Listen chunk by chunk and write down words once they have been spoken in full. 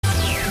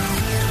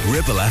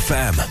Ribble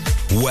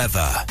FM.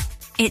 Weather.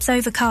 It's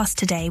overcast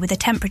today with a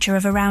temperature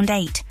of around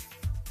 8.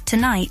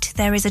 Tonight,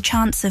 there is a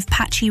chance of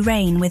patchy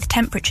rain with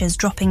temperatures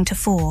dropping to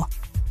 4.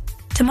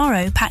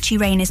 Tomorrow, patchy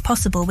rain is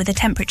possible with a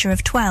temperature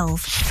of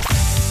 12.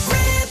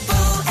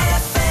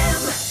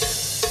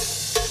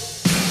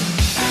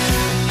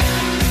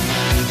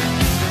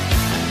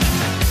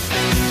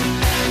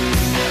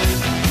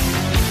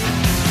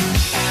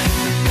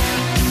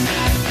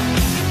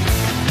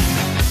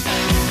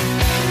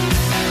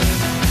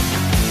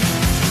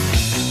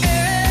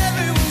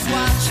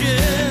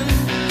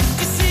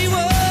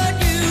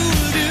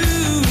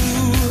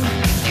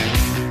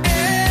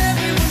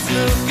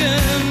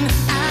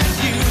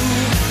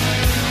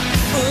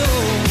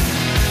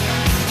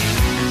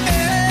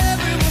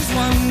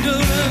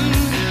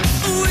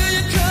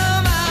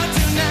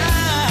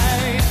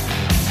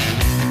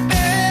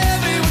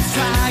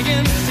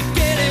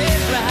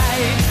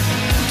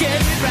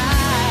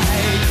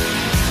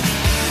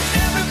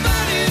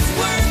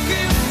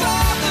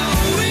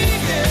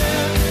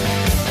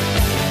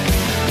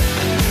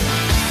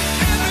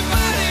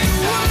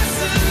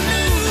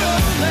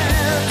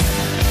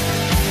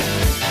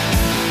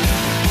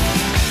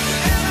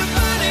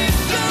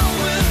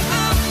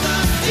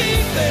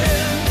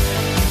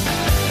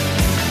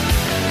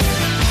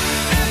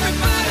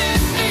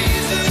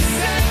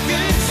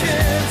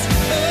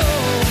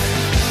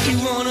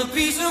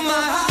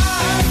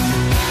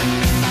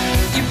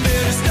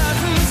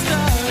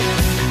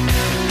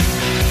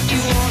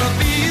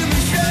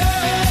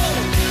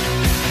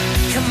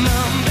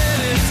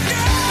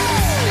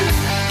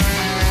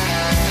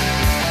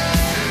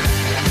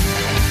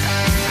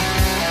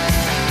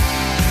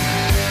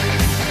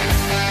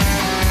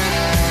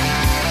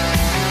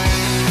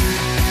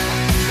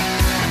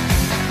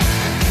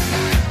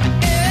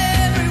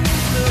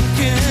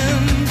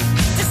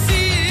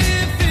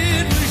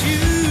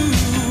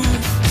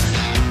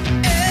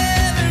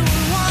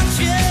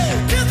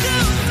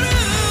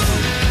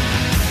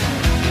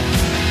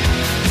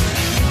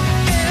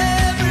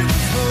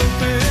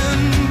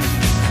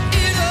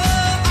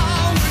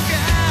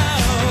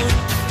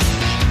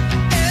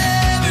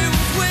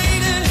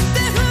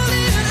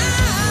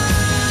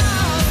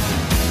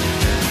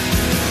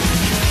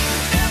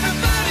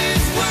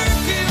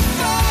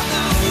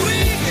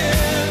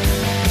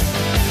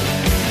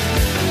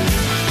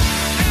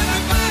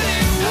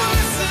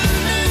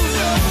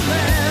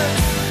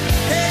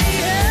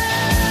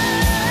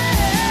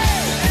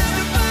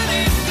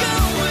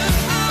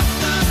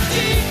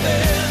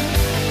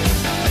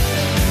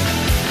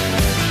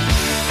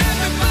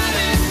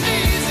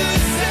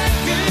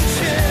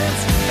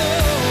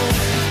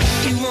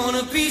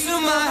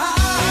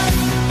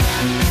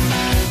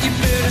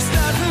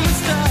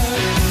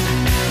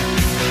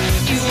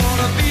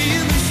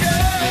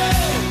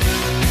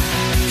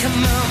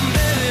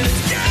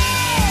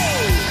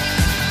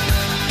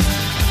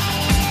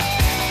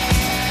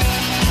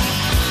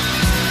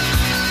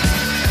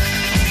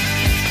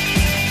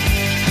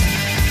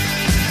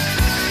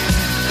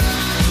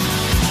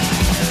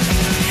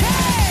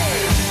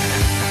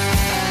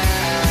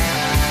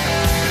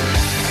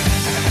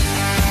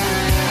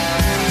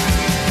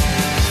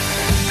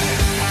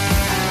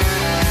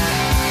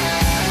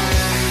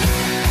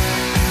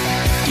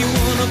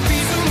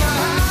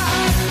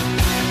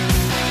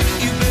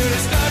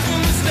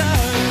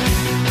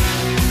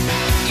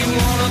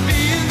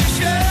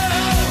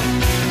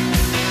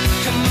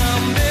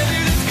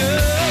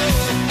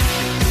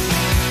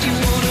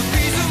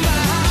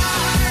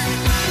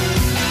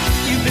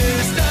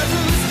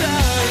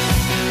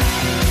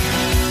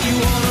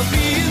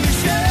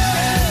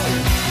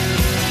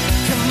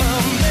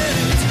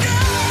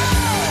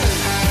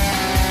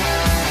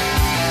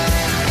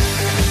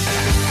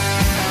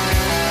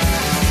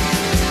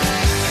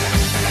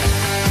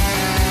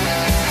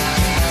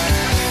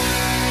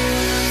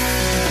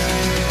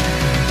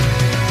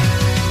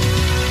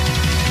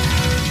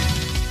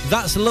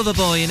 That's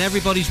Loverboy and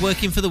everybody's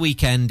working for the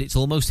weekend. It's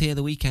almost here,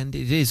 the weekend.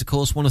 It is, of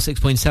course,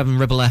 106.7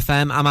 Ribble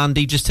FM. I'm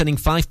Andy, just turning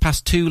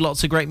 2:05.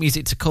 Lots of great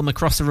music to come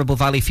across the Ribble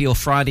Valley for your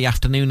Friday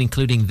afternoon,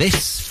 including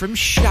this from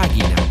Shaggy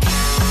now.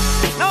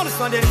 Now this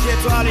one dedicated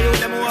to all of you,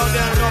 them who out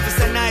there and offer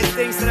say nice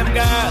things to them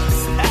girls.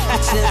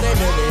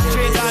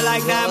 Treat her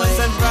like diamonds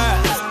and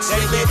pearls.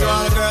 Dedicated to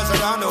all the girls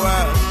around the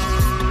world.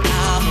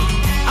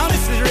 Now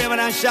this is Raven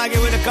and Shaggy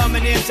with a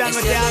combination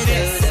with the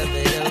artists.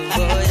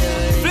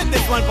 Flip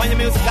this one on your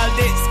musical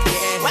disc.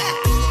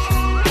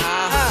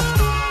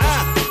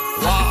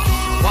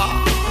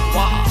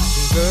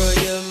 Girl,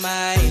 you're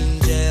my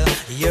angel.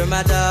 You're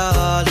my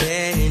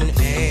darling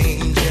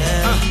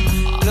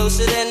angel.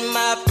 Closer than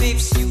my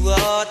peeps, you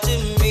are to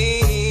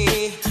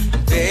me,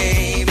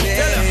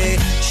 baby.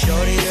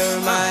 Shorty,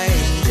 you're my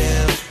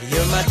angel.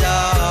 You're my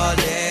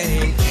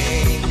darling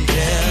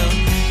angel.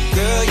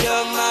 Girl,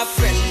 you're my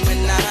friend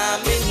when I'm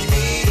in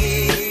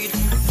need,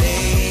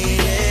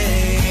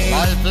 baby.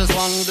 Life is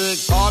one big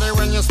party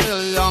when you're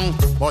still young,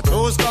 but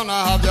who's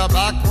gonna have your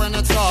back when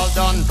it's all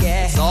done?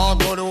 Yeah. It's all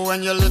good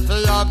when you live for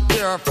your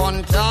pure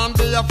fun. Can't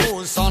be a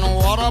fool, son,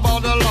 what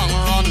about the long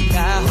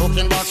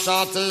Looking back,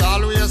 shorty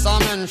always a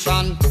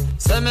mention.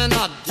 Say me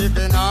not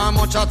giving her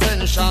much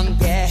attention.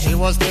 She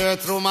was there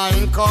through my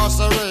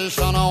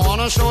incarceration. I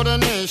wanna show the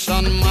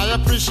nation my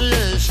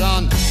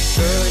appreciation.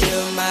 Girl,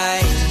 you're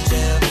my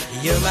angel.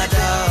 You're my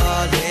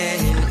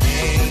darling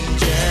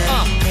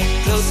angel.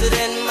 Closer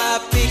than my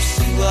peeps,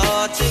 you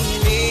are to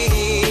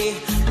me,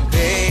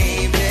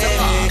 baby.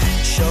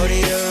 Shorty,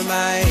 you're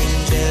my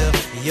angel.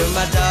 You're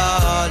my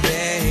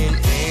darling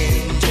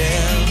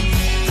angel.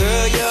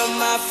 Girl, you're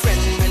my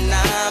friend when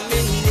I'm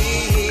in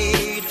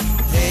need,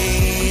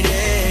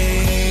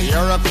 lady.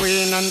 You're a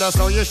queen and that's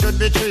how you should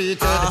be treated.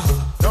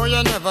 Though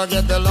you never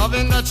get the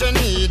loving that you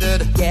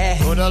needed.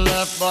 Could have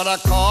left but I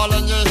call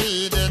and you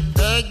heeded.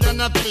 Begged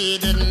and I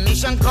pleaded,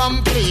 mission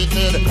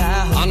completed.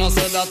 And I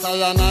said that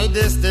I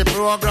this the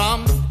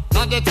program.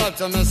 Not the type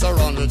to mess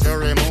around with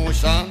your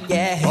emotion.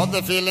 But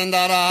the feeling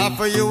that I have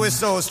for you is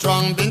so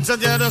strong. Been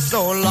together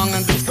so long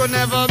and this could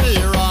never be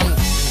wrong.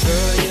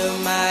 Girl, you're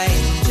my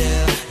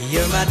angel.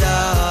 You're my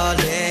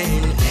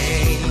darling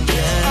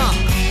angel.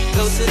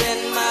 Closer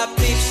than my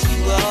peeps,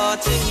 you are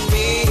to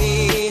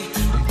me,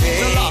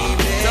 baby.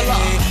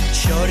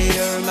 Shorty,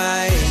 you're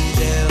my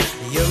angel.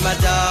 You're my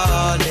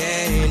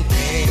darling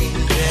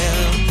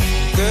angel.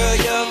 Girl,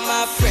 you're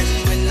my friend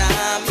when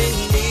I'm in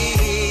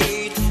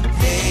need,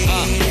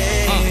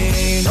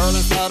 lady. Girl,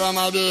 inside of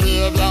my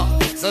behavior,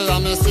 say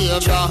I'm a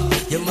savior.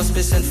 You must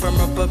be sent from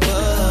up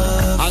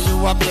above. And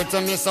you appear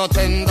to me so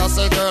tender.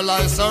 Say, girl,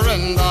 I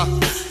surrender.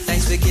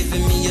 Thanks for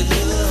giving me your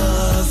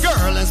love.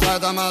 Girl, in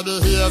spite of my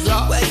behavior,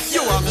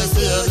 you are my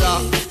savior.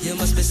 You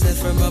must be sent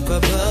from up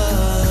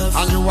above.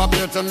 And you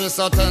appear to me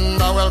so tender.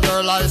 Well,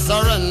 girl, I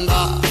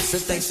surrender. So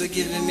thanks for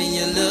giving me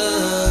your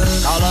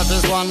love. All of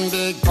is one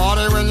big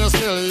party when you're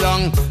still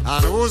young.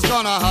 And who's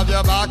gonna have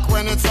your back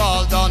when it's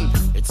all done?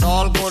 It's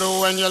all good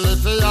when you live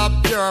for your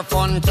pure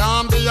fun.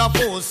 Can't be a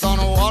fool, son.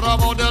 What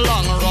about the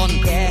long run?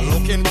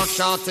 Looking back,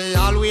 shorty,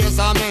 always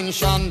a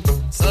mention.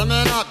 Say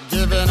me not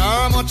giving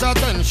her much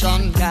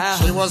attention.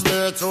 She was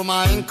there through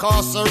my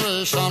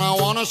incarceration. I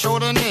wanna show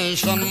the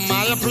nation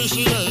my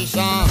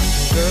appreciation.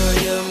 Girl,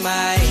 you're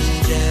my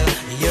angel.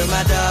 You're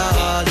my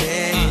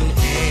darling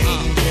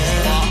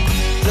angel.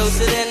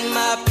 Closer than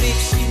my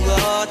peeps, you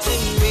are to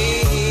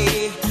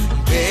me,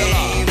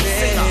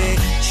 baby.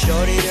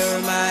 Shorty, you're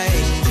my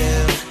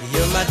angel.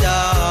 You're my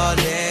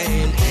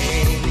darling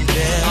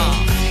angel.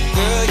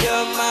 Girl,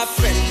 you're my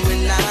friend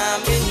when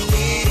I'm in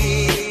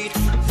need,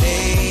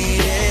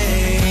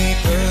 lady.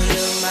 Girl,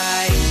 you're my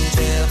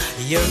angel.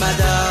 You're my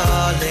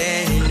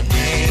darling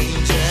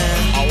angel.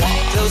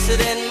 Closer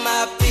than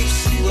my peeps,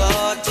 you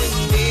are to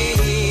me,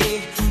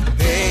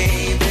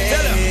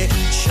 baby.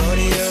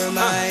 Shorty, you're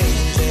my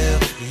angel.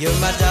 You're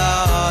my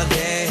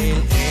darling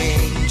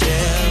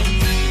angel.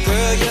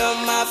 Girl, you're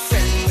my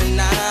friend when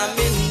I'm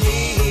in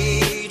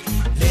need,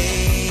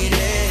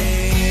 lady.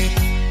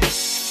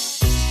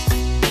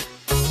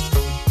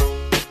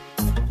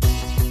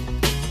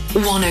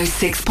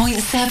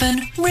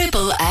 106.7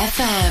 Ribble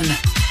FM.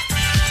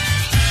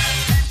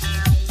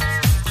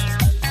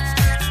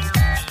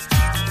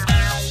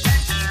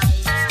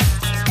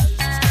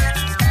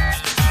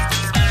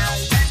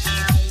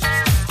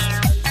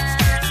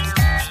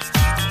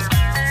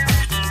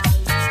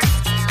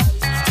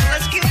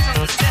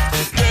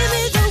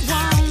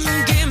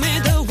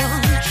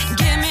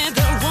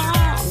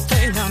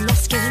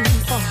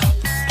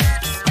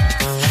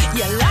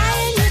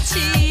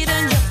 Cheat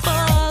and you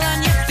fall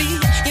on your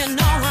feet. You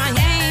know I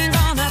ain't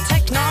gonna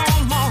take no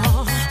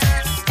more.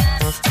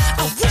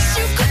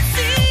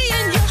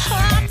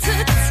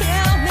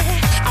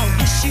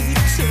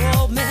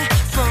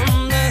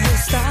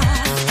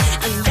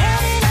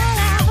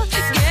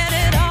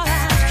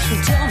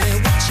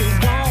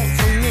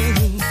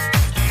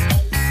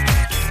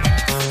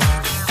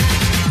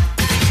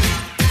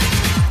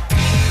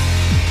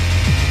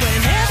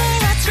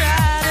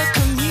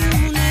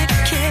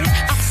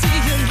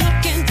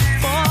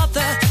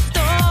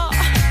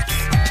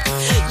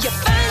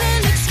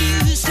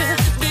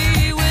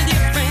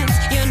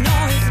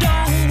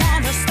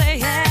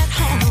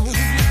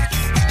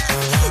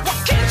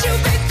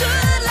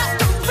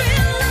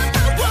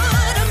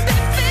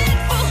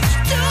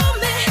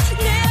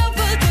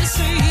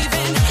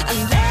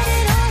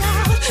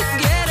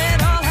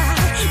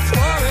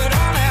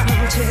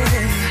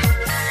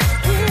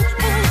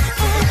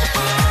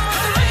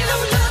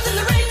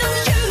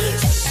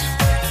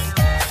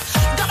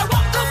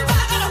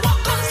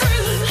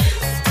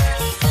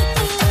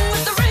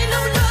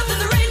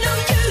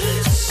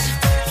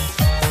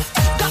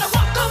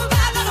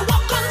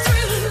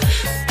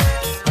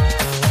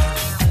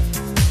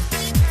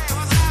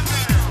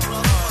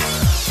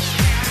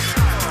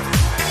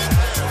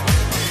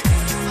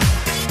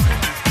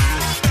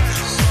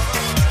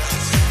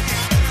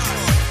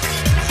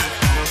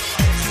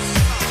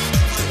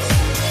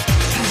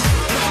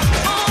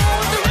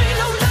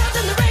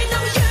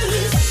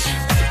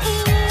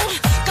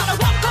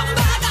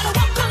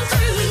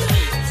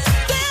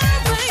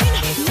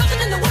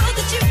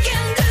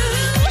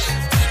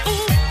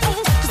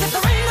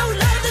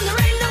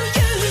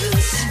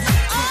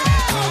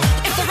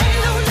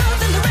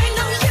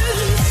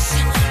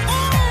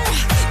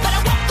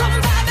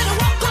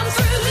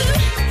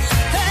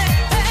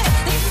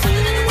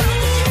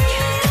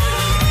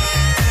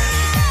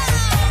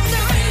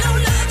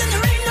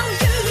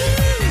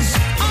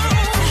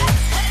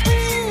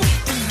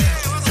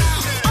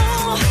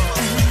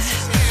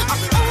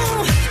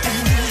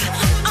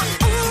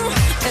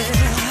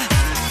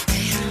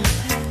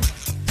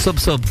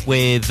 Sub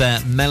with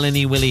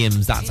Melanie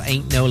Williams. That's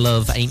Ain't No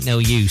Love, Ain't No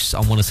Use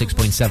on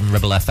 106.7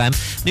 Ribble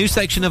FM. New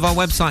section of our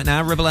website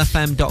now,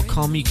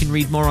 ribblefm.com. You can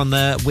read more on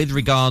there with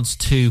regards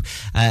to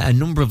a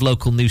number of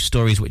local news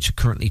stories which are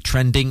currently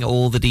trending.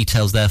 All the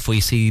details there for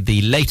you. See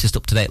the latest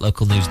up-to-date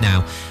local news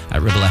now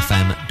at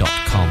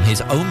ribblefm.com.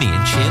 Here's Omi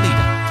and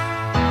Cheerleader.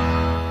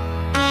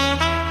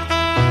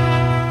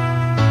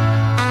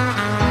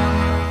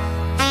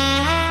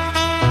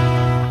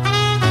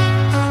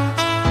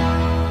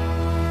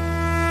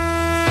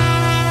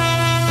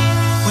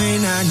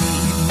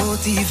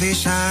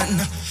 Motivation.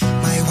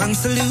 My one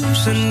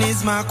solution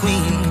is my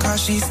queen,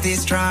 cause she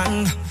stays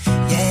strong.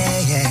 Yeah,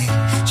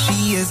 yeah.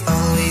 She is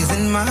always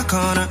in my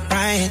corner,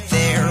 right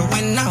there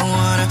when I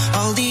wanna.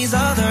 All these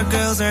other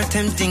girls are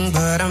tempting,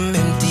 but I'm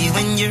empty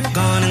when you're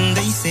gone. And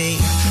they say,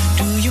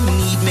 do you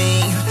need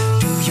me?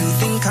 Do you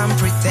think I'm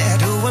pretty?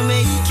 Do I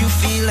make you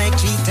feel like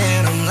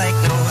cheating? I'm like,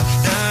 no,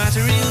 not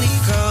really,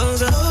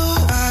 cause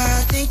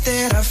I think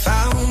that I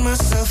found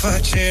myself a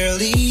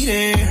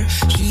cheerleader.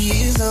 She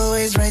is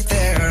always right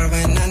there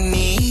when I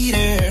need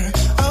her.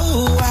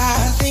 Oh,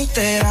 I think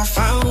that I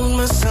found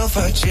myself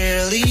a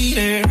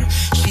cheerleader.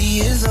 She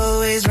is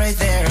always right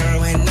there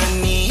when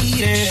I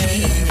need her.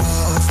 She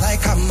walks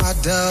like a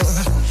model.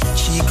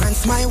 She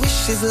grants my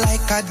wishes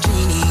like a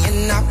genie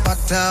in a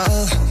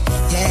bottle.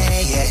 Yeah,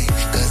 yeah,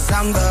 cause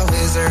I'm the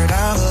wizard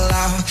of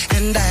love,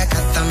 and I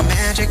got the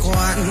magic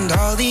wand.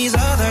 All these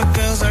other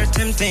girls are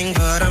tempting,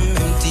 but I'm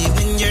empty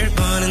when you're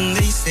gone. And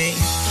they say,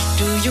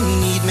 do you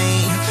need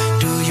me?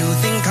 Do you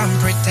think I'm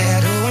pretty?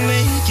 Do I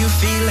make you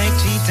feel like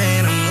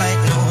cheating? I'm like,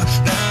 no,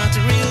 not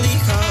really,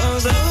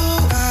 cause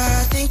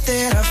I think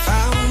that I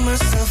found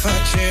myself a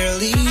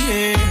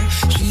cheerleader.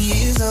 She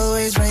is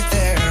always right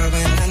there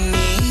when I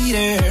need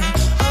her.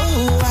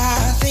 Oh,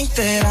 I think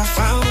that I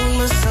found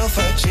myself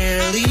a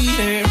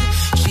cheerleader.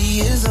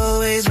 She is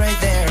always right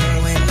there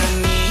when I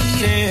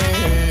need her.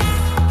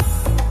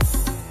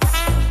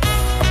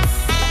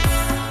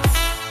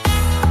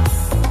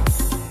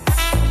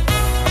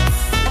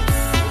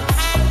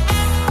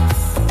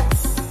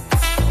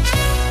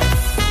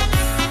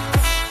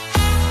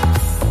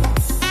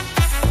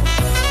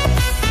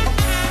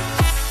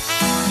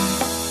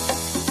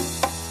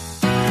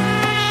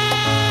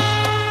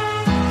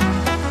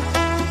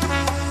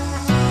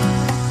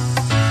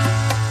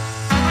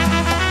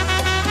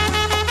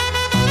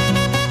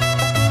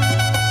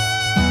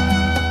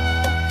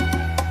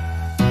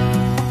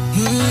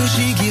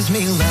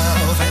 Me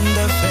love and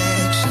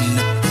affection.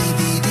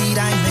 Baby, did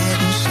I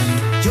mention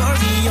you're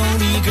the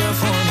only girl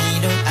for me?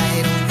 No,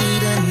 I don't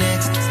need a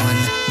next one.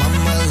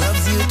 Mama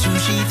loves you too.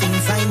 She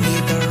thinks I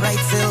made the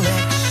right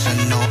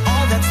selection. Now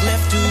all that's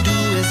left to do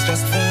is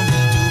just for me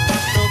to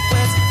pop the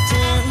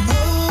question.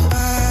 Oh,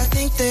 I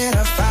think that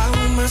I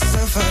found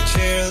myself a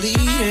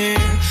cheerleader.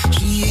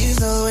 She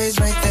is always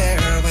right there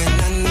when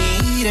I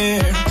need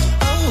her.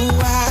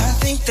 Oh, I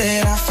think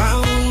that I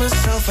found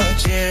myself a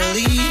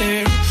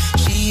cheerleader.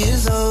 She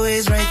is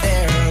always right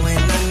there when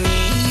I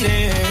need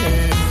her.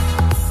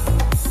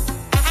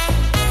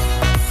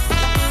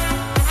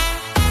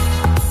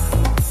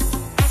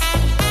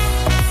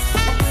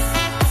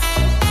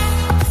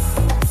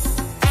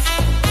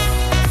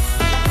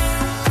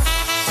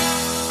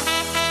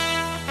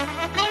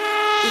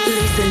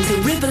 Listen to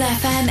Ribble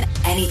FM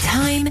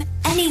anytime,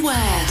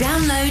 anywhere.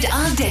 Download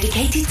our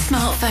dedicated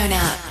smartphone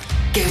app.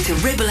 Go to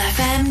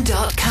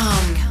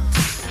ribblefm.com.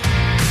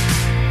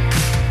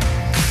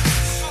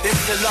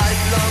 It's a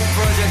lifelong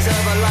project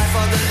of a life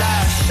on the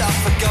lash. I've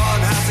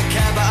forgotten how to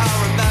care, but I'll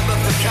remember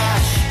for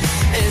cash.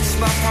 It's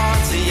my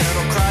party and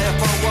I'll cry if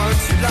I want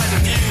to. Light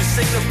the views,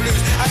 sing the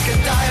blues, I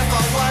can die if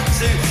I want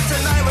to.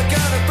 Tonight we're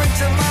gonna bring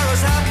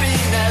tomorrow's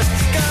happiness.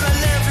 Gonna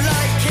live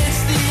like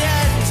it's the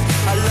end.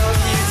 I love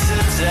you to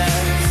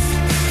death,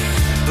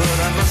 but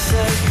I must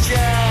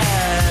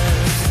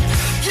suggest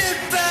you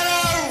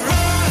better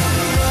run,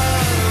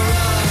 run,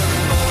 run,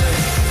 boy,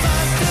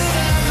 faster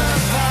than the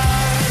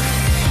past.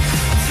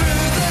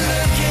 Through the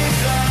looking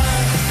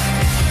glass,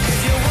 if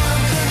you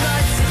want the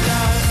night to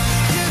last,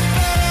 you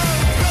better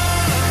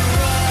run,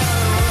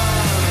 run,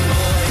 run,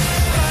 boy,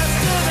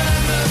 faster than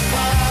the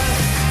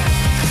past.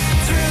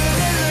 Through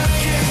the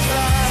looking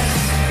glass,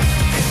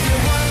 if you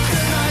want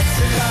the night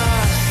to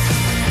last.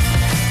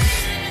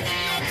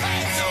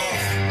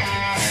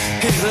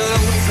 He's an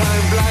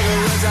old-time blagger,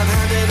 words I've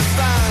handed a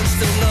fan.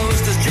 Still knows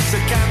the streets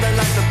of Camden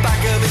like the back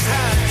of his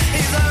hand.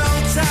 He's an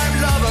old-time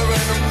lover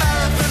and a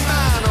marathon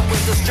man, and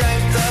with the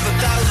strength of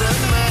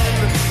 1,000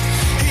 men.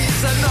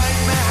 He's a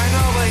nightmare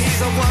hangover,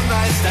 he's a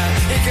one-night stand.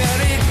 He can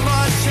eat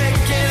more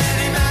chicken than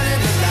any man in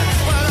the land.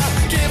 Well,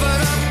 I've given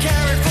up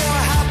caring for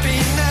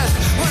happiness.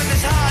 When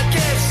this heart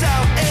gives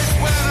out, it's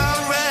when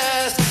I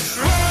rest.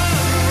 Run,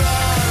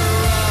 run,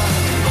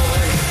 run,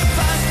 boy,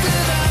 faster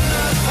than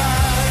the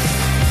past.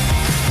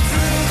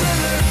 Through the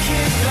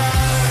looking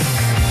glass,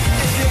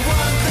 if you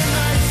want the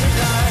night to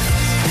last,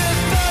 you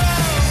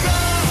better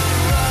run,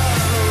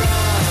 run,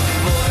 run,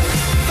 boy,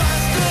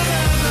 faster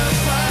than the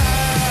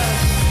past.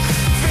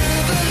 Through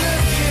the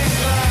looking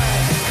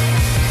glass,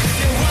 if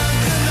you want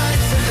the night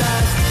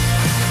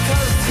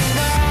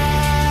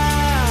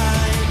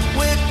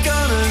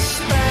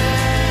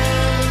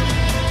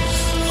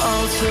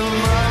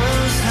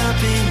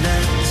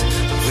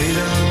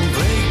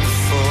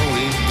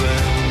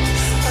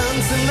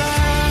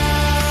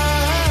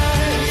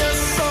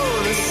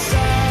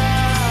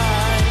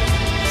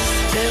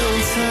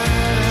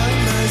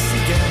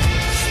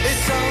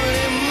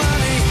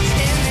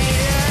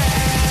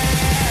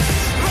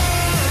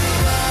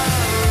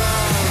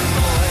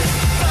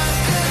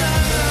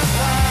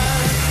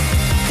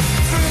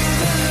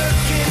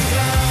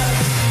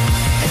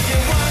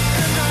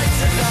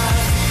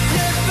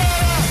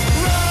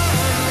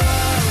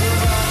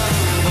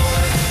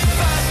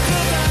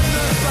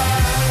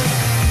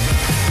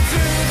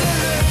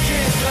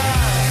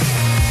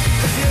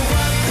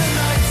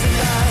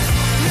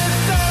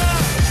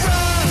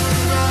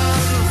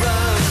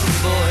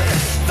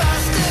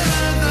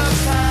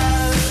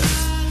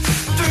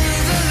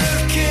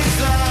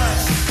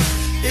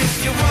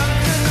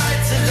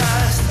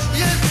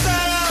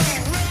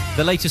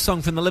The latest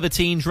song from the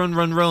Libertines, Run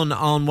Run Run,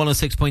 on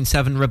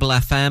 106.7 Ribble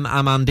FM.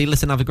 I'm Andy.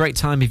 Listen, have a great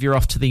time if you're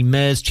off to the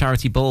Mears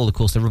Charity Ball. Of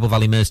course, the Ribble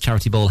Valley Mears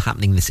Charity Ball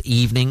happening this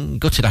evening.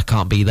 Gutted I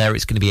can't be there.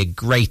 It's going to be a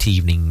great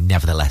evening,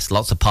 nevertheless.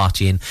 Lots of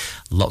partying,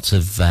 lots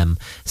of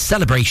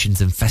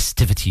celebrations and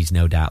festivities,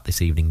 no doubt,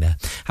 this evening there.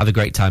 Have a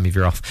great time if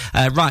you're off.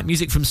 Right,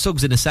 music from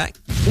Suggs in a sec.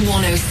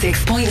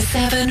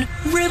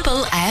 106.7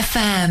 Ribble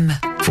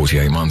FM.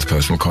 48 months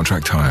personal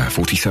contract hire,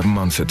 47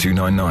 months at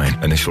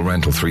 $299. Initial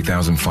rental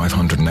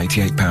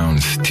 £3,588.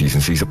 T's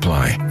and C's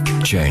apply.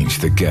 Change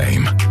the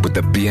game with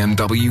the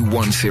BMW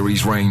 1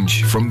 Series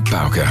range from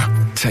Bowker.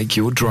 Take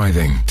your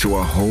driving to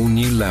a whole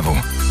new level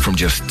from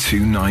just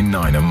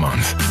 $299 a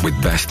month with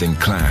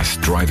best-in-class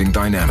driving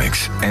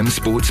dynamics, M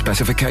Sport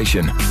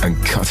specification and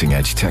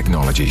cutting-edge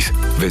technologies.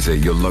 Visit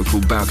your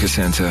local Bowker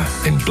centre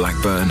in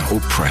Blackburn or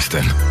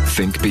Preston.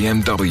 Think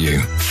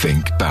BMW.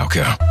 Think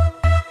Bowker.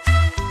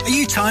 Are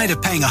you tired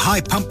of paying a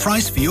high pump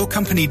price for your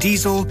company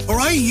diesel?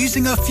 Or are you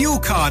using a fuel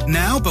card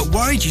now but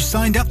worried you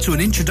signed up to an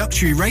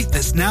introductory rate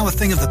that's now a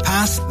thing of the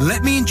past?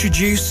 Let me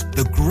introduce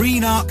the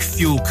Green Arc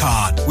Fuel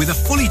Card. With a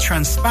fully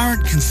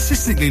transparent,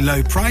 consistently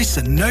low price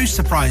and no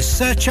surprise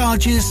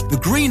surcharges, the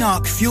Green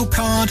Arc Fuel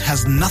Card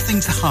has nothing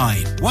to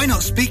hide. Why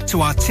not speak to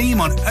our team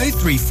on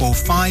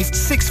 0345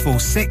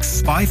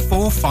 646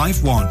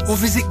 5451 or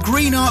visit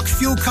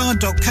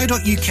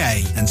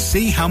greenarcfuelcard.co.uk and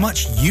see how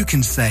much you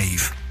can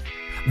save.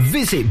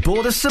 Visit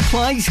Border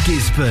Supplies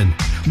Gisborne.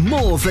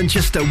 More than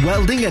just a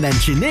welding and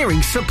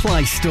engineering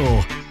supply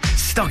store.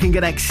 Stocking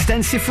an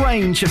extensive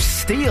range of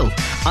steel,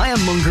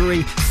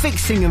 ironmongery,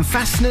 fixing and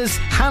fasteners,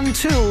 hand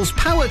tools,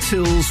 power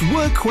tools,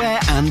 workwear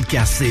and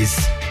gases.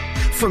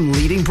 From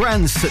leading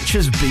brands such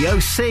as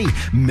BOC,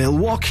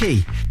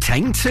 Milwaukee,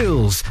 Teng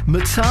Tools,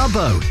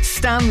 Metabo,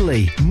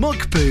 Stanley,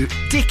 Muckboot,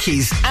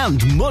 Dickies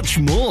and much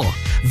more.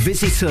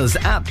 Visit us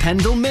at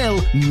Pendle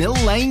Mill, Mill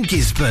Lane,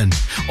 Gisborne,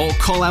 or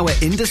call our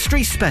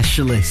industry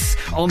specialists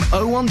on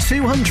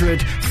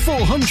 01200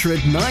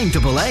 400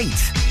 988.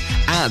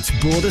 At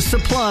Border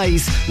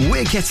Supplies,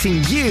 we're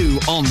getting you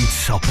on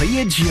top of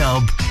your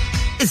job.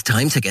 It's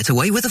time to get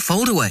away with a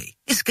foldaway.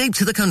 Escape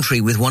to the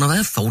country with one of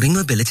our folding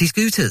mobility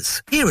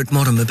scooters. Here at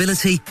Modern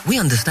Mobility, we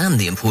understand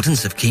the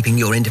importance of keeping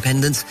your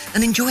independence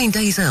and enjoying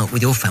days out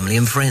with your family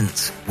and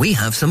friends. We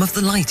have some of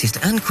the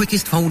lightest and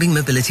quickest folding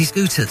mobility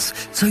scooters,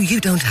 so you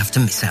don't have to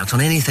miss out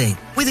on anything.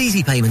 With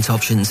easy payment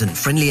options and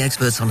friendly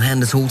experts on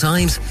hand at all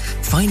times,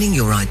 finding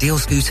your ideal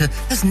scooter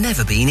has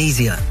never been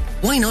easier.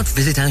 Why not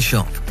visit our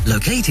shop,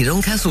 located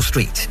on Castle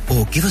Street,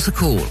 or give us a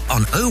call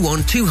on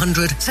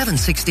 01200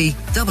 760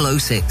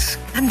 006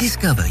 and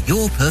discover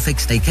your perfect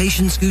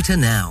staycation scooter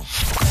now.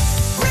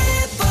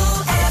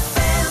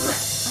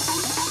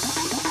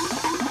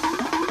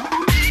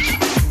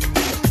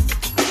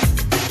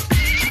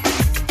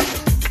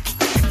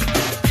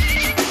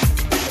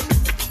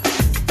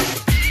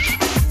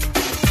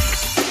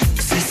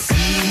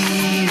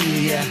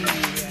 Cecilia,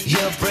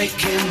 you're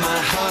breaking my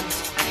heart.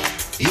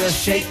 You're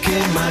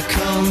shaking my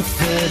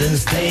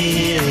confidence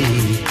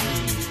daily.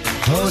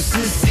 Oh,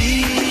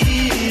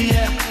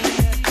 Cecilia,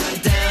 I'm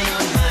down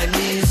on my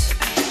knees.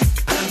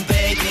 I'm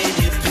begging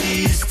you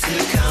please to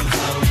come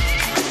home.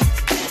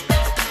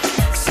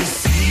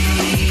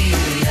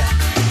 Cecilia,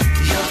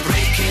 you're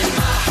breaking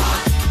my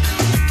heart.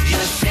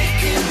 You're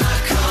shaking my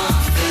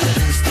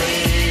confidence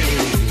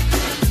daily.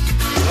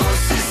 Oh,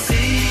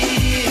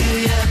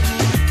 Cecilia,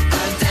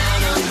 I'm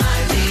down on my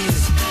knees.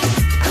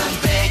 I'm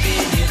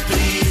begging you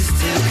please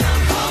to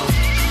come home.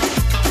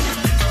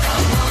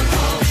 Come on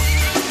home.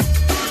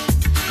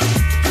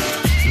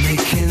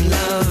 Making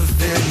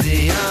love in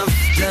the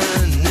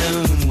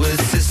afternoon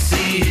with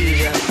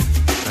Cecilia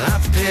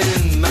up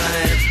in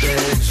my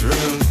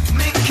bedroom.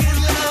 Making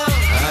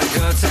love. I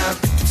got up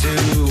to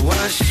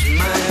wash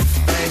my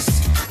face.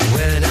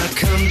 When I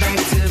come back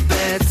to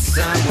bed,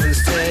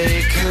 someone's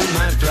taken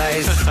my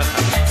place.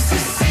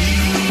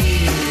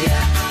 Cecilia,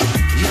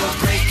 you're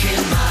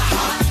breaking my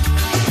heart.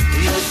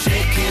 You're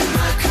shaking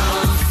my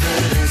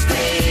confidence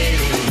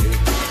daily.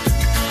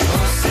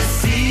 Oh,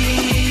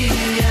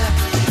 Cecilia,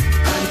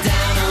 I'm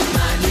down on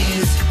my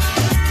knees.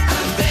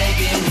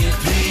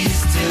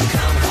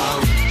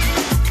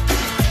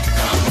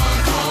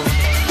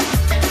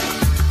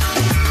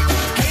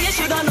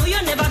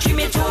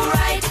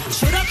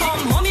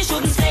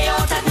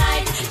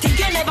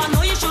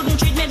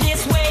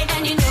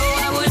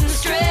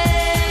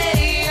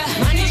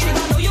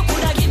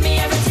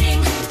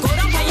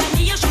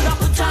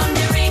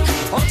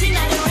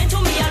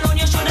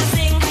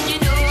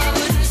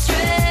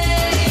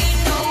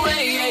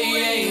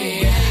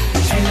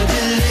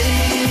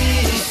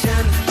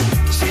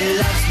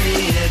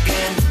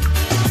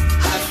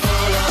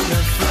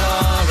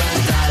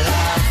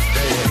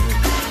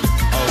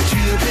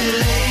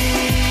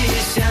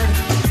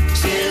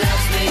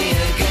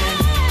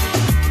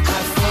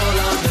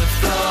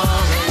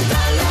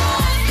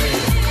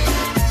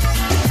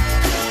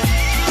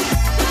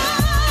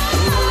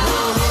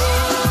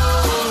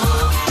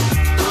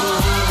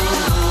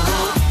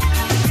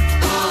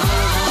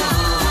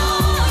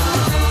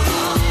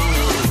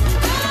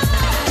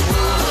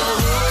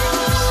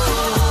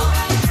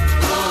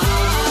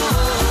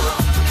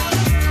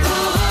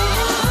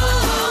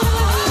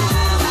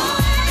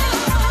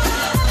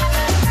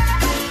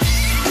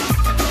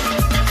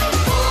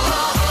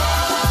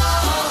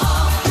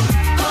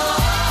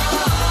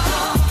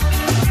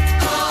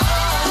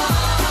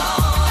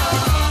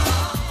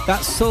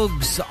 That's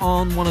Suggs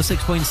on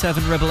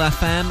 106.7 Ribble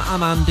FM.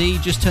 I'm Andy,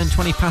 just turned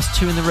 20 past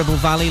 2 in the Ribble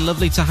Valley.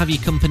 Lovely to have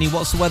your company.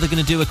 What's the weather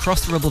going to do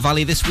across the Ribble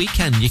Valley this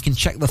weekend? You can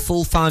check the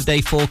full 5-day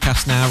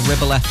forecast now,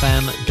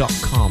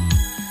 ribblefm.com.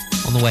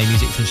 On the way,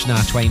 music from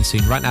Shania Twain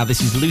soon. Right now,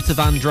 this is Luther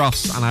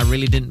Vandross, and I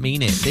Really Didn't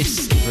Mean It. This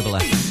is Ribble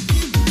FM.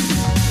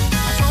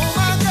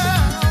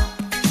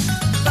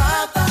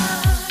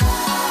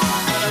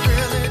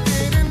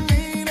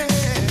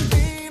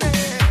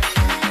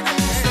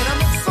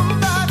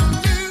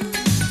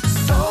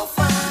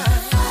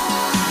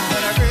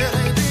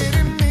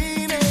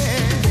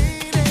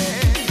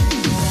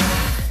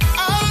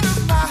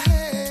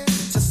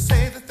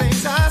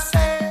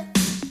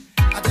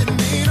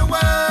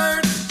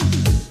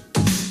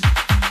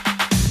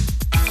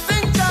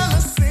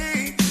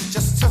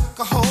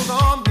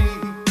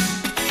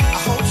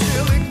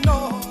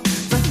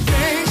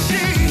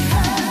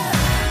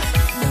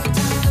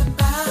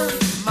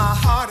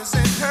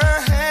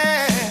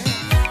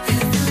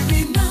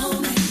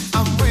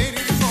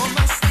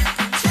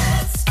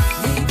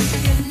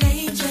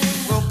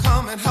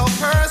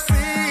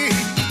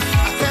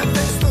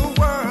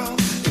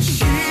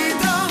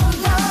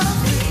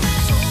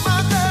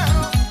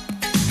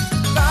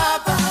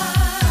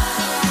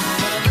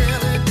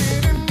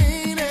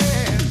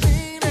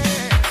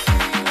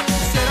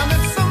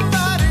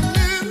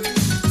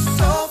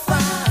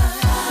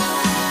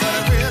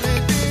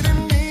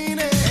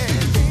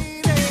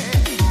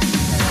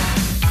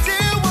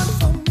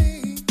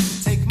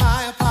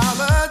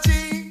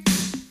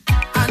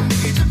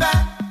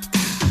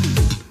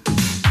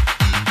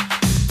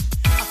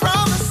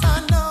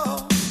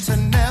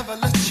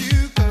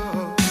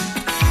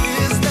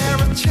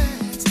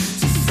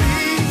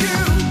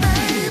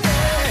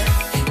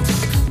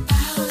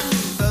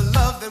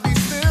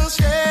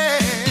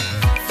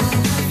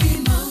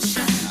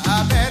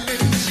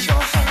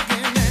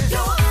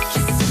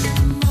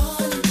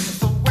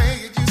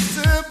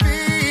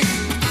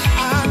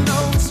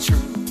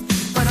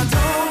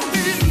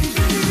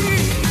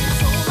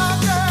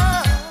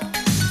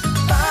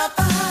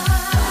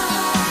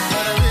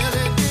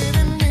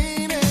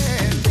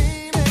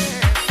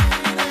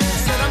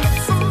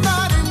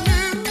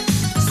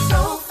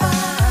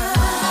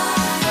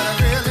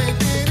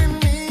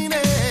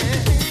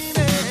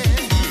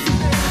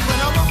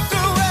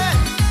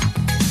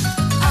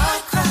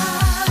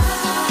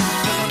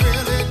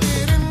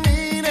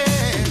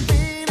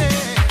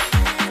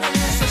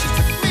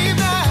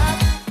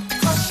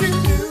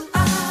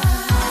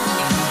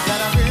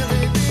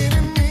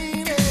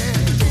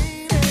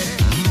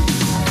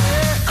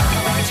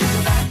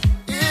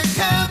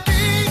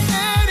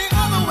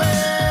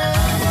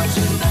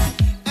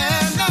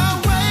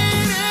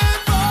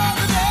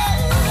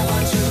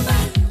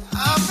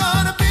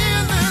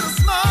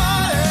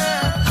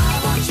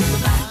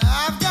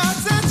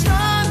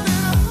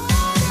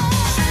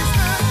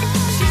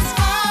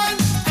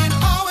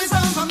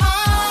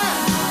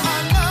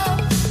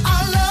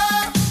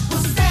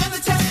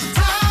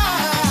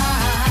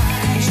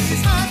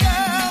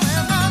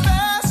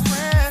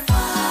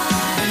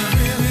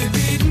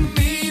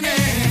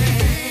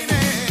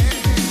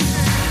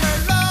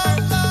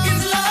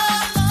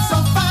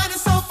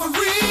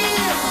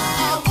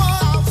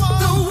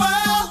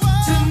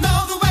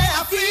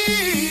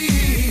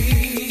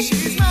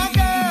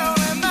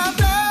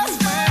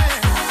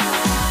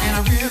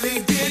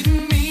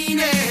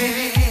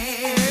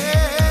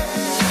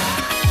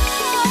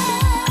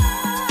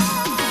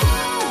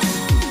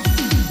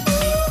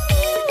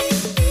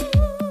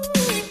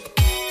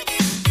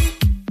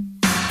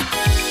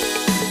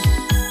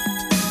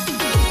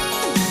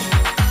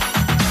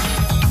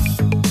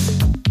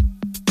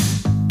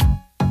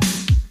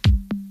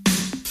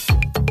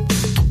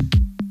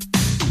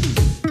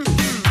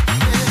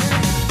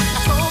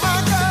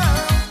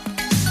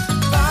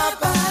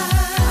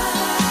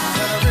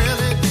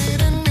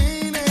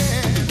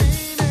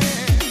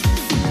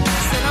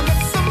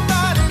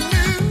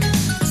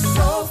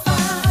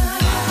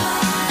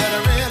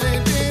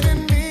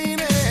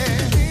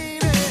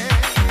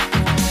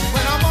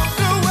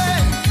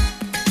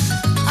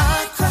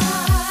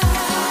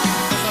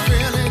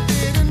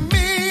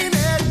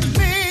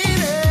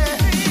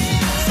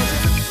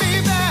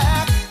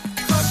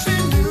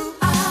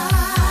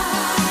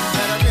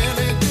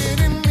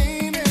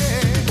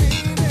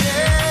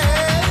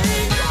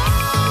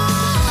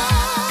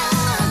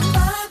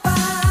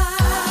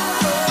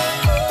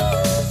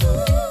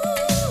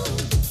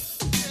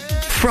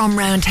 From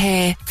round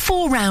here,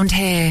 for round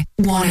here,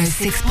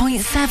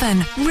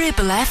 106.7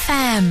 Ribble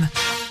FM.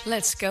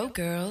 Let's go,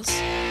 girls.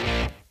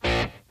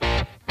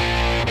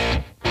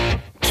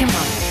 Come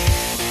on.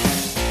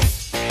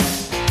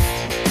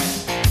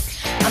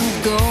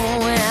 I'm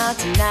going out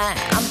tonight.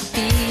 I'm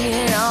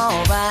feeling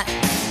alright.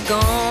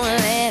 Gonna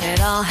let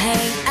it all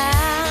hang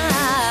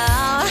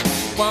out.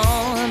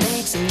 Wanna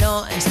make some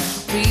noise,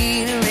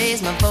 really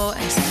raise my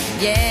voice.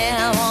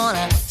 Yeah, I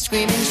wanna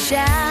scream and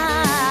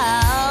shout.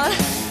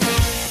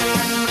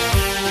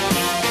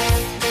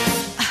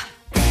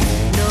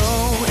 No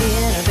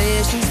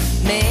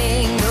inhibitions, maybe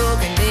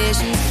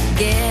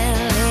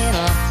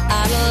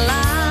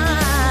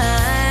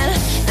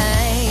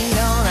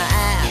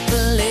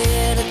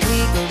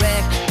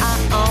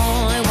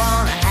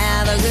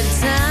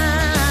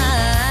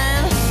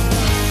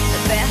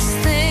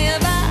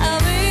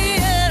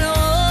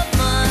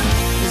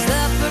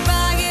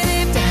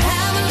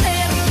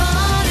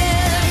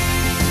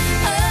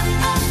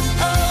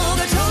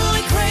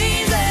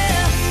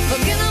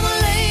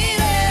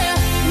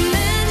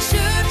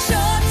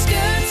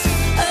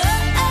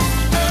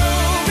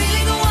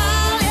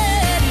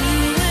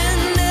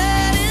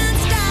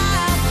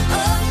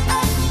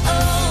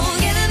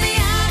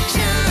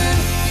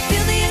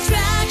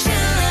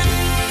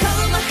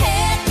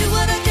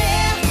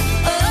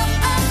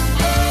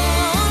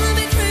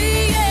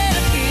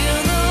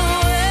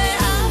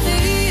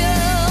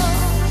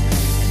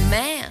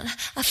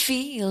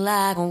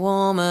like a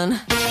woman.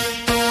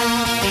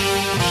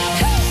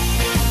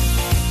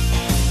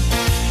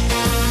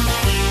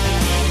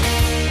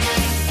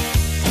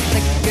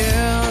 The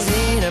girls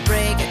need a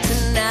break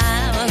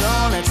tonight. We're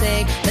gonna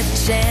take the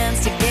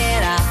chance to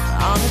get out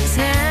on the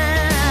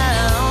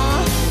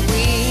town.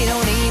 We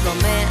don't need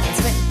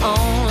romance, we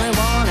only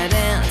wanna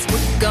dance.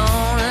 We're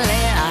gonna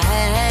let our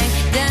hang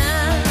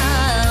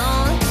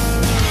down.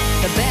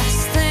 The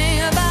best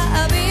thing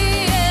about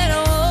being a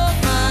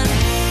woman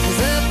is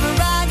the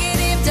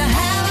prerogative to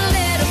have a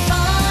little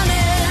fun.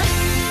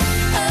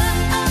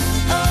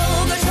 Go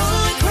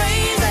totally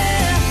crazy,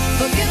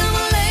 forget I'm a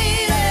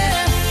lady.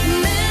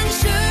 Men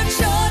shirt,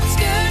 short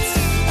skirts.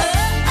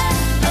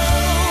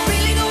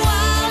 Really go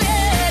wild,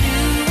 yeah,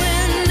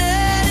 doing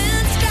that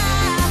in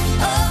sky.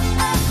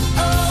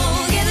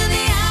 Get in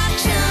the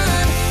action,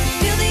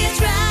 feel the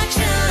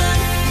attraction.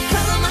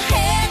 Color my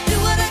hair, do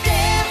what I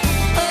dare.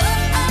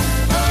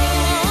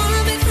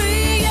 Wanna be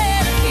free,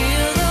 yeah,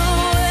 feel the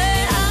way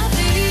I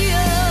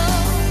feel.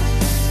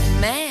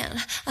 Man,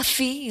 I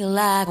feel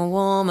like a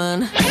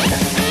woman.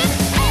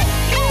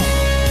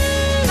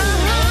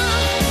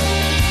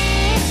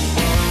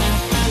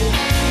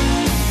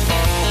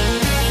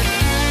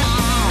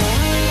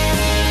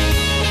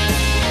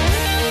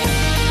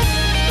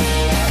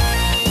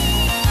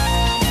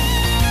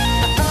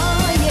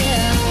 Oh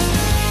yeah,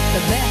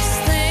 the best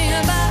thing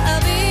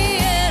about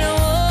being a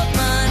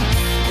woman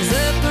is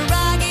the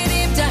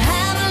prerogative to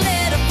have a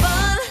little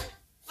fun.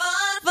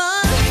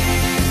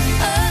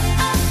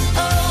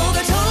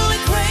 Go totally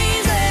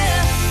crazy,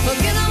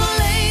 forget I'm a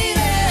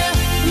lady.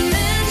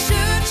 Men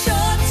shirt,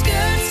 short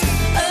skirts.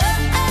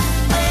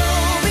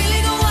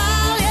 Really go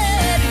wild,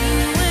 yeah,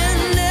 doing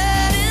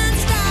that in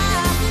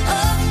style.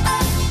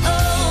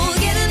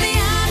 Get in the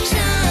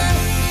action,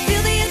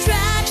 feel the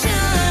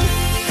attraction.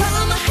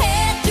 Color my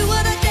hair, do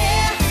what I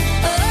dare.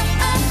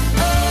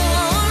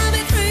 Wanna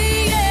be free,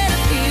 yeah,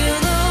 feel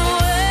the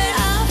way I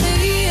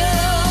feel.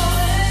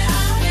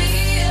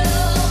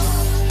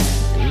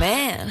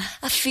 Man,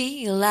 I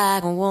feel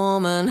like a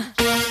woman.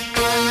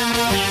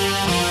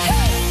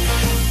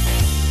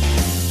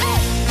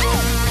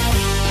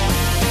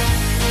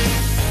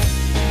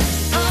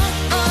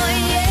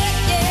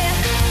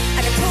 I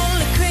get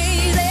totally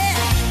crazy.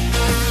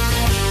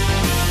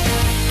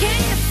 Can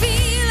you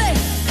feel it?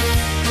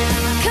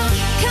 Come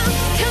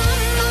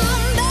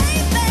on,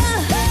 baby.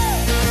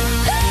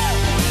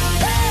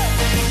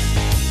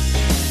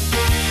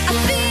 I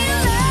feel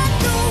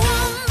like a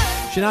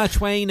woman. Shania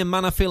Twain and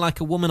Man I Feel Like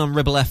a Woman on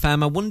Ribble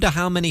FM. I wonder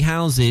how many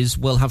houses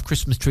will have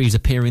Christmas trees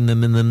appearing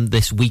in them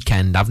this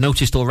weekend. I've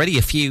noticed already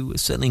a few,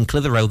 certainly in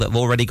Clitheroe, that have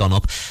already gone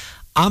up.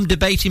 I'm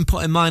debating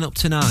putting mine up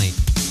tonight.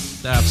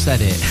 There, I've said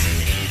it.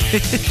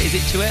 Is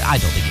it too early? I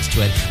don't think it's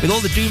too early. With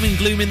all the doom and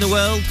gloom in the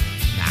world?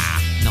 Nah,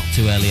 not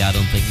too early, I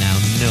don't think now.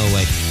 No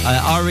way.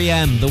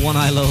 R.E.M., The One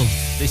I Love.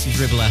 This is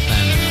Ribble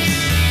FM.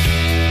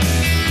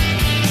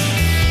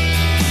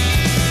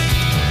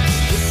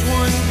 This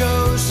one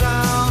goes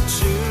out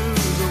to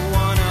the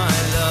one I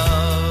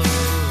love.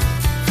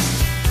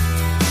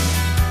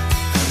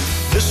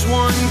 This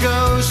one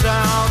goes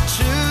out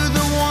to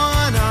the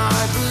one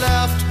I've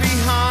left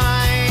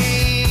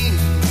behind.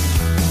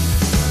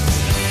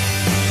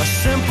 A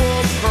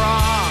simple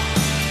prop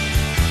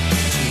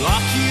to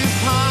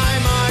occupy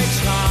my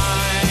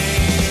time.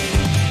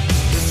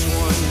 This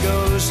one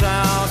goes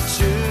out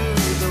to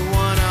the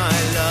one I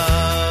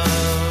love.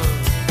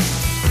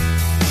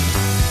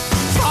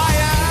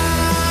 Fire!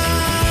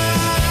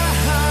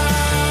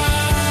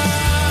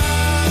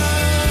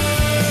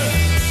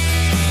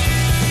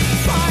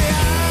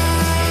 Fire!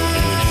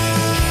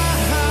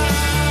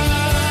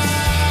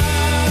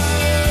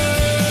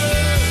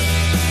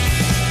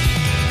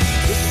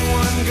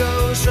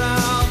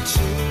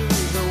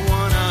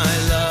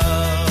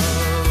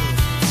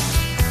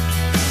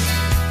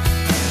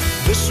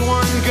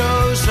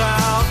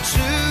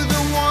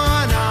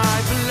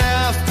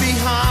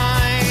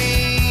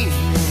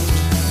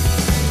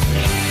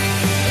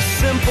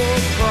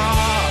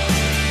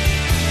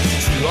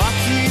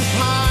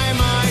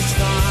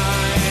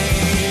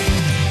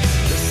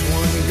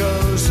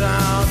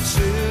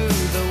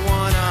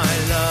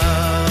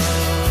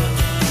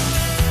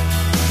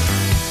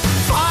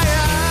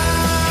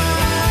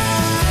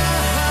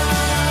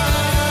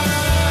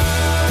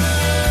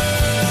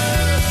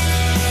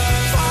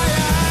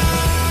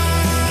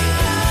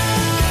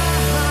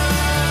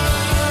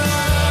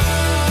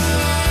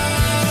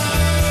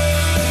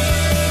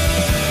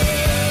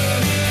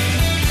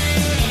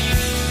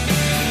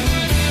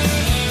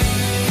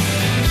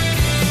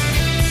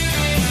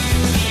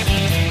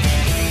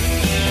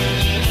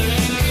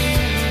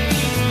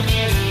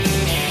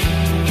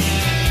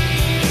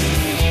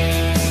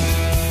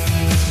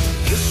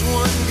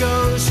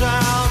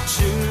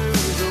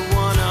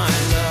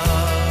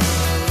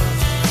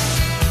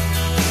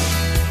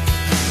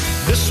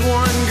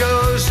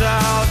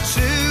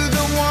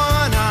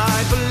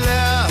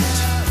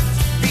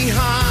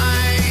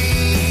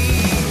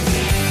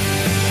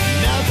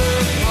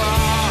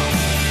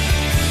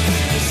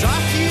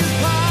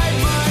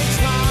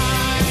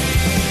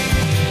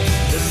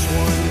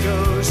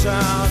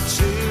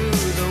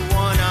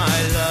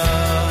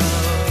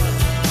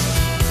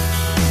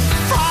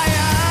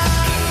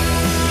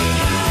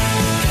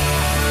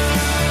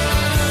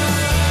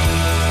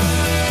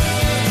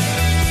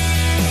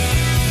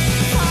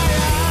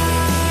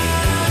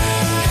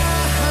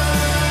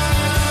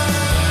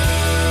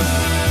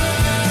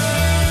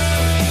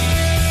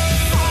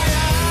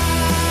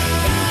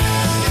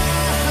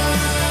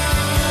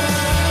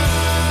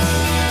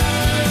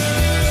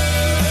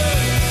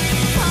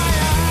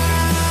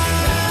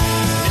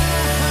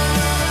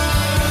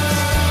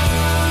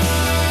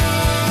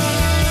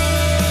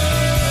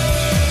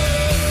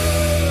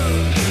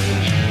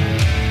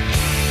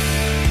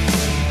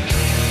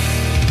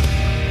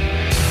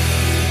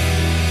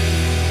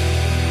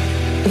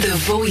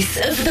 voice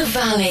of the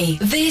valley.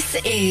 This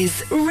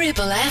is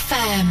Ribble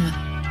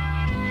FM.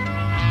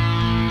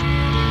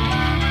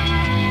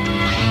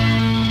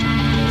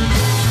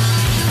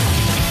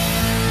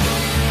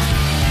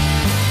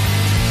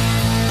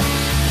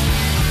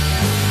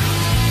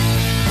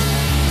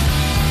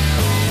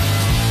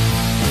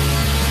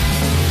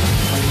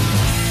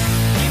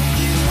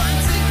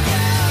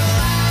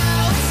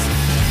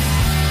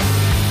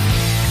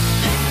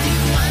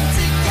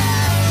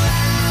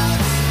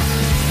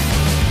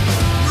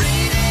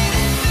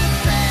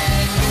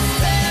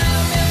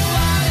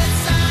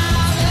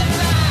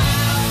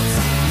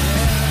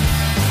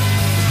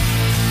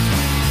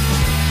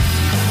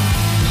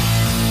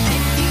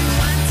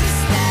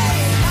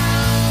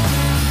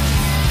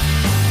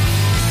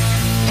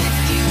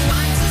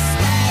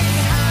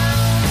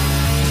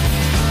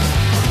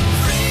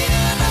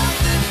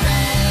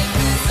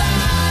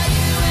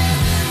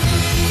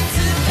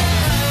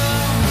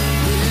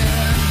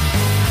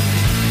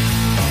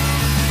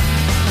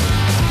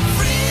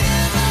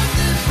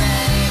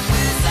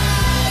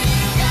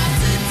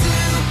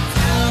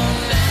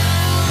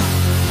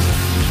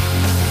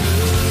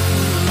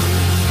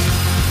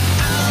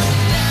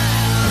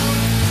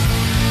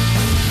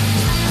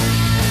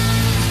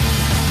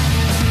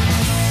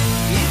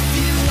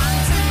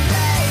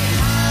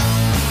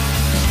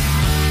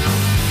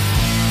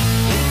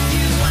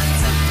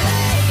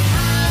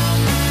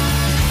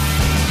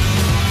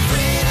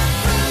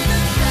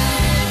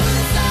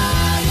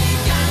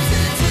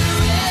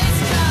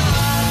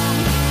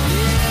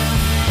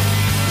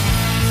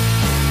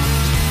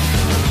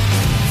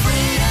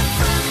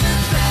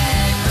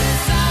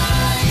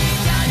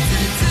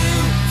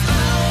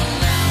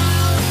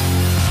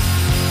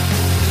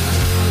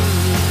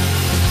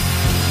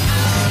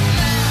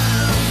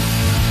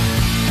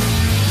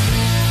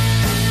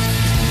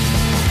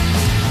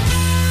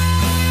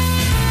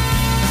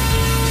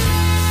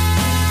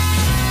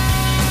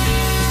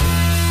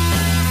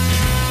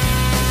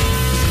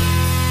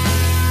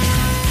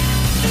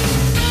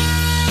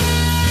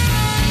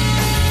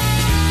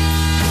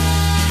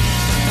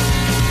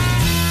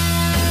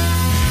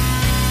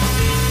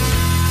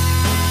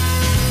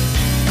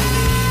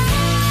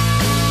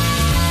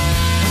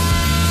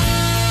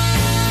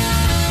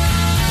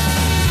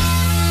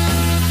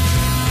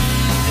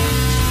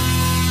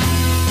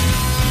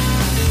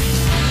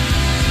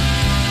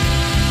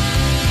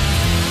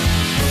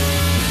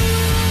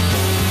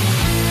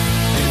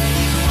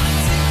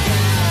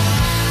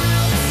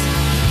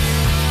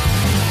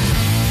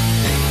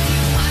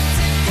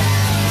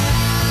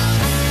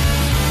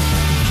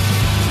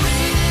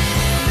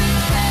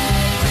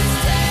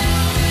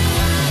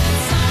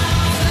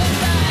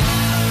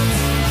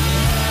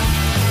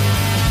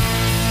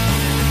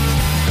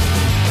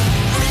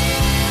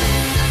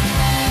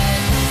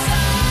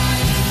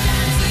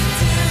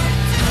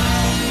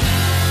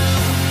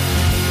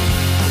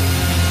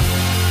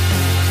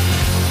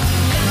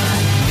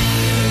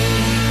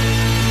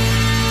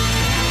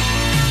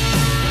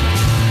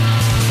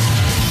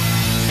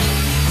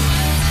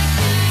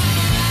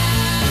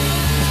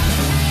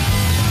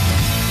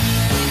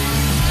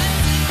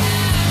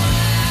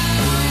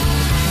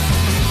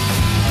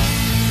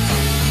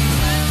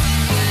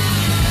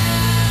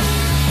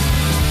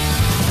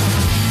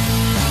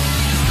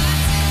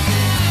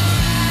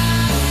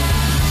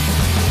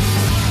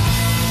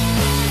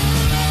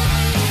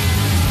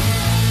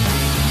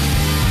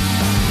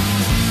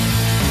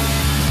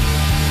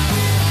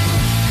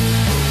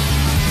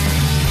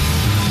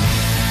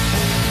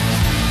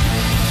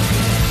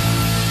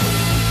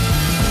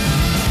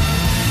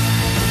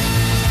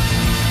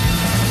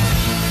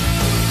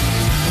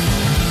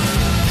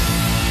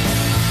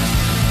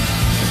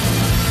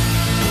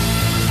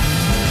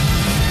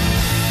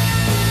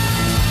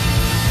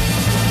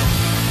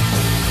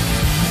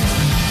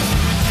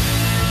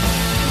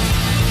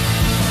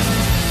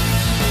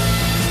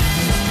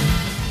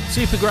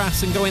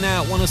 Supergrass and Going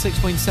Out,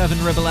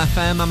 106.7 Ribble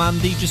FM. I'm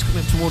Andy, just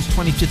coming up towards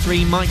 20 to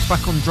 3. Mike's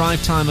back on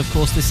drive time, of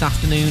course, this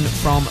afternoon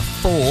from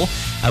 4,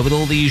 with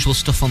all the usual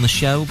stuff on the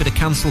show. Bit of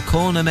Cancel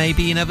Corner,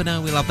 maybe, you never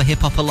know. We'll have the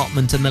hip-hop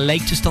allotment and the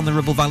latest on the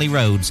Ribble Valley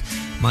roads.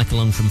 Mike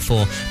along from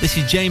 4. This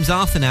is James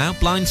Arthur now,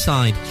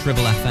 Blindside. It's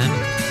Ribble FM.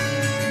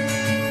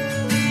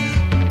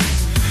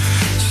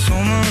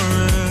 Summer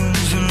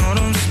ends and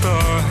autumn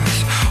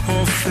stars,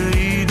 all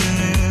fading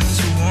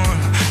into one.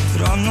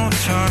 But I've no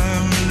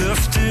time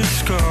left in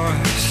scars.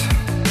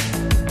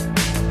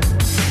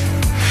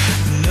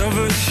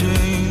 Never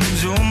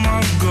change, oh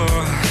my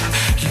God.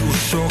 You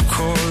were so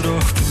caught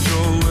up in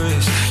your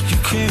ways. You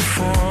came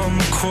from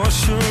a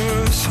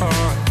cautious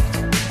heart.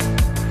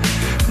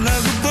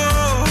 Like a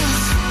bolt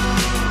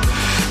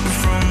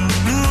from the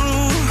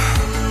blue.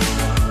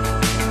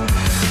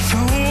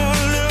 No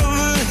one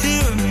ever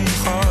hit me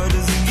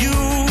harder than you.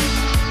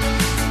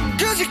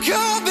 'Cause you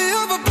called me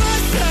up a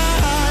blind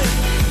side.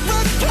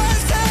 Rough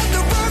place at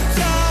the wrong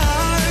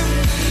time.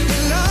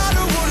 And I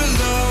don't wanna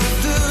love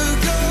the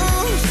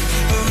ghost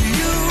of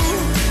you.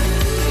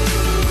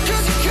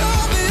 'Cause you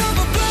called me up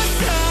a blind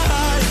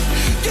side.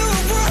 You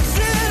were once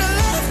in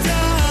a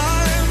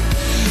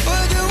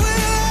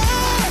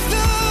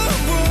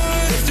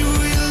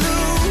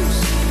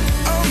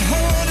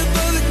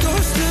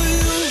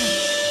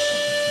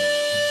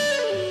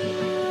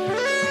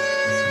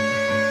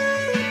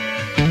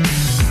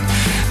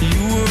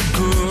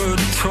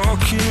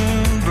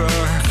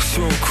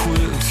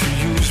quick to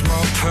use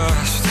my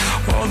past.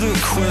 All the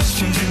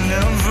questions you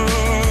never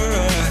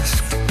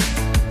asked.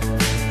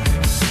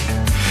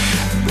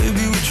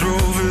 Maybe we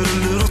drove it a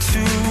little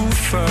too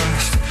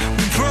fast.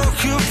 We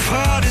broke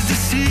apart at the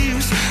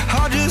seams.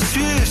 I just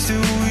wish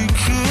that we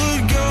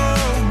could go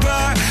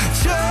back,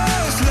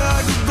 just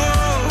like a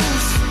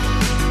boat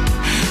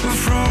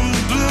from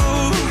the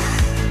blue.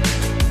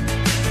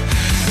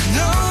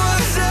 No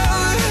one's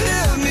ever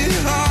hit me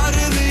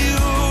harder than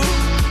you.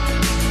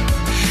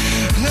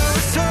 No,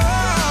 it's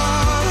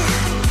all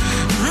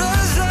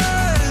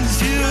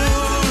residues.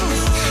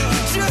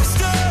 You're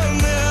just a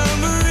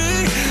memory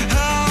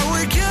I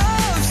wake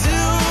up to.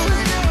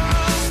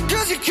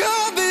 'Cause you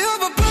called me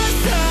up a bad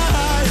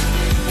time,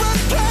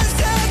 one place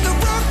at the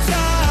wrong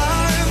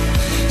time,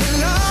 and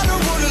I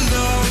don't wanna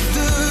love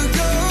the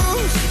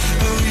ghost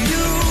of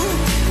you.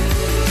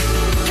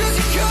 'Cause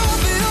you called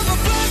me up a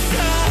bad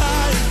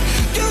time,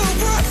 do it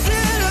once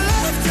in a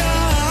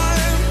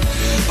lifetime,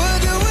 but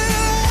do we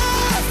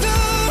have the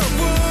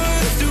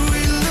ones do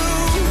we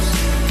lose?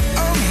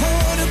 I'm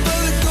haunted by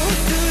the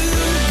ghost of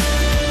you.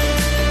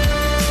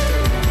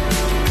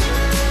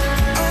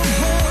 I'm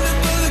haunted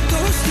by the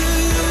ghost of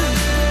you.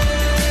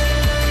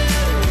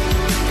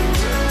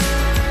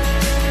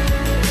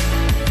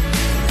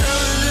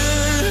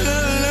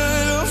 Every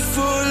night I'm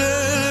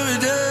falling, every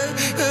day.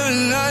 Every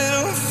night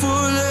I'm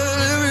falling,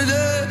 every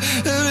day.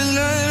 Every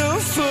night I'm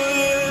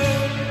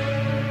falling.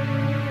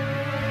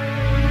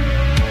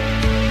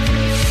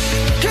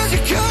 'Cause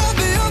you called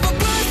me up a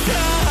bad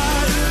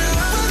time,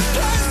 one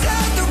place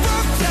at the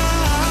wrong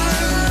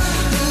time,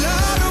 and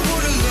I don't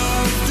wanna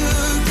love the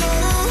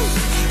ghost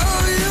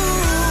of you.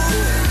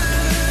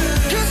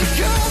 'Cause you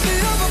called me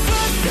up a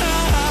bad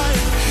time,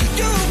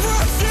 do it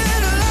once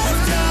in a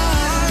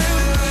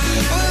lifetime,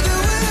 but do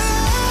we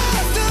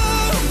have the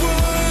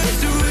ones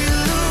do we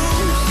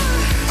lose?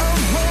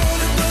 I'm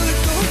haunted by the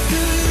ghost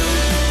of you.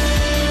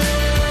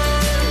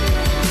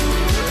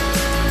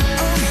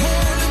 I'm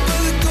haunted by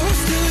the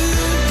ghost of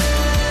you.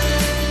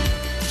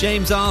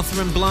 James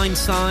Arthur and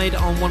Blindside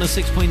on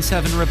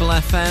 106.7 Ribble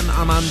FM.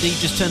 I'm Andy,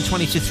 just turned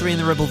 20 to 3 in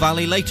the Ribble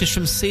Valley. Latest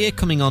from Sia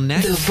coming on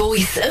next. The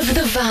voice of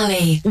the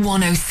valley,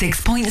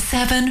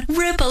 106.7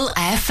 Ribble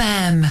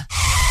FM.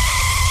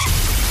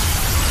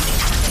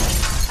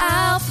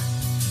 Help,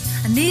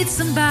 I need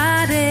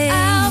somebody.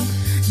 Help,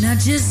 not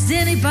just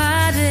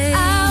anybody.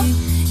 Help,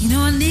 you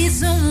know I need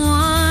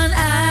someone.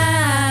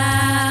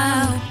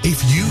 Help.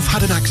 If you've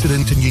had an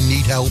accident and you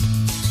need help,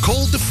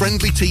 call the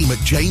friendly team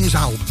at James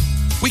Alp.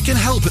 We can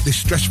help at this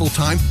stressful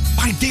time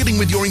by dealing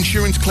with your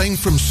insurance claim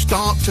from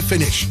start to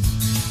finish.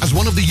 As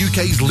one of the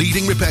UK's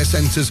leading repair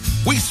centres,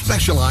 we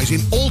specialise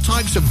in all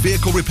types of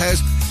vehicle repairs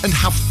and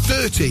have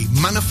 30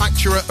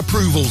 manufacturer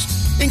approvals,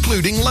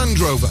 including Land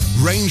Rover,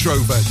 Range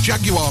Rover,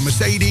 Jaguar,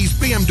 Mercedes,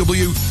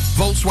 BMW,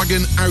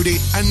 Volkswagen, Audi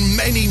and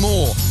many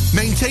more,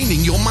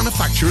 maintaining your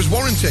manufacturer's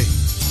warranty.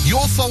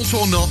 Your fault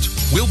or not,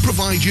 we'll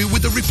provide you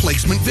with a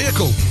replacement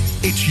vehicle.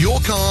 It's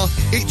your car,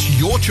 it's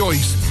your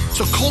choice.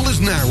 So call us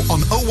now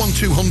on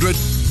 01200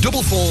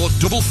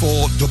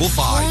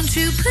 444455. Won't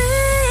you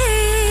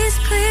please,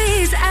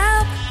 please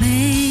help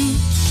me?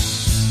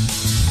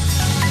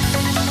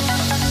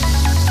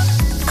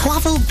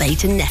 Clavel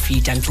Bait and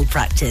Nephew Dental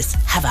Practice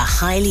have a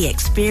highly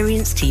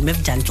experienced team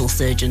of dental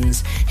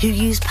surgeons who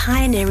use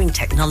pioneering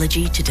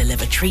technology to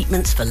deliver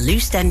treatments for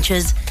loose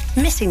dentures,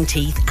 missing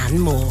teeth and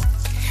more.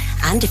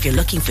 And if you're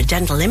looking for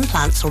dental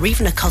implants or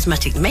even a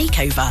cosmetic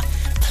makeover,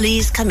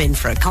 please come in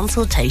for a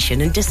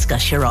consultation and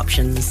discuss your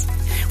options.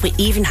 We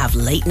even have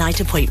late night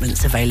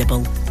appointments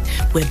available.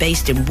 We're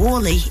based in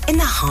Worley in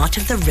the heart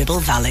of the Ribble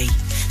Valley.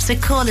 So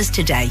call us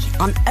today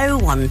on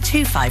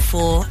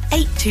 01254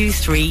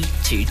 823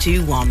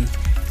 221.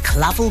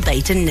 Clavel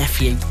Bait and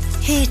Nephew,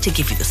 here to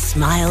give you the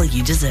smile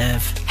you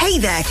deserve. Hey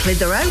there,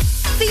 Clitheroe.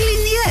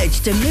 Feeling the urge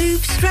to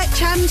move,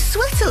 stretch and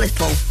sweat a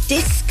little?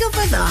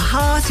 Discover the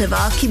heart of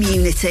our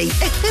community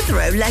at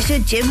Clitheroe Leisure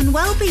Gym and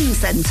Wellbeing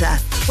Centre.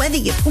 Whether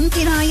you're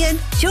pumping iron,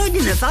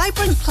 joining a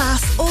vibrant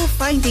class or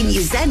finding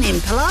your zen in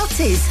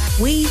Pilates,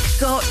 we've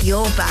got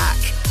your back.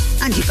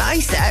 And your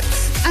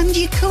biceps and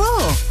your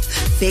core.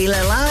 Feel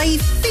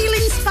alive, feel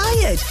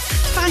inspired.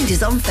 Find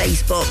us on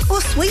Facebook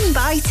or swing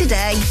by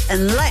today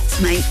and let's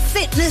make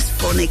fitness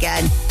fun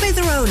again.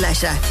 Clitheroe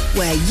Leisure,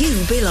 where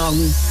you belong.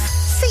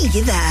 See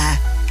you there.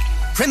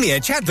 Premier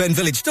Chatburn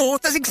Village Store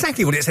does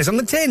exactly what it says on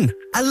the tin.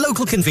 A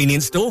local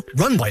convenience store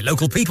run by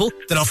local people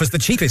that offers the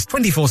cheapest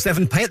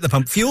 24/7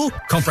 pay-at-the-pump fuel,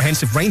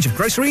 comprehensive range of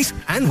groceries,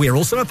 and we're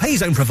also a pay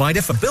zone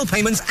provider for bill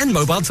payments and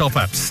mobile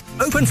top-ups.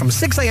 Open from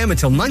 6 a.m.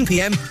 until 9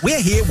 p.m. We're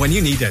here when you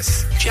need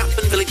us.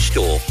 Chatburn Village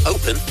Store,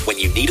 open when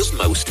you need us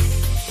most.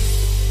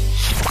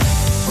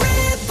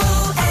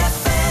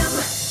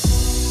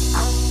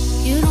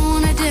 You don't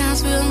wanna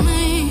dance with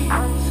me,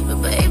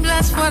 but babe,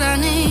 that's what I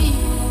need.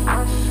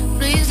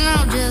 Please,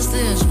 not just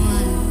this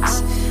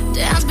once.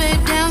 Dance,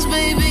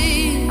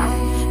 baby.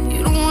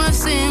 You don't wanna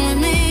sing with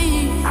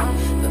me,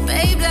 but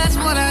babe, that's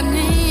what I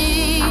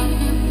need.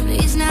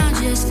 Please, not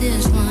just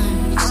this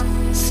once.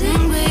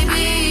 Sing,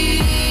 baby.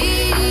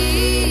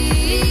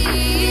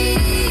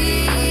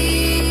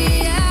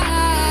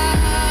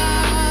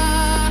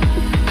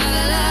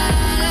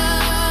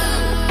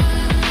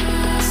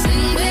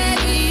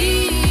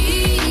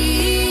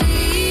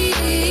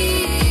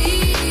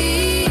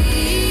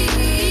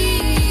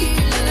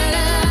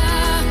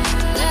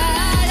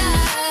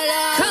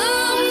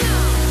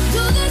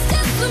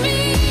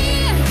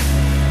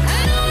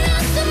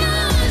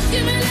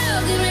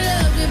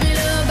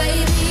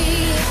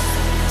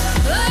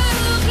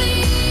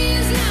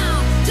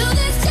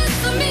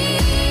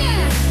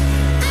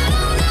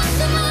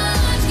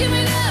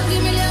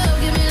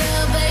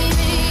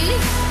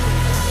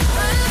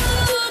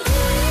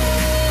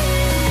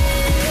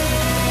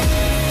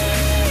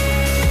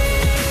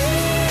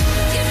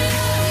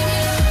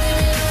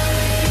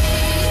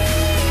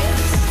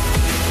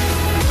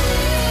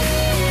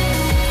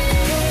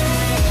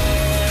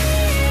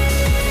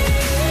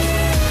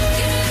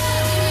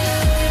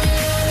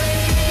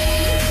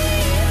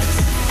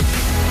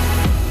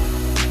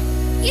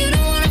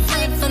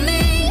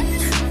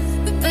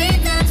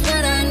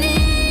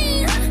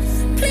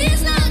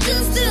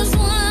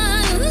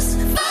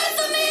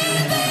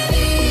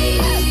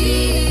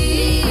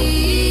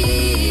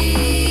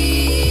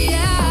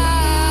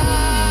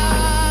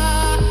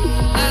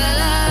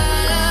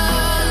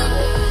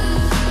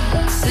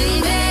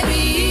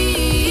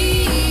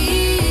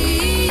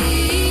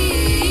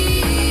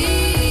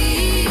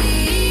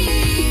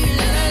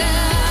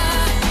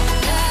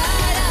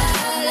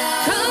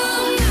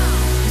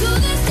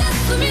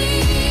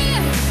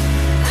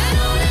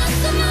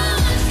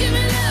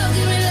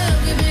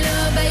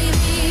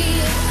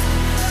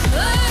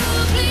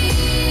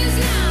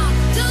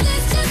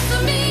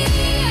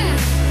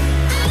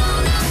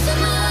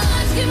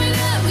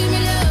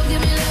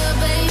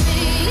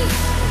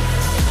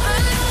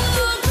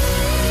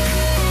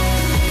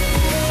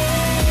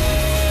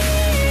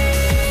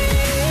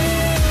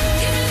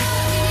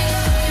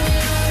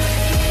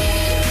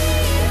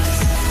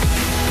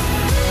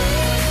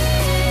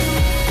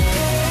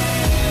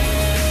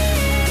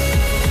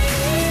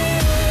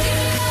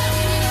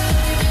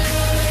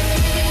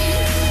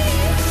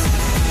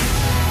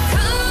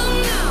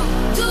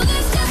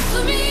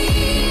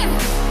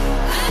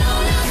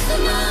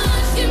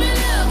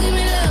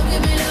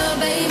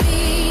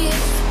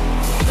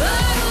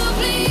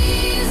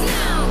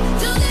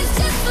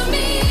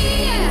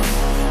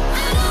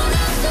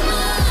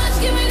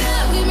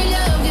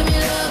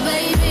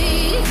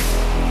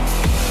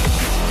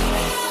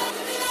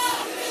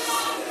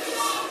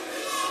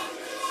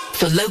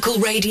 For local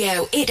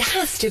radio, it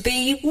has to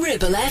be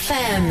Ribble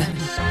FM.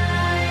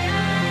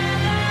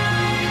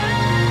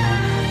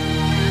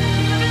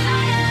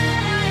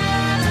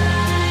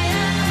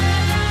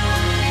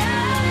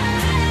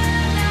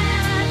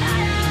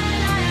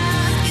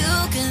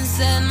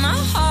 Set my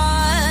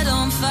heart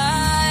on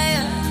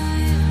fire.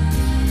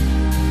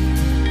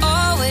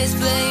 Always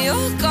play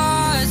your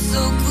cards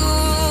so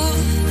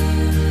good.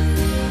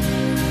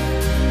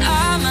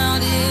 I'm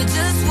out here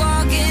just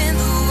walking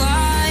the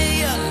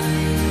wire.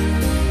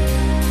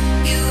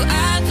 You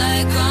act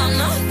like I'm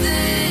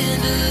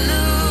nothing to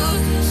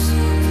lose.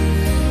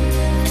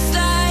 It's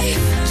like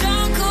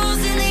drunk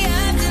calls in the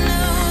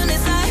afternoon.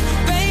 It's like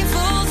rain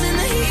falls in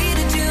the heat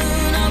of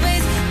June.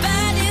 Always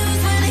bad news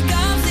when it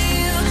comes to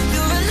you.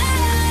 You're a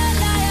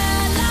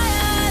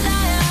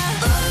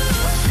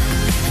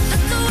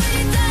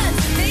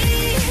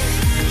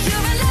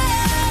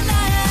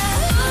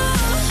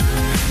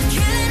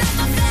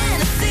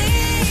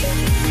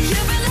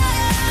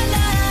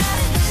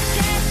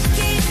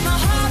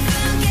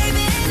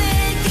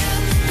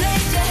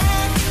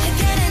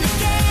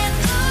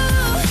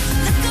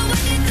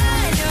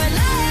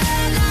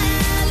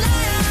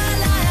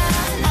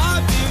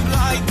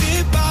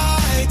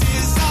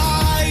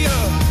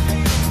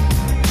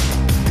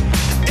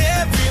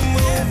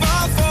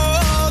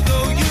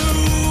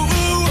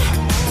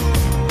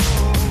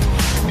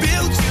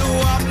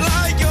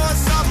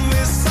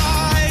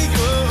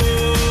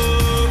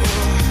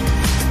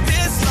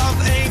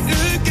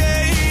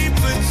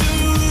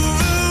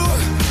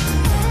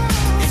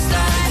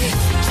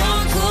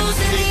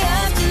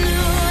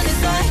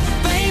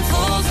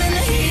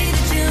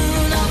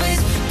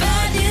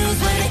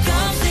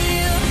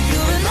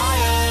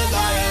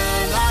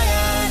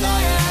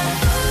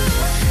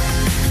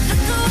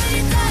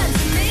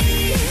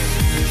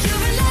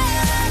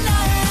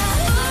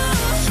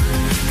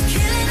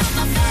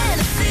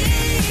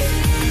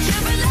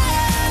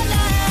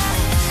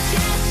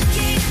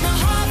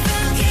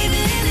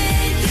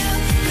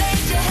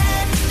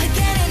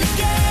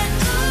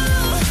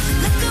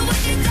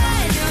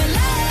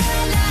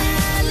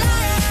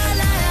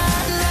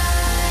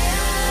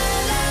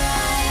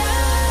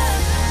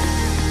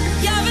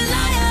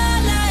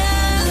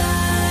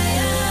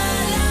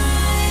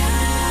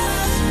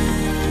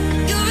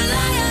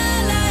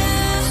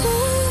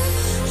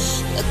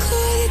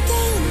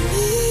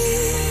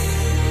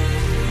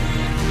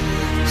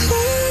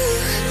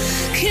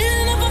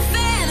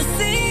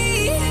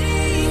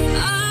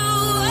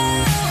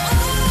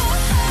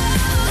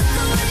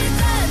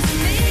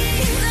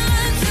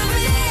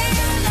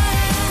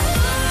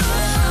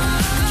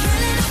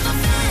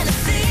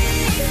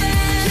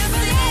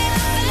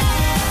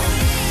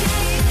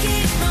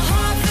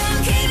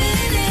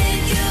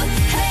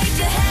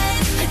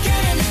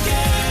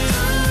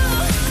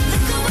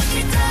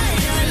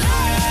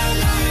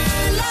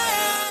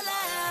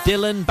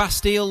Dylan,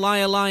 Bastille,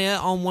 Liar Liar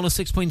on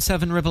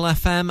 106.7 Ribble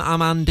FM.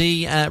 I'm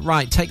Andy.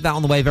 Right, take that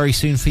on the way very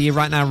soon for you.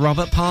 Right now,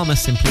 Robert Palmer,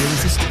 Simply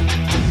Irresistible.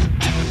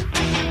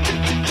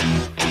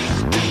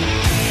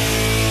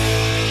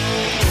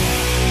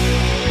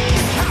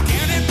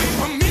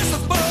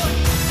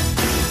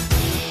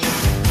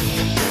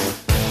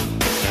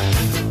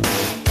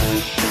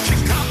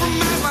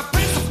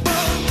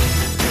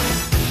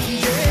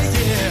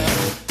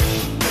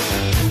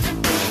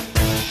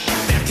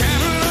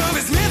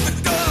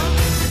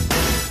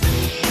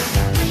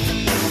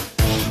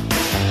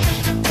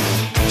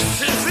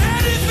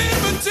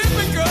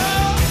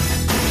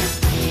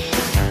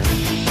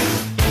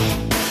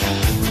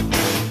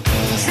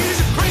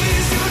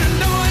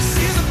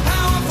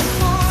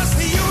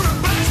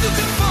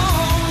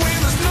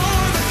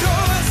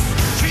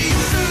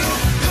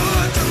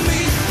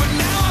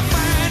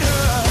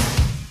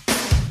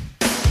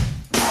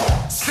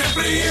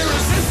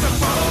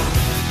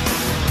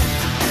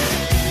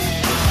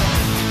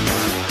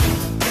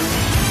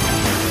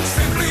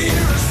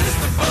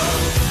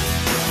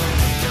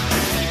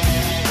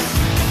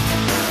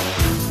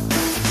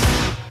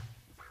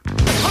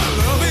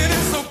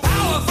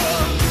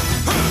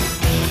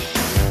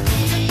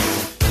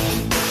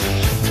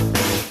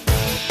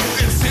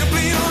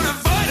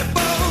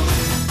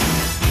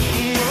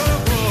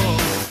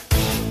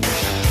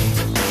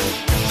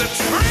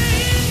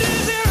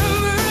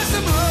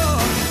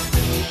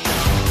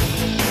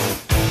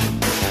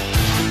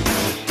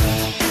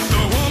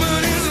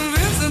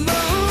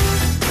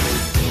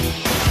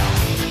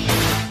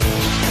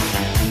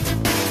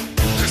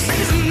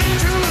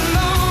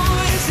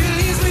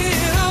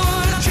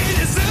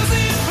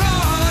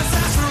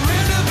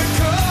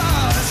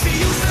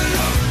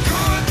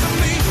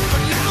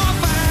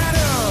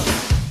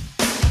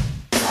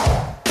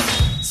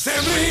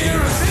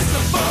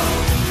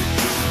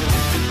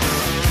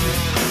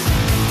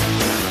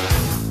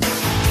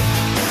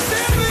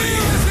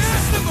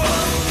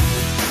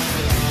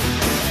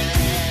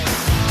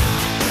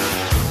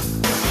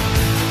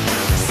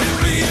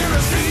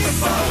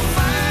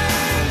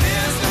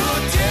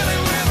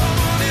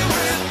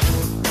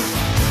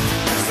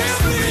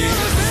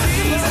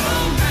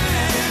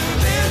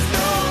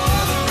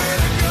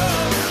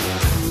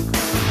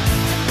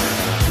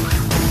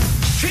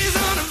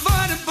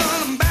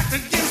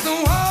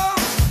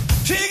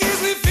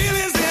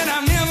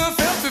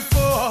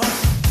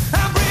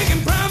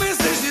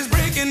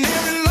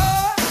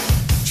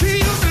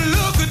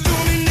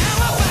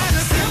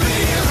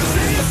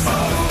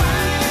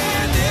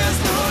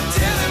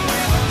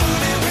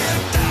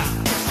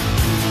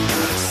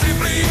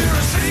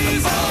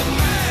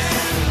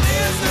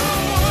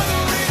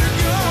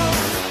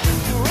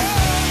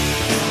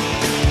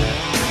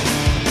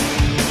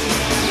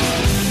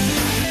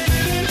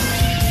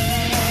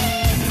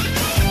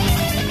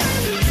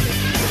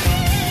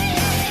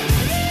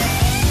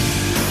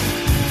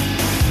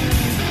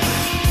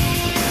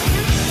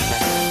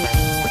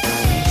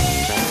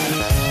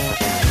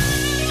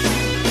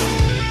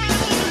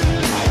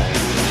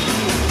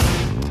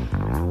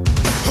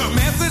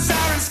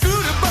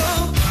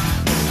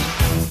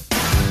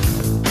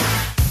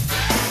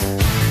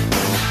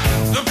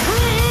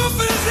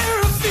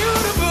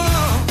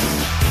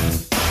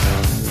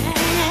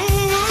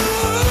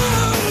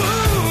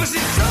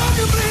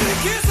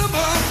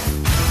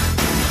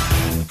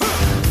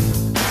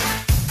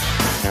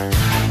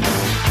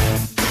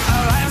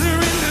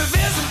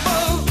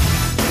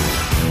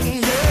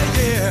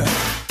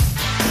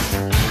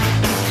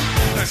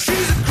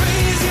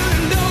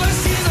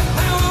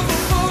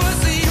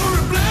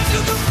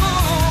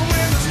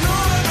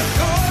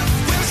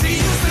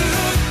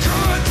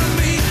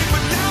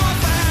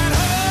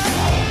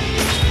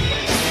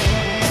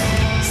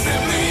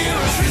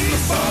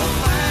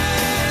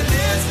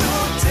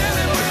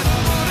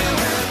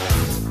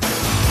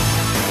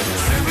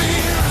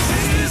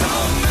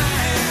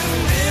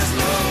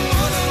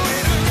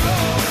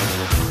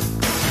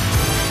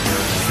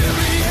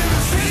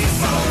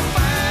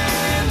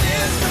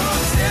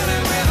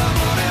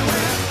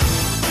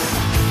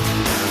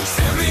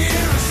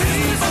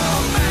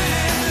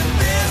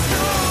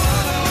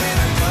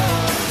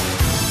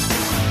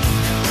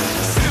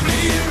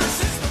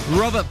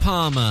 Robert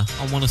Palmer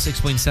on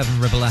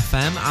 106.7 Ribble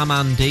FM. I'm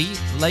Andy.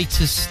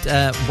 Latest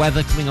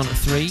weather coming on at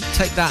 3.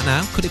 Take that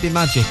now. Could it be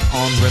magic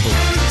on Ribble?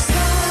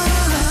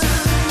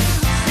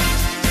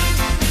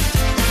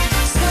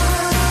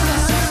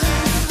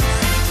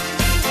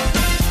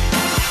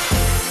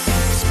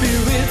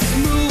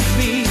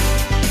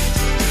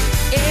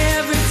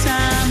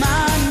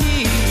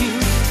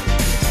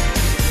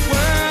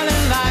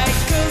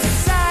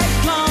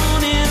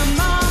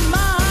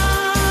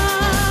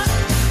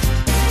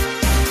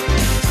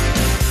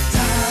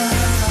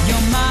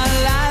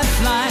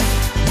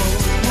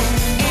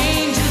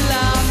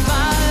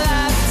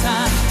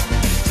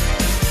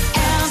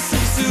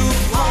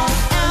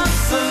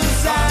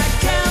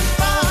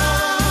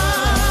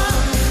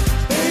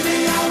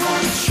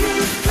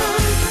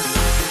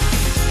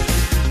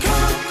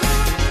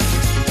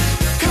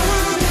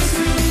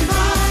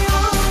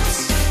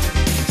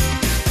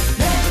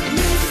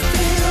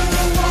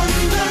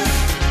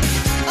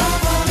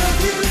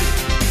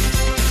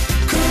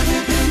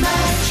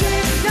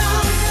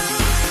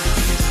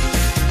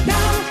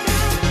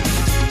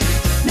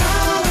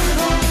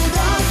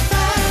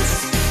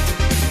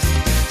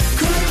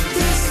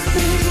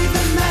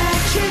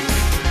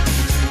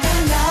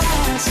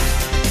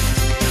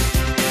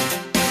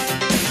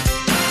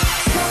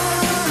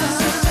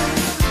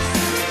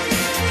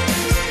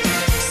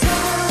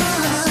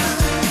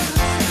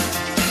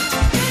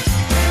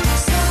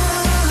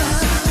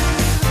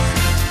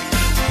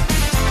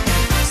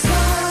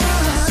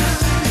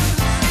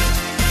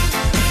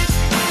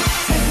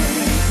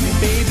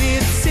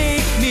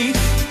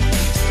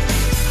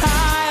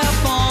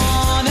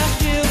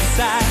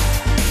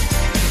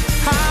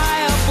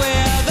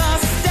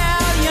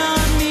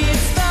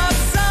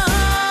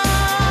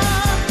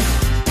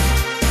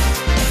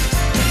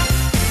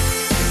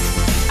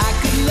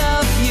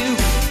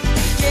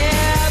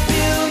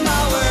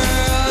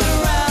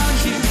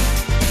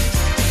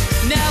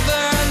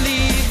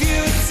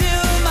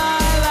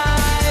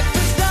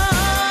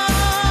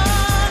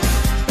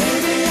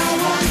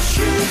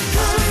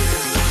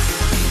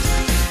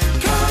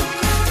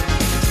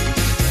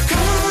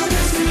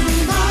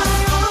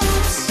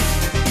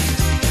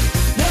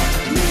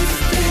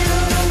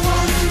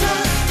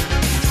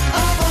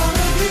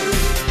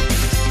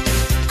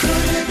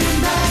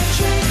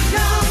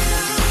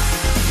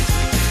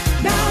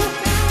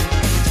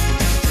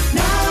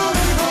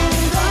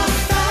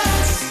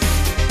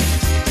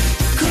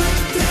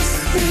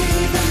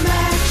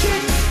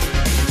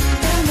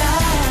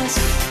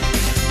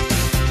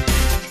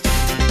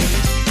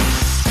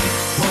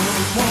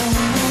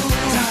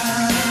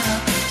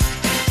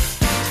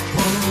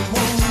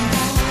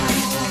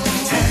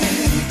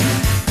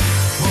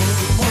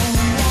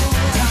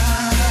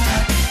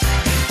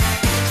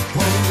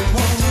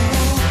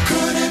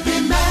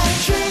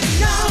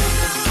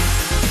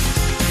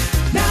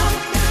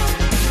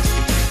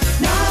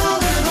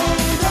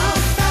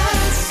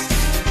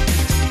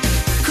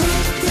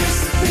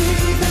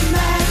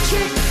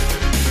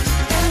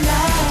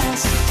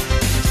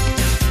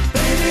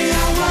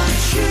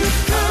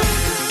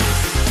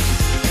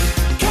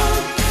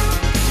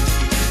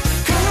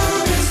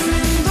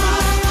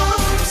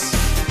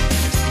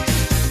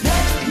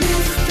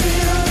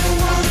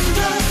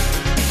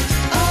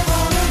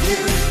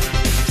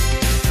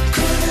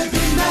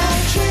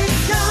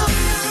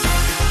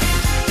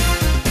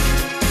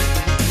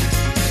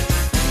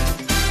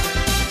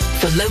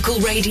 Local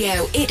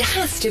radio, it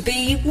has to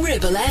be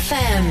Ribble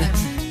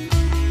FM.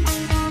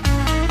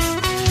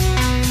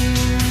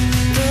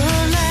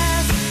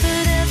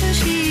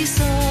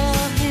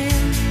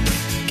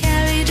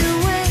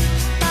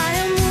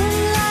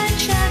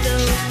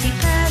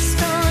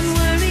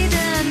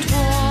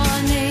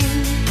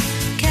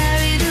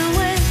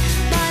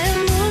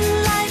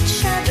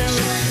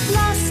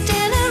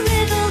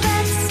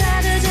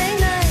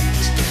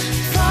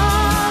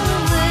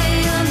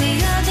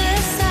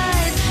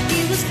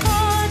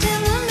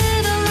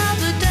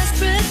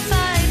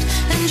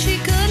 She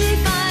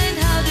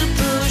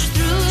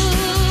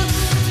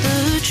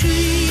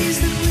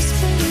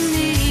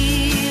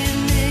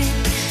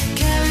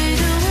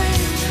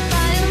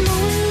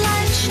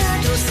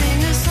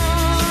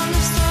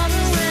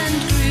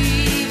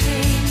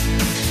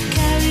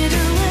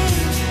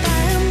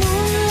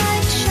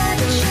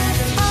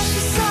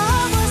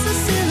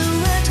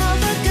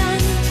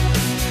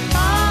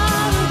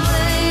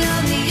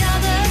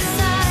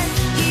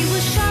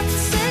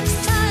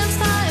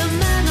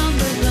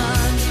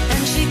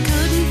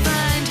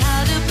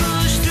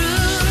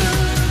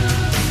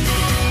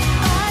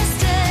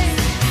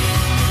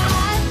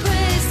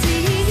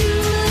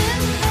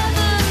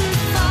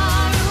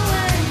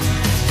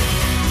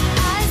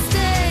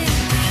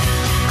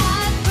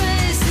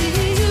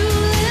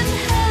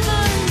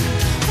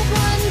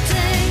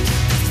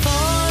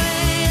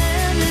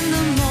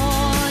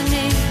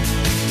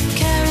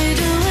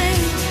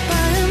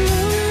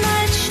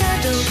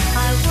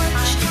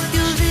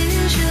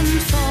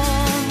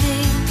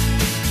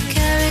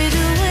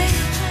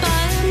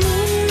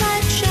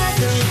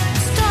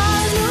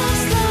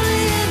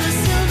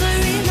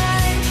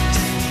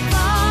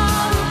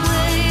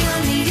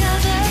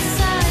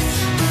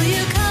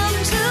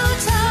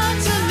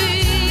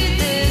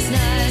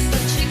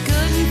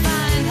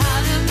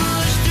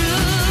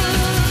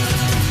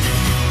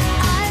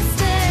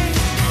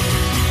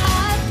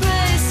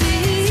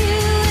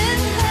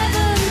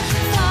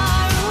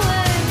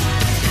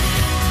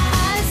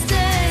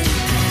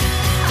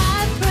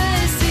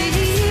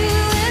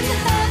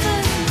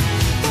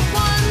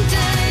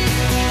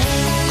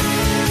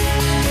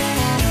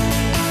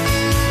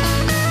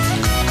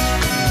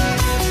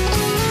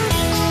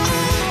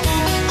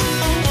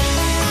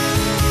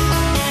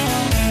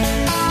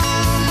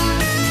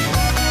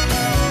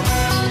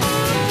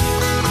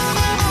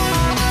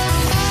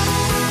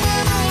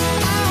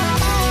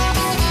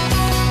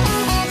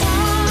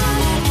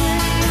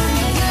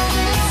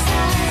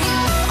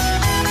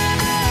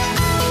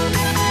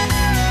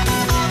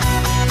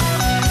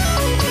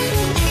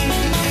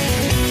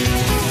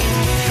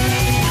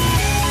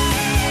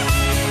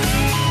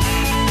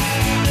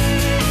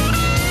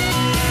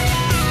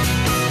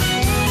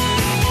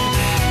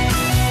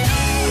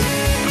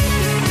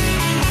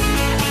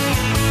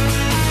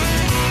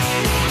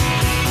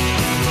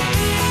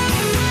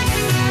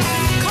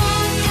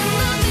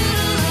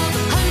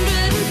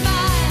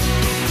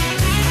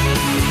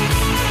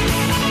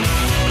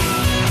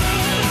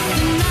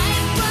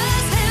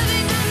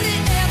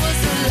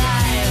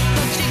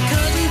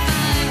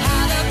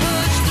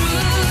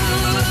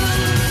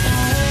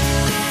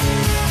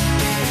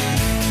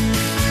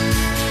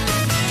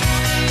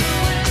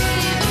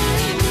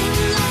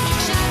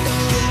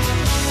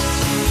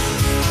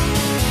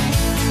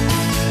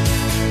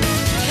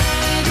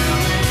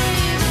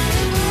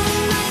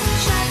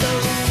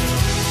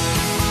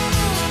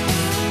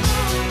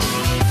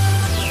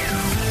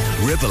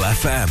Ribble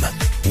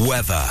FM.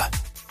 Weather.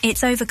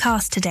 It's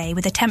overcast today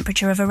with a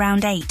temperature of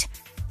around 8.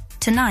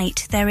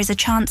 Tonight, there is a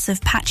chance of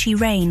patchy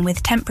rain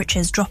with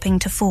temperatures dropping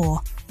to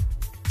 4.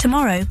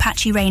 Tomorrow,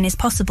 patchy rain is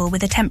possible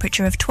with a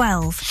temperature of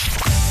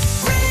 12.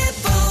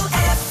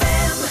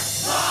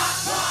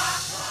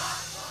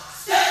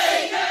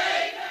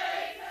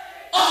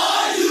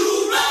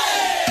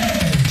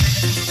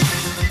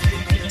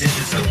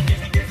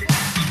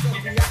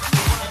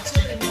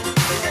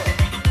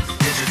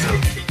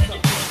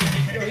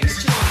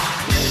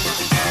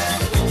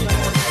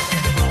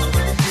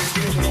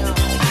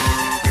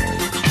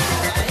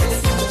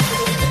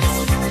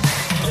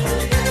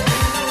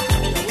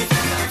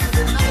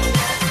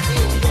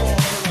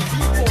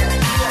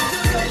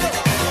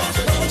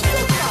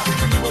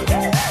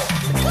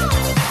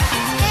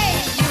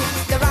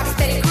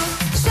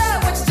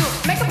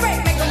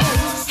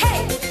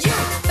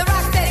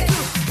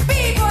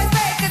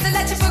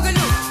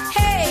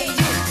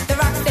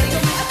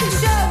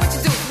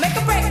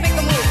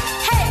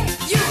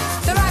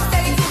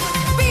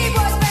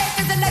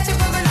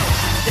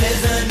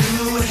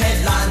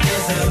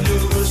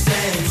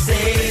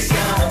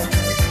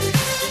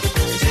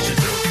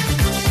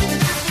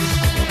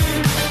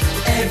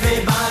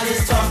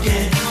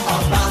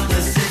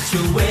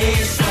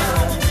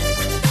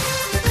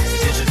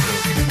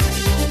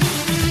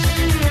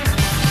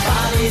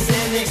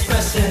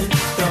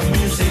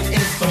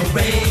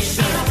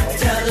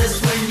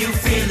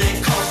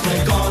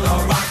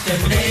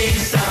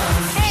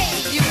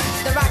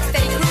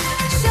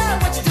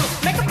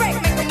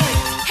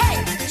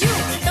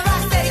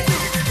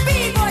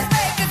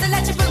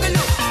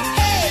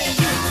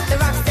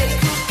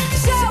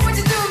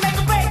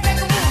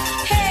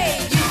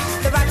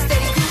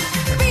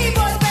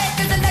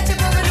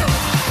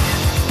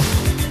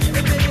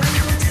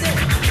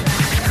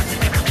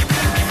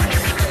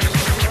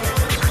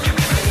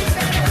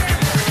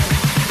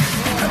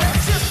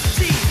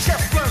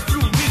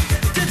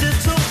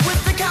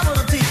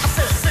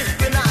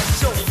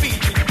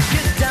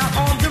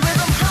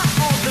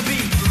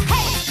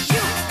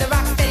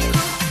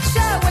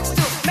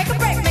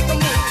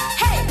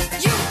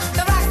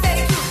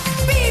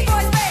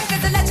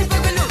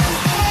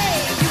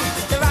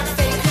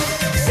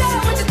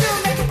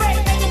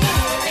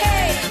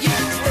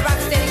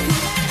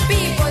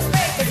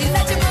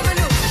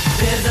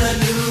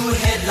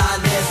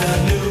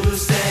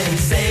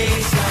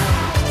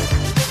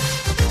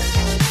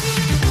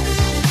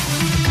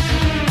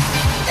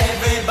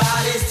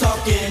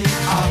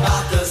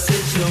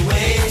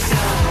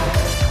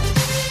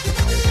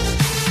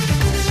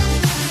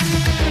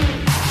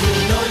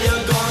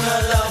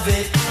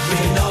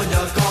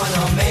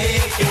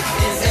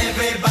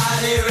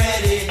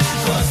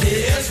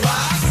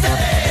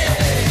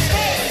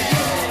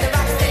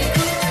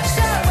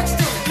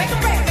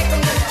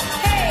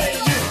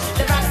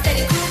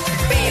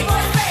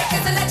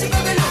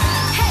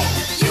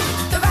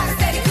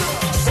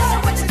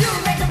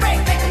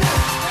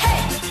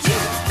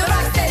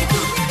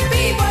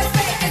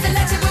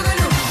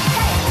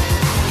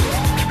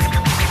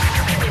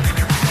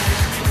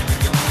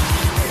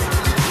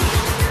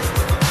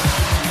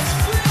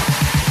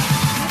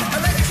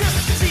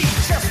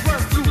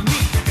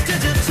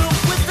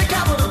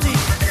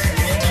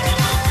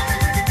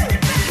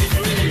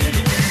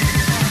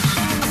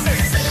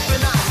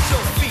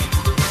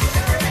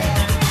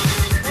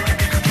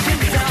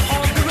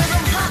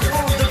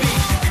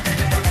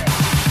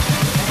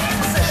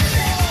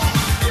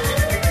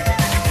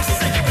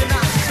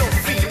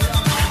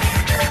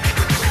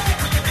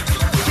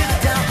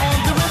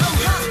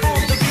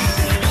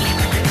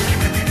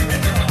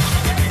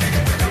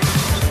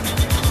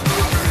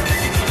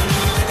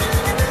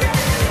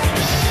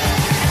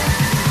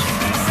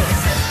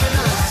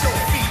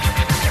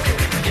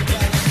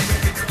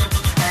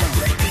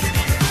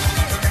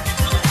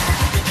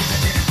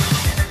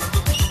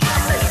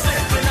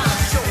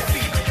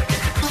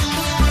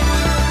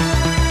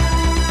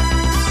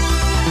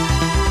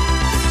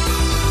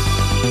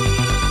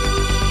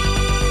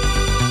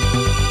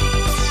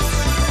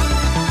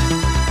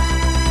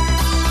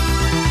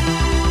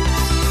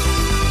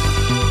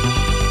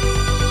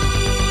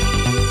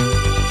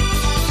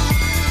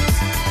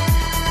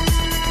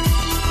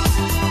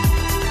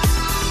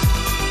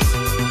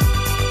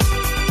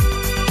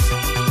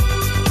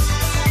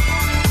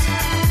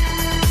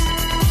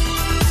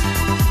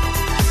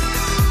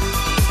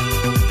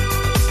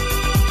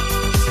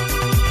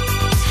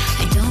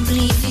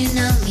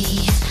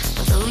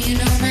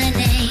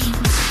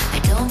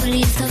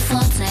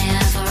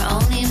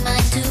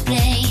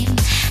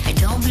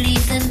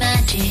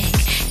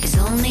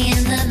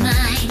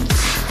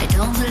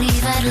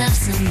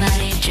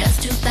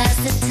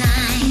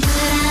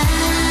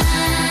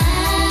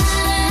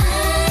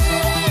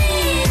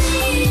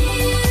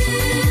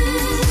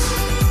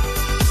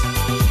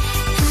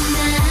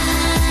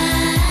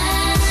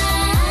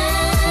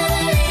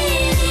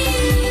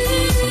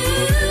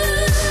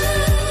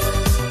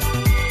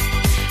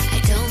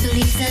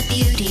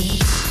 Beauty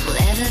will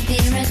ever be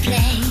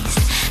replaced.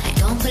 I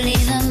don't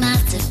believe the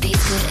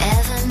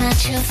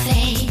at your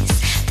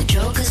face. The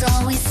Joker's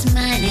always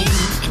smiling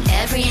in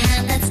every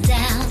hand that's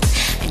dealt.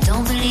 I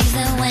don't believe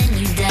that when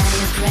you die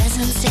your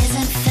presence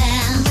isn't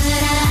felt.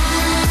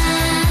 But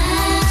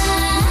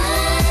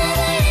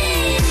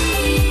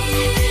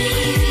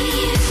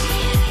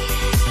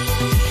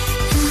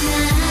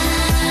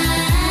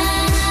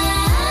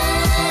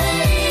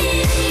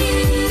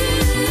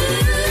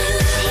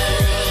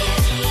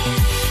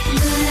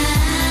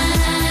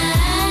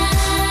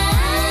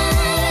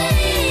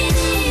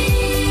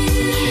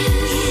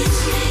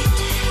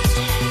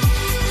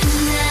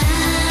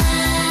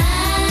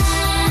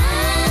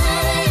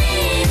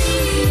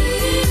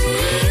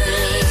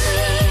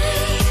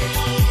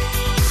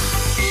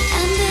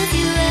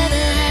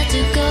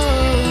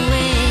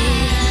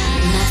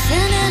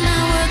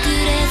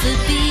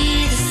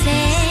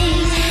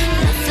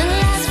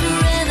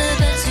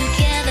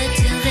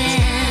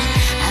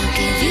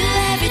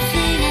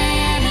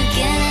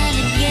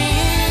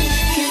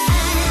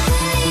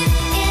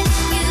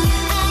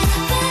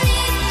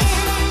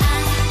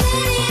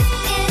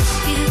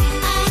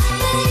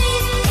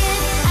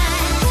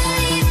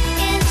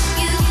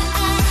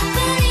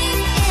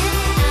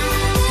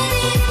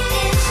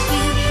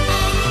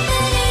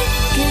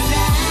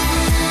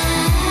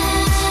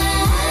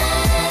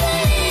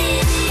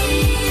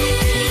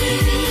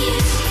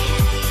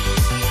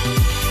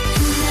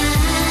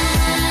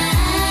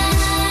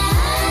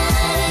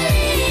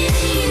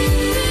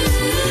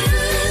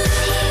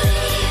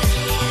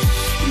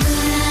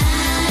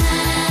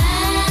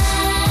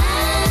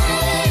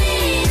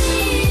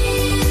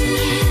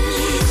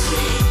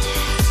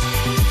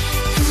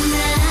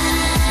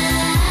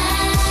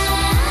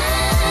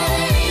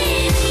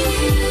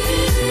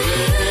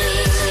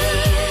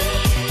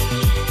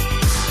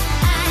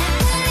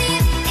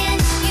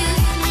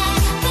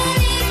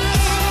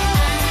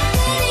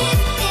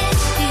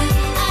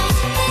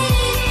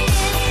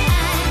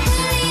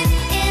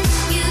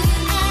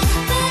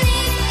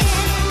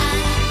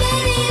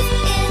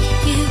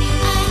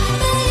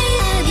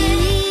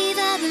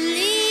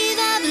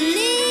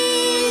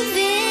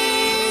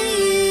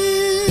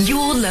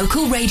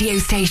Local radio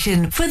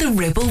station for the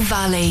Ribble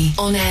Valley.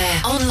 On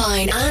air,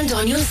 online and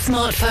on your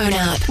smartphone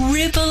app.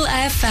 Ribble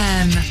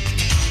FM.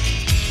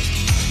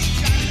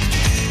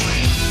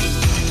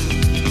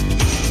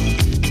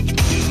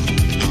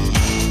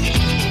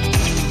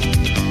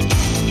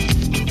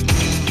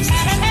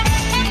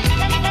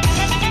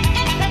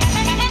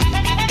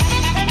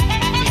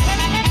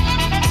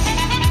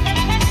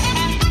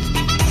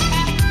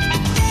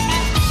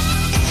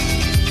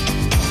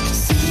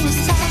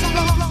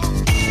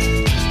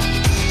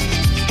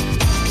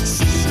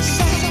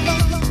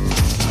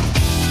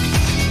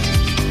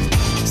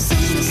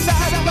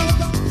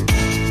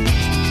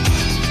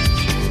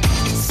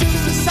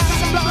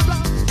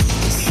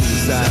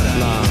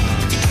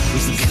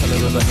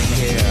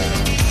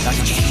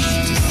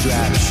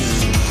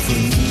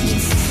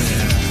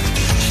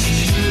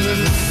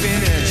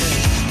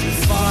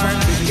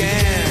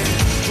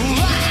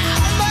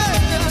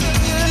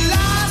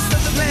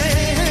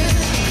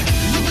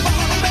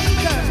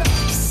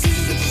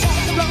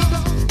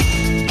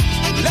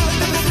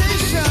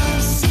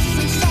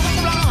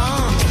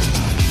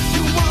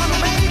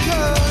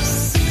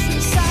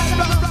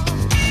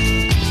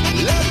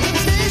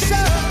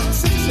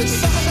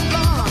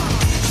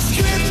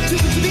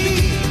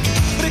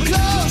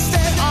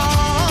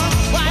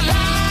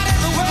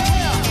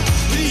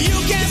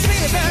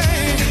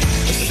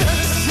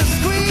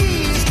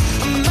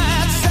 My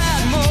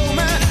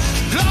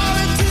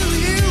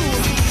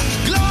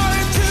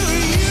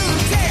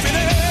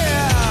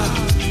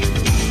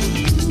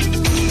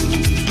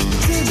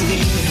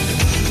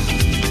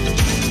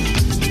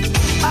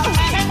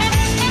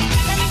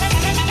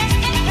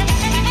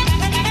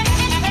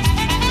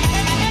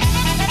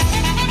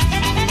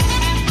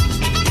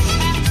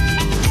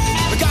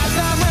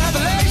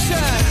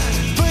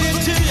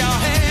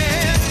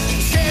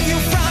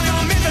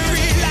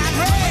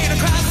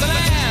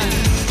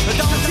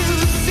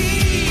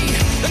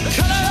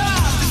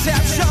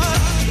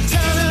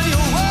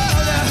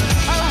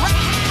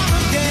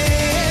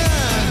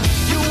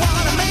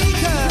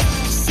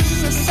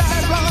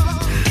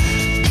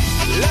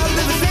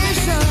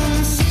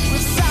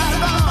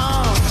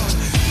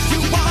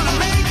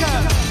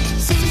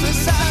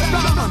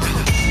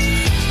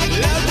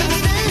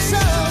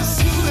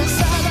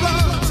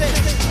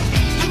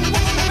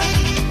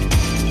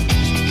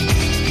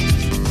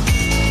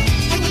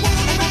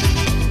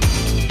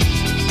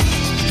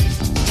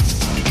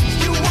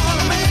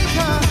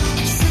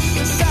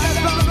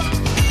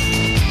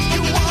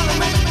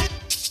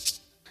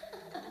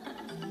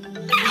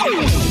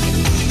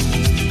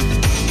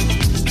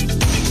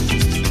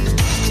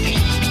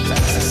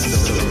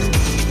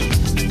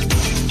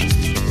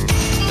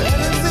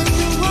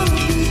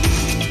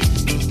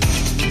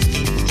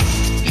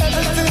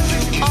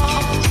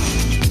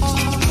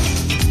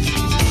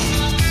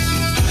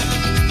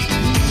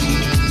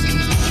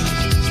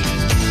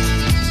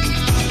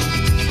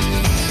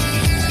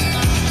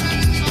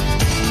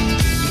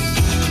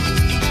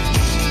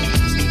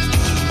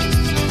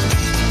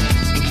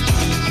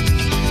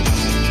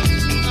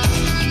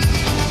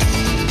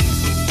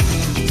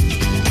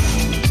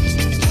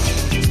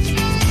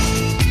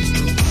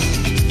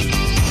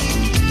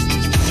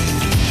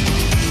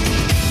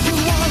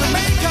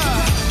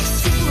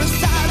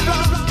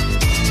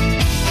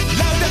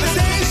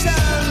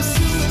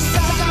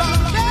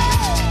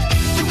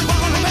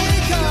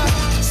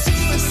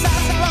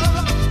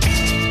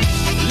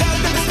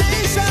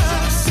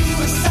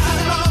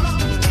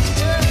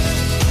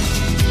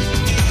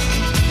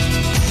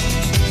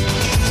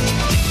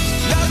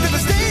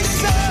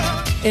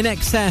In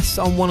Excess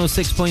on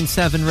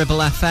 106.7 Ribble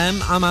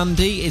FM. I'm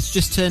Andy. It's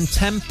just turned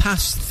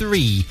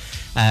 3:10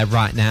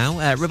 right now.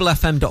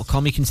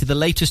 RibbleFM.com. You can see the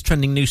latest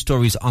trending news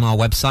stories on our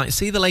website.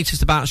 See the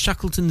latest about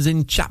Shackleton's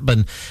in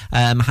Chapman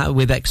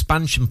with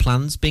expansion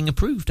plans being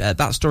approved.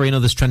 That story and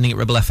others trending at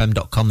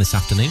RibbleFM.com this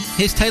afternoon.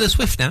 Here's Taylor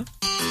Swift now.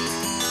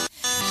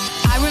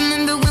 I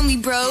remember when we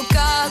broke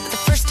up the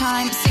first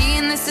time,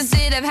 saying this is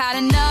it, I've had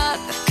enough.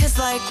 Cause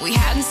like we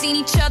hadn't seen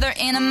each other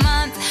in a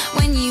month.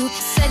 When you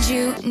said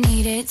you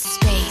needed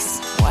space.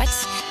 What?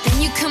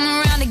 Then you come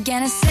around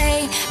again and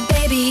say,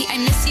 baby, I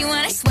miss you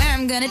and I swear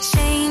I'm gonna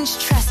change.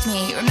 Trust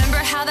me, remember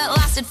how that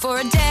lasted for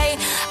a day.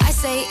 I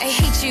say I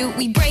hate you,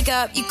 we break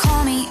up, you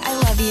call me, I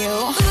love you.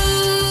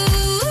 Ooh,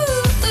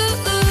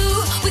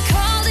 we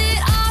called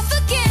it off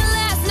again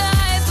last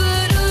night,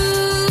 but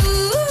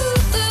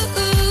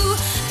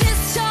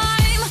this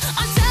time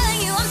I'm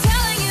telling you,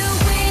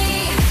 we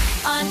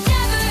are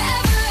never,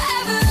 ever,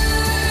 ever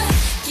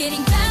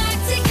getting back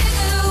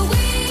together.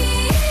 We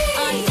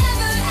are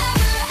never,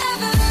 ever,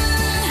 ever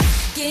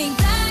getting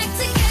back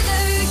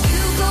together.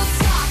 You go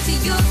talk to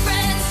your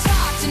friends,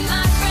 talk to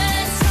my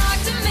friends, talk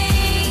to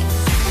me,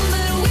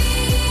 but we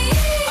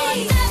are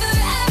never,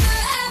 ever,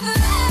 ever,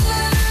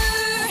 ever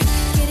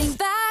getting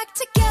back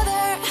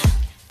together.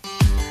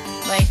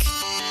 Like,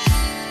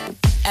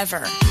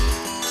 ever.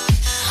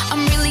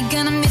 I'm really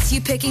gonna miss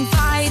you picking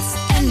fights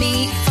and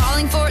me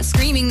falling for it,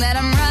 screaming that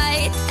I'm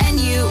right. And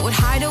you would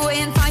hide away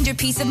and find your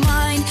peace of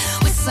mind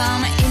with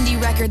some indie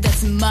record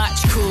that's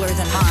much cooler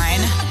than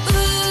mine.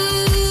 Ooh,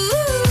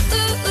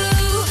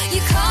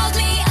 you called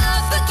me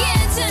up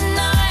again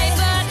tonight,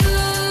 but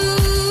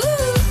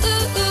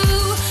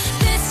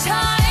this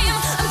time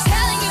I'm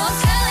telling you,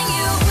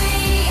 we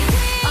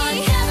are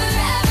never,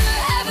 ever,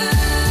 ever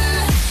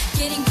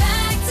getting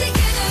back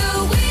together.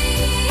 We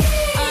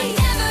are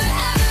never,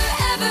 ever,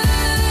 ever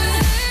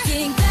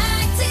getting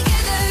back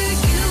together.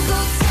 You go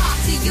talk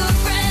to your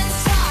friends,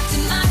 talk to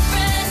my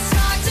friends,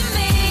 talk to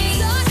me,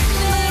 but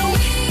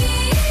we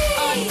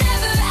are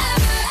never,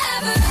 ever,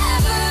 ever,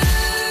 ever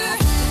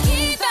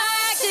getting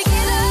back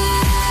together.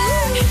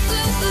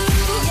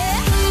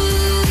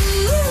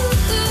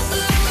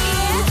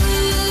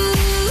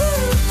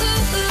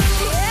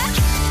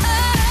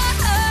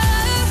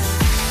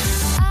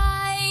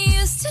 I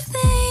used to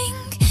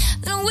think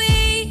that we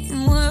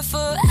were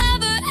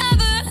forever,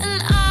 ever,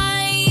 and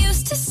I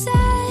used to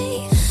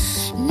say,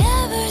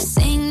 never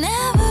say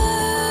never.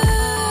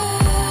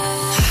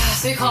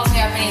 So he calls me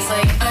up and he's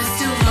like, I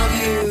still love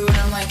you, and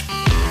I'm like, I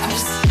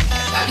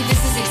mean,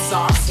 this is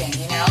exhausting,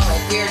 you know?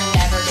 Like, we're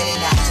never getting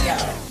back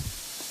together.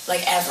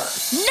 Like, ever.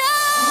 No!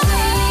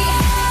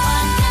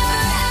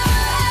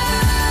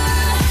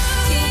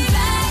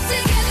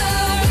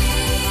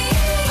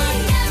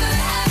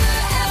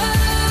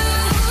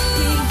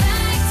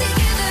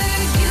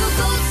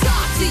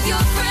 Your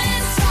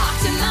friends, talk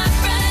to my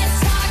friends,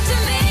 talk to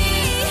me,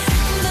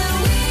 but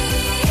we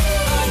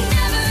are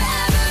never,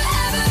 ever,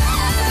 ever,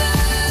 ever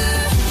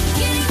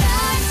getting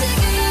back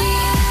together.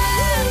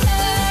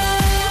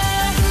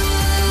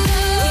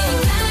 Getting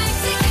back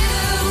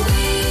together.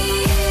 We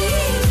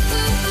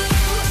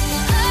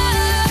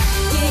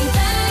getting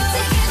back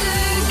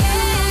together.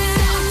 Yeah.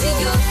 Talk to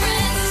your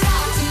friends,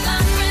 talk to my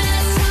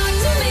friends, talk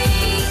to me,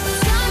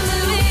 talk to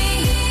me.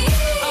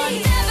 Are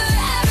never,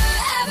 ever,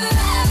 ever,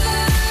 ever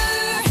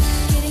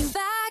getting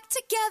back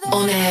together.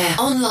 On air,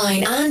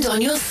 online and on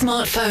your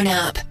smartphone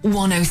app.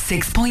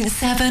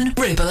 106.7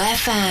 Ribble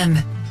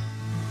FM.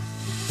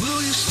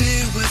 Will you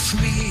stay with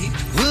me?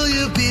 Will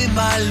you be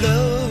my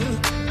love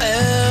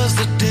as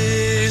the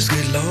days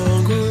get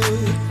longer?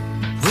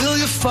 Will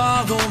you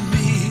follow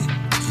me?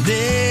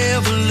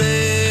 Never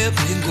let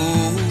me go.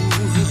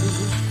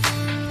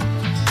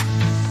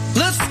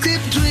 Let's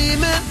keep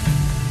dreaming,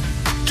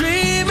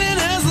 dreaming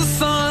as the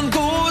sun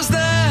goes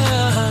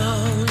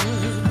down.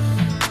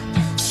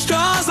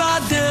 Stars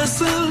are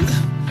dancing,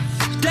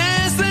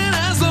 dancing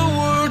as the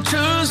world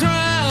turns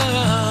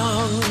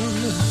round.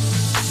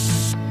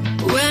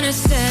 When it's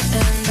said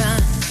and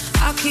done,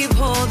 I'll keep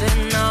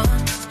holding on,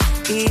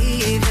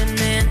 even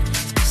in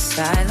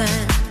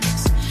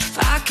silence. If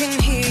I can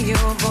hear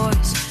your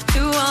voice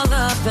through all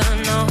of the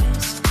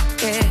noise,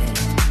 yeah,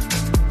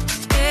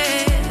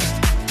 yeah.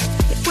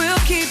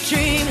 We'll keep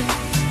dreaming,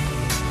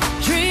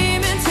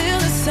 dreaming till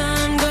the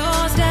sun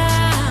goes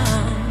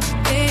down,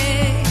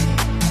 yeah.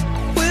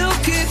 We'll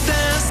keep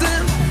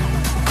dancing,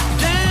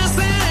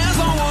 dancing as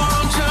the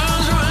world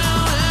turns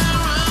round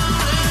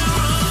and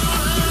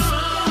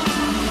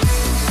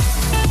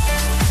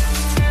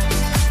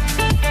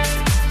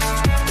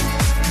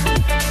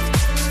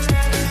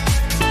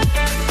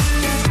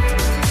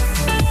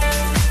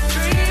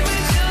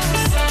dreaming till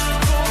the sun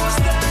goes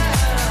down.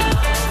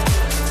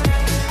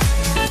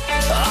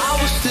 I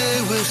will stay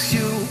with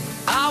you,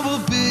 I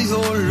will be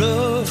your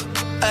love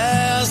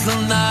as the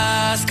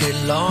nights get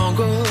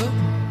longer.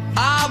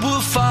 I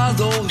will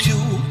follow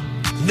you,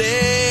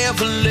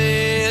 never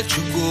let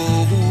you go.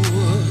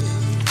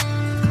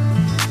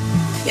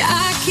 Yeah,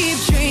 I keep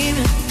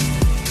dreaming,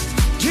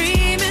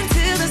 dreaming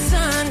till the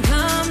sun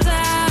comes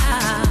out.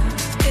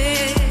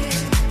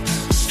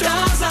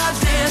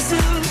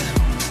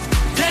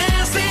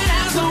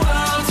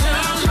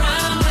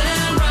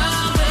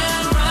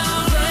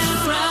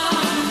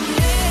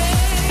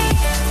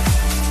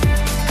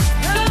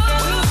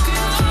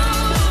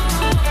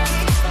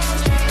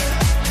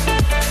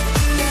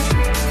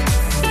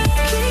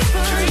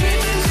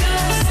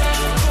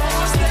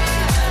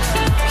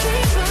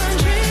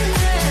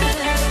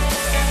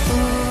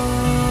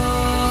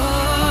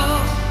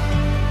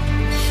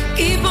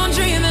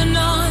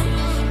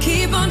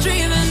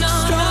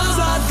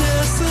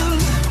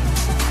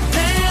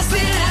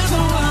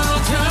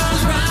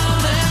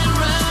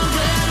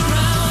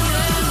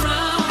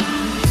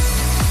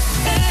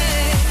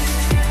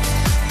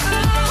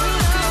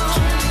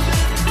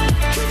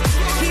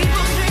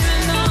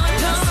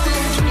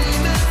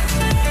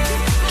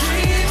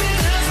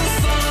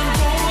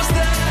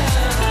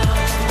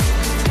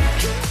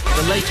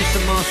 latest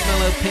from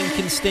Marshmello, Pink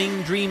and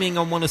Sting, Dreaming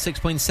on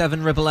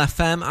 106.7 Ribble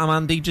FM. I'm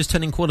Andy, just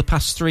turning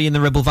 3:15 in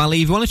the Ribble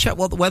Valley. If you want to check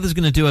what the weather's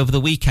going to do over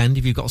the weekend,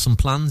 if you've got some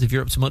plans, if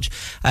you're up to much,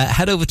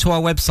 head over to our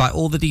website.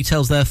 All the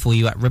details there for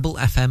you at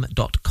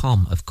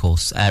ribblefm.com, of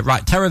course.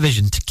 Right,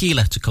 TerraVision,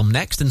 Tequila to come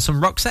next, and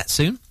some Roxette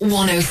soon.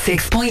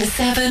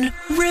 106.7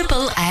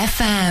 Ribble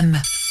FM.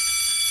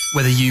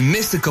 Whether you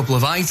missed a couple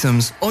of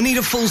items or need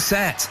a full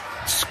set,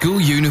 school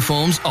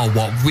uniforms are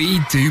what we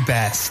do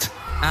best.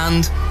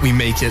 And we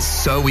make it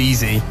so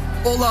easy.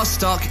 All our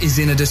stock is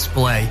in a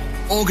display,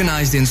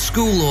 organised in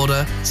school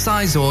order,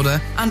 size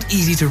order, and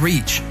easy to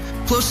reach.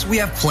 Plus, we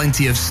have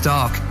plenty of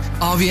stock.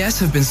 RVS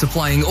have been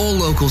supplying all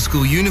local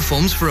school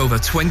uniforms for over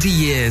 20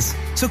 years.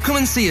 So come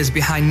and see us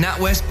behind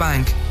NatWest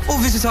Bank or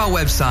visit our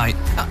website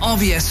at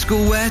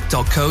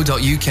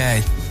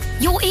rvsschoolwear.co.uk.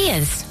 Your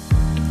ears.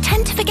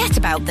 Tend to forget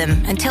about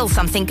them until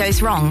something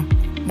goes wrong.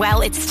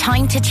 Well, it's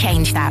time to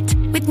change that.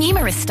 With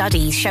numerous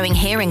studies showing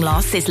hearing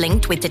loss is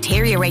linked with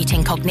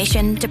deteriorating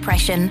cognition,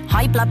 depression,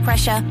 high blood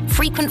pressure,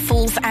 frequent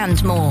falls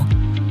and more.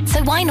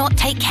 So why not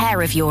take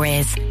care of your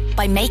ears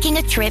by making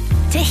a trip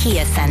to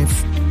HearSense?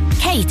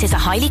 Kate is a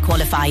highly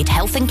qualified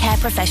health and care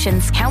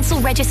professions, council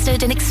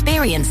registered and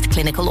experienced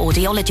clinical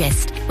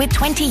audiologist with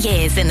 20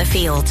 years in the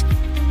field.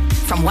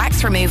 From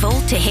wax removal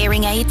to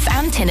hearing aids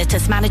and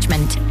tinnitus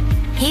management,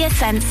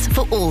 HearSense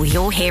for all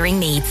your hearing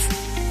needs.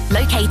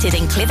 Located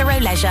in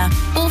Clitheroe Leisure,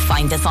 or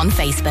find us on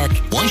Facebook.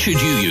 Why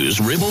should you use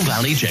Ribble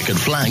Valley Checkered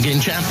Flag in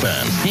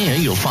Chatburn? Here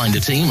you'll find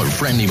a team of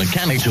friendly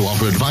mechanics who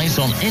offer advice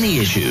on any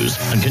issues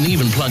and can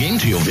even plug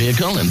into your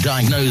vehicle and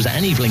diagnose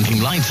any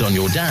blinking lights on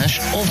your dash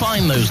or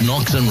find those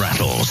knocks and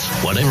rattles.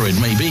 Whatever it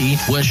may be,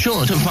 we're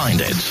sure to find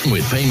it.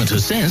 With Payment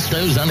Assist,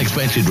 those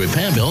unexpected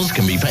repair bills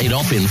can be paid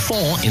off in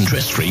 4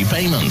 interest-free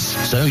payments,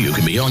 so you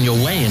can be on your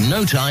way in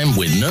no time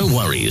with no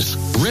worries.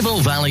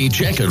 Ribble Valley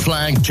Checkered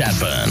Flag,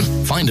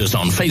 Chatburn. Find us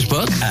on Facebook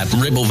at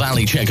Ribble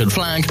Valley Checkered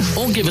Flag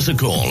or give us a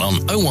call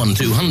on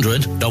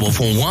 01200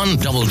 441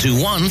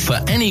 221 for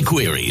any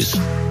queries.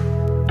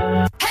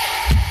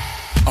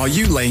 Are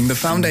you laying the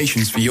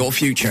foundations for your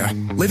future?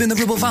 Live in the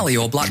Ribble Valley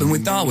or Blackburn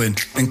with Darwen?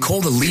 Then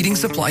call the leading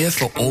supplier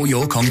for all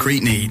your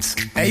concrete needs.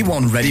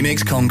 A1 Ready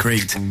Mix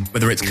Concrete.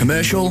 Whether it's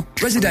commercial,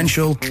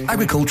 residential,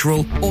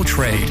 agricultural or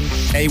trade,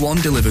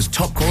 A1 delivers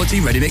top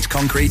quality ready mix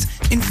concrete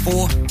in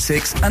 4,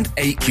 6 and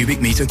 8 cubic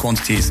metre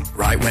quantities,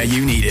 right where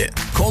you need it.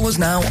 Call us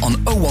now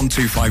on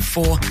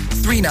 01254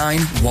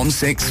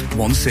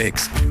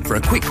 391616 for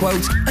a quick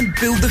quote and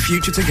build the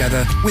future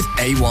together with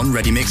A1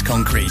 Ready Mix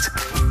Concrete,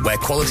 where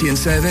quality and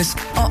service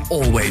are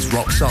always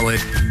rock solid.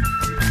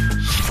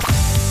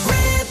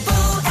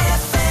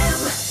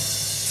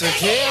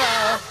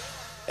 Tequila,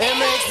 it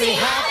makes me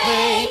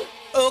happy.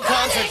 Oh,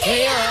 come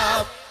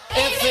tequila,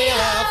 it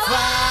feels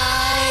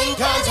fine.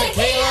 Come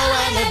tequila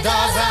when the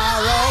doors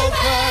are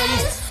open,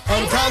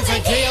 and come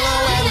tequila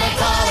when the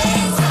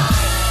calling's time.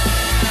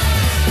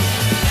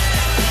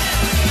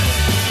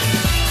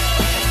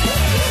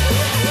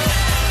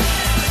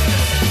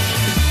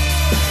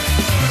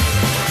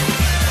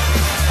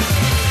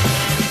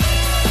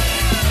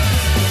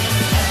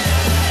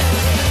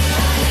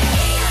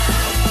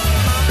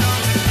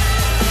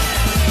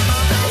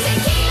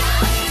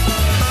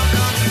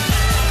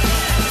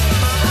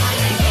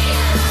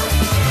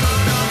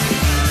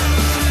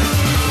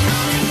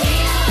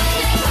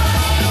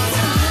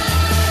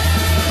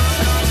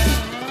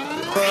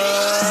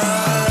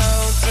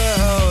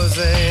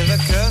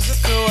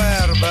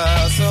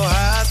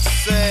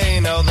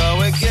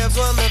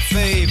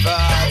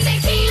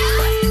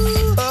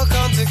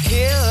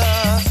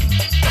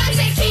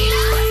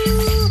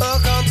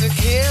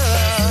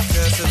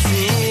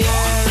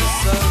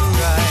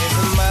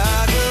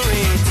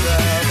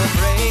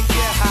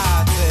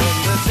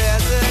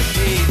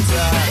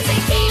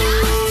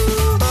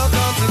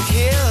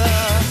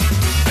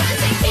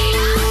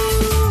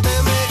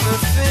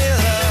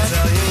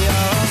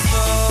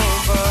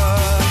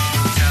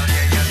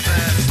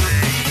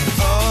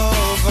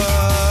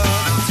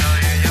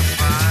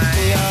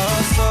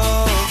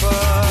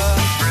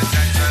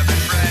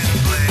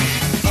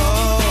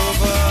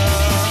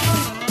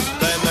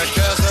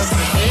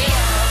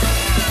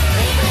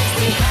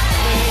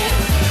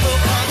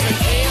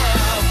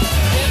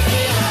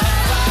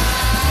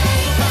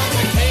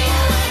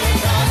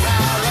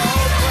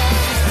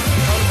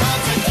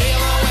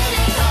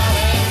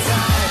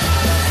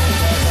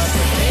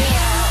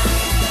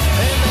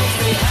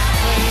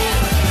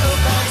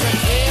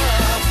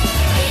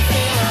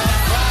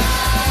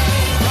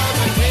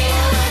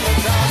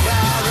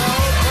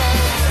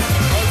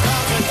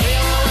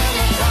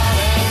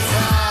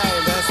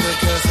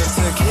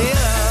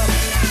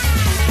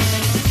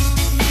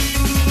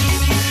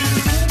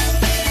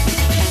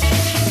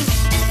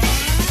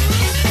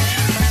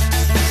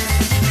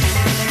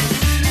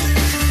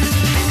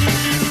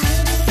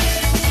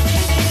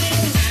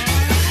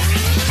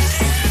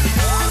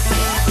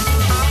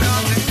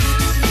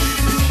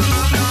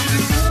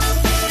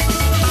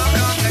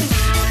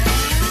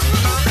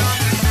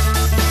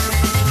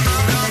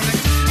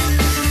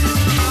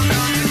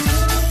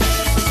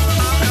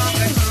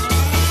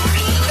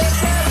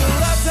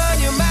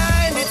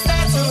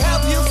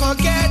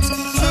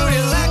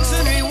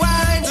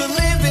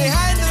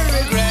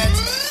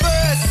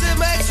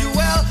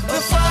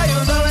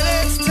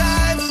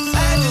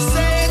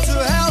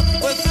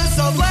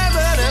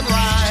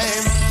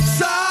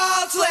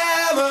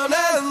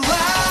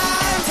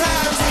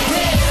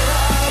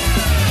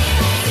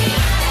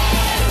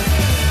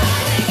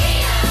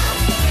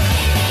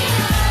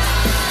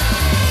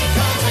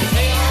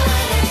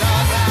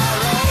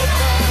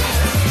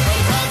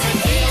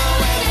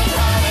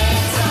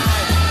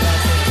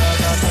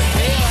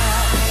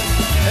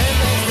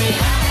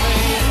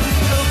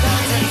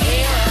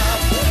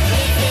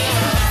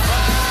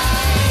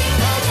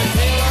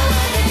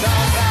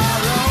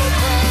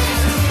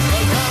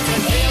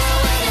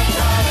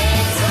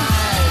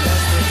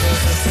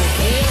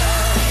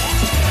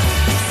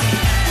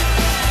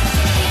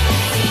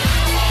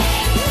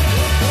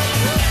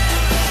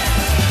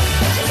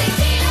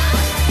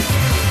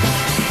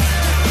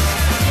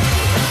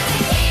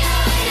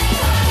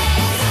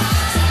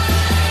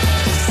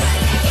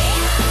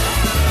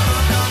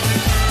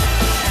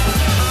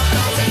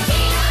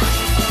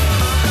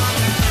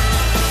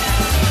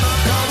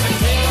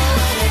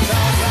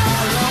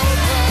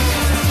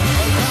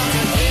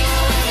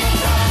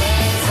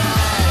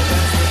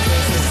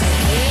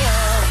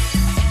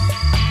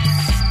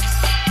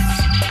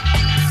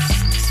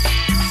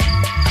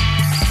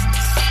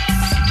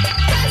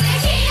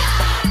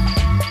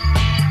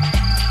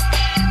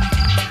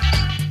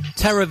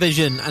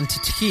 TerraVision and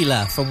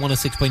Tequila from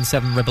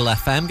 106.7 Ribble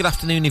FM. Good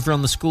afternoon if you're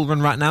on the school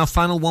run right now.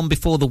 Final one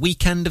before the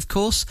weekend, of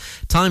course.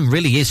 Time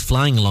really is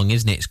flying along,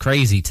 isn't it? It's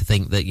crazy to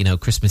think that,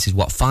 Christmas is,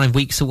 5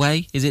 weeks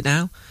away? Is it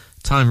now?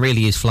 Time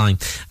really is flying.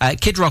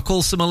 Kid Rock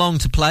all summer long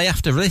to play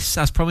after this,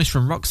 as promised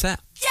from Roxette.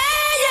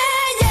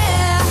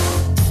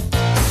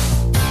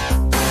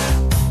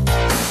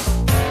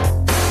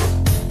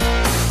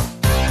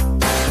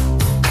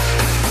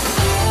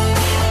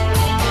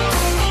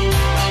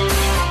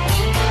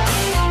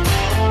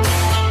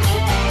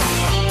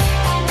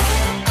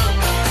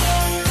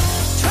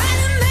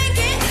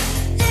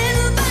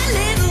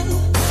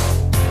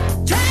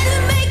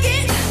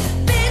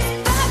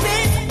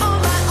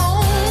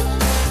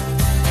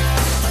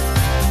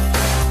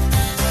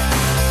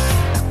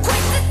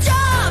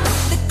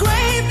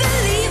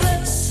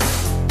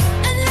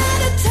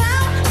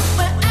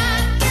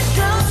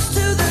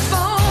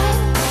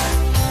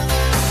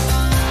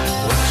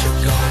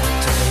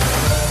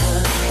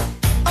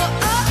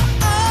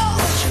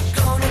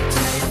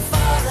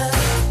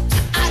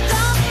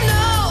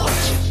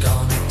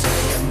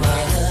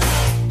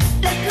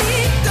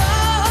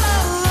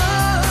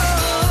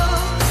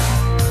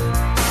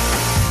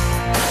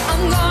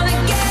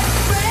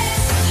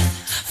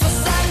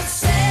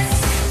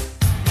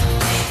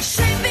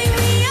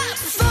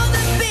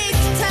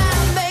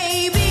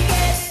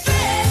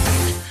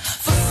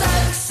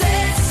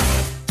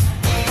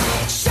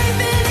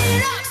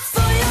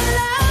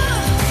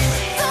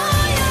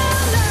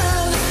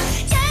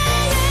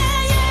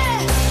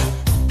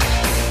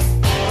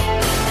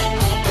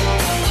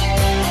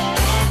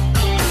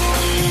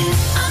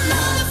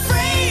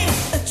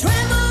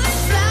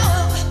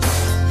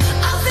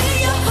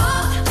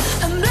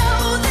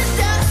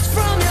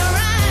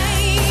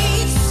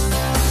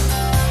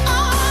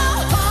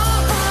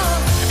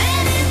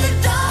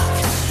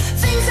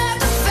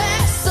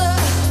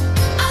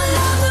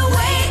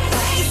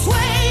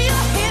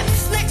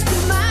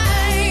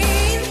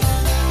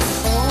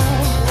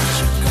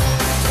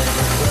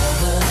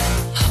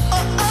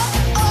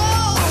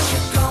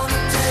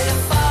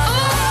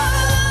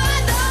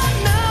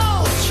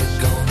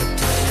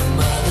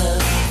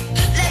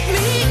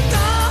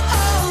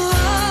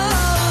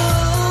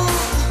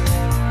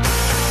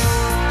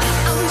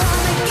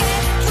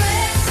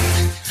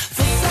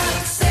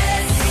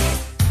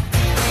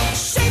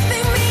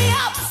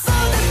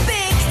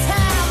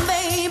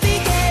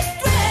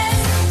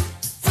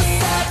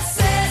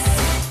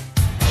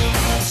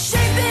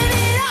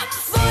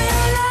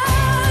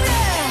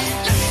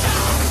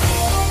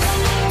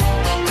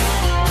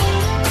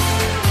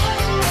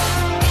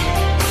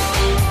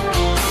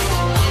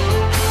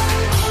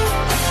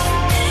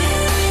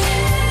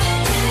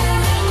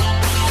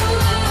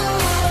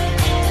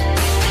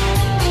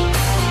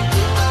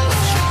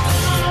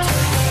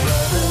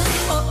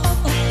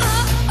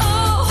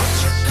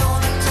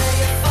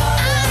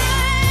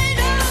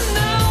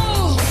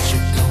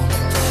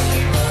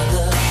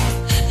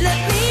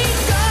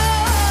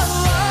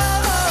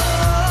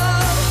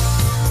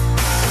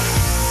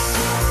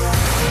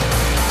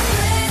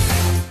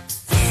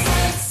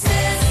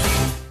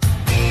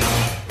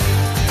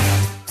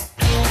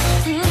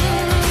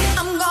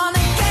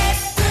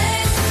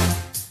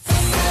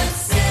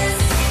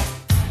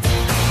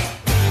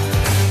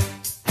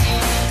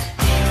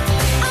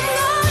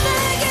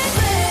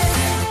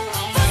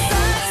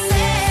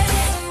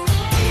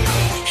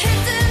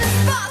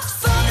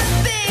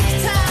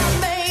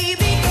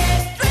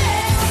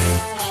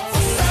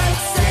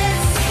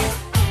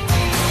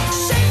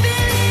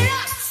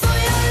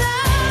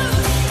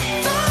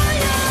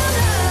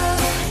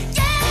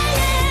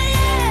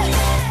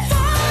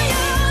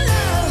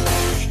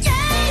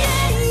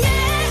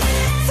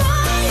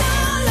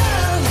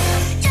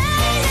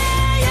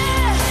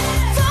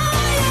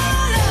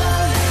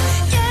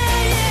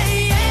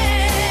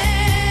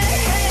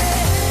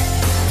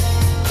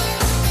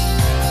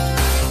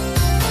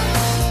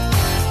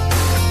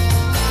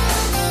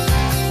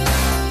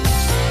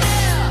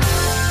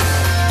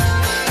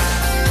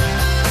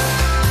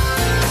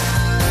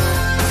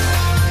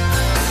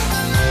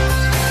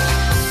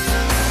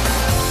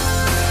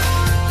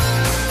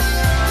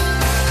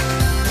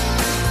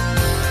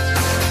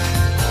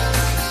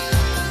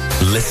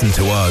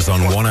 Listen to us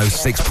on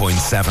 106.7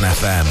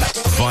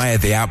 FM via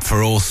the app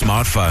for all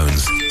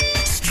smartphones,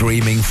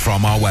 streaming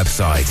from our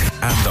website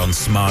and on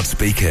smart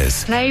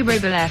speakers. Play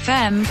Ribble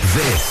FM.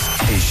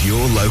 This is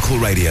your local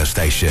radio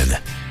station.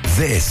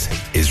 This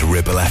is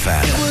Ribble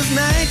FM. It was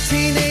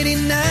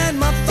 1989,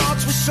 my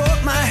thoughts were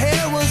short, my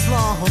hair was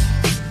long.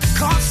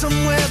 Caught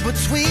somewhere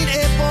between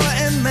a boy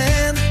and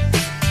man.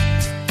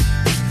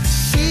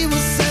 She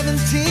was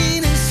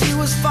 17 and she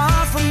was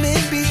far from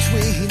in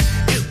between.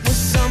 It was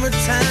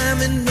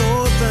summertime in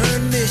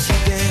northern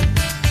Michigan.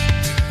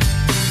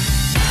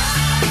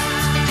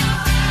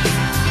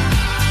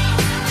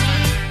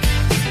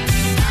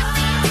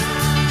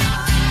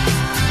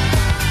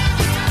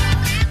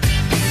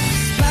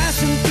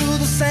 Splashing through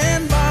the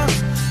sandbar,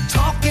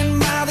 talking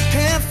by the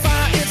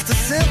campfire. It's the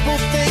simple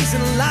thing things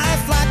in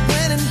life like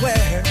when and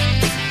where.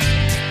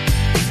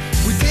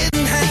 We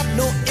didn't have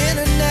no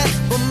internet,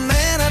 but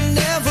man, I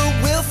never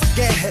will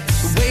forget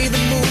the way the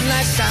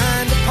moonlight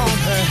shined upon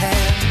her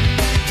hair.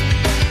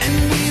 And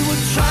we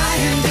were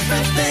trying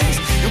different things,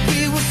 and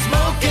we were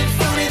smoking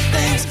funny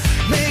things,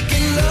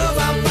 making love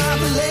out by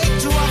the lake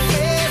to our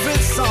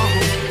favorite song.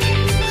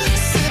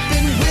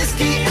 Sipping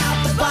whiskey out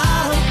the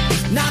bottle,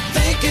 not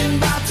thinking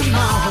about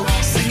tomorrow,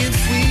 singing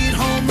Sweet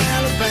Home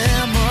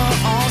Alabama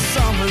all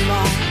summer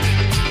long.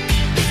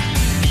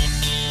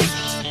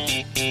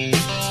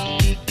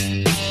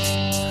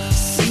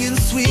 Singing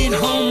Sweet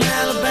Home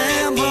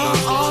Alabama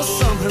all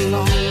summer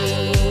long.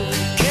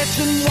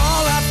 Catching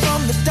walleye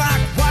from the dock,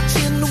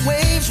 watching the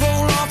waves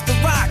roll off the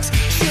rocks.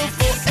 She'll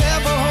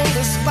forever hold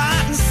a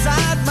spot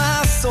inside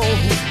my soul.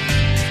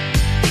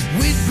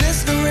 We'd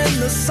blister in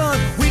the sun,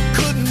 we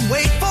couldn't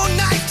wait for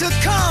night to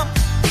come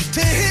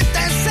to hit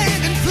that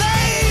sand and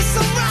play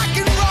some rock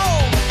and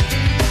roll.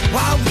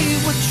 While we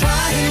were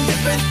trying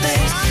different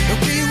things, and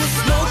we were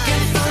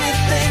smoking funny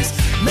things,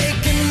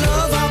 making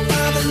love out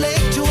by the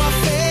lake to our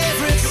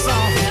favorite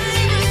song.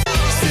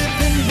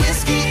 Sipping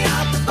whiskey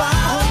out the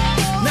bottle,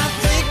 not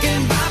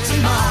thinking about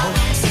tomorrow,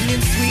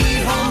 singing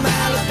Sweet Home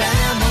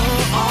Alabama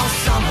all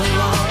summer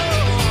long.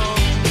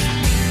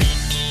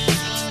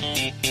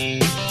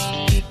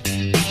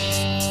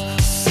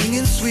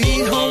 Singing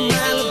Sweet Home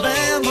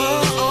Alabama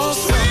all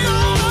summer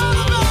long.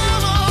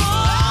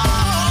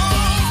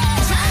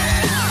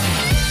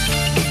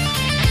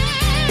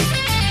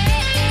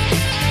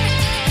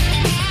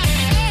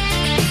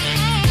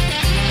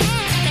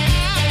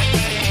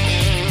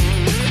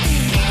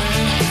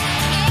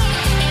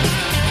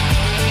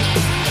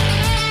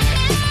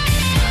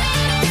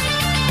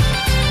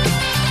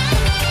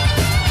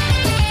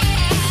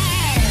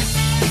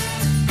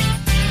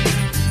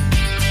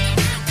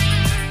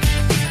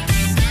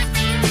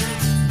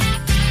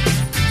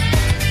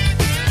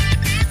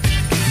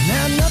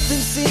 Now nothing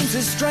seems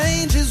as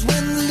strange as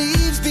when the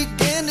leaves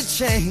begin to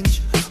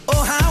change.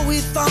 Oh, how we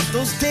thought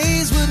those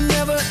days would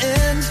never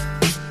end.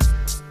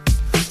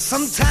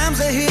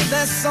 Sometimes I hear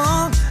that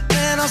song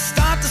and I'll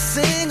start to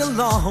sing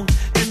along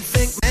and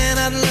think, man,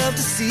 I'd love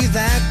to see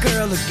that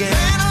girl again.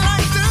 Man, I'd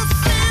like to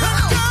see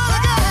that girl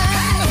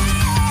again.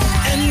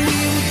 And we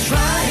were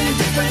trying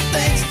different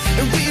things,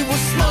 and we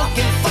were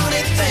smoking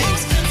funny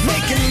things,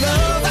 making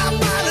love out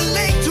by the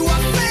lake to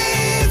our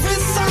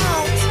favorite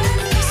songs.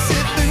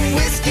 Sipping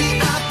whiskey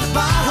out the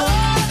bottle,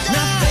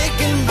 not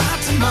thinking about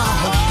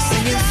tomorrow,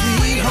 singing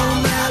Sweet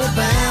Home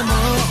Alabama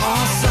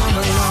all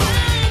summer long.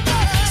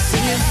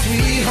 Singing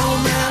Sweet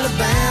Home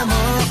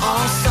Alabama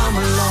all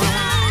summer long.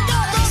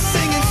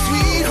 Singing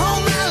Sweet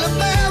Home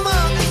Alabama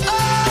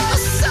all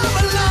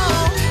summer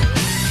long.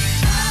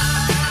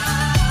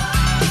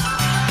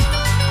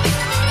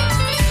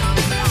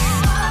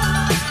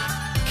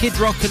 Kid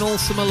Rock and All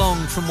Summer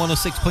Long from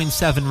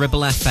 106.7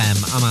 Ribble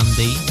FM. I'm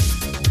Andy.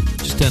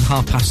 Just turned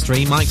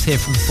 3:30. Mike's here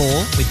from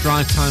 4 with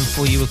drive time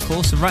for you, of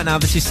course. And right now,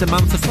 this is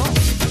Samantha Fox.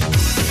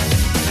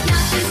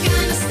 Nothing's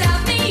gonna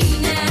stop me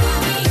now.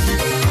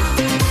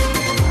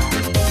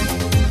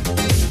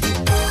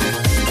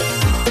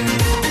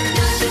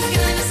 Nothing's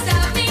gonna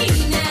stop me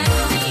now.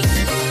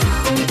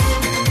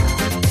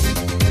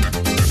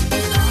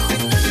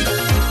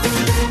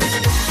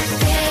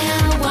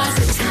 There was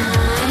a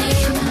time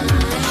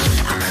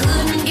I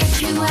couldn't get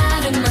you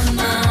out of my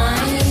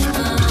mind.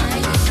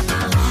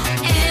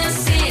 And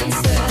since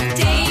the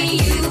day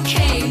you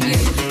came, you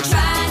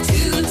tried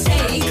to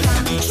take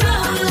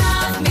control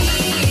of me.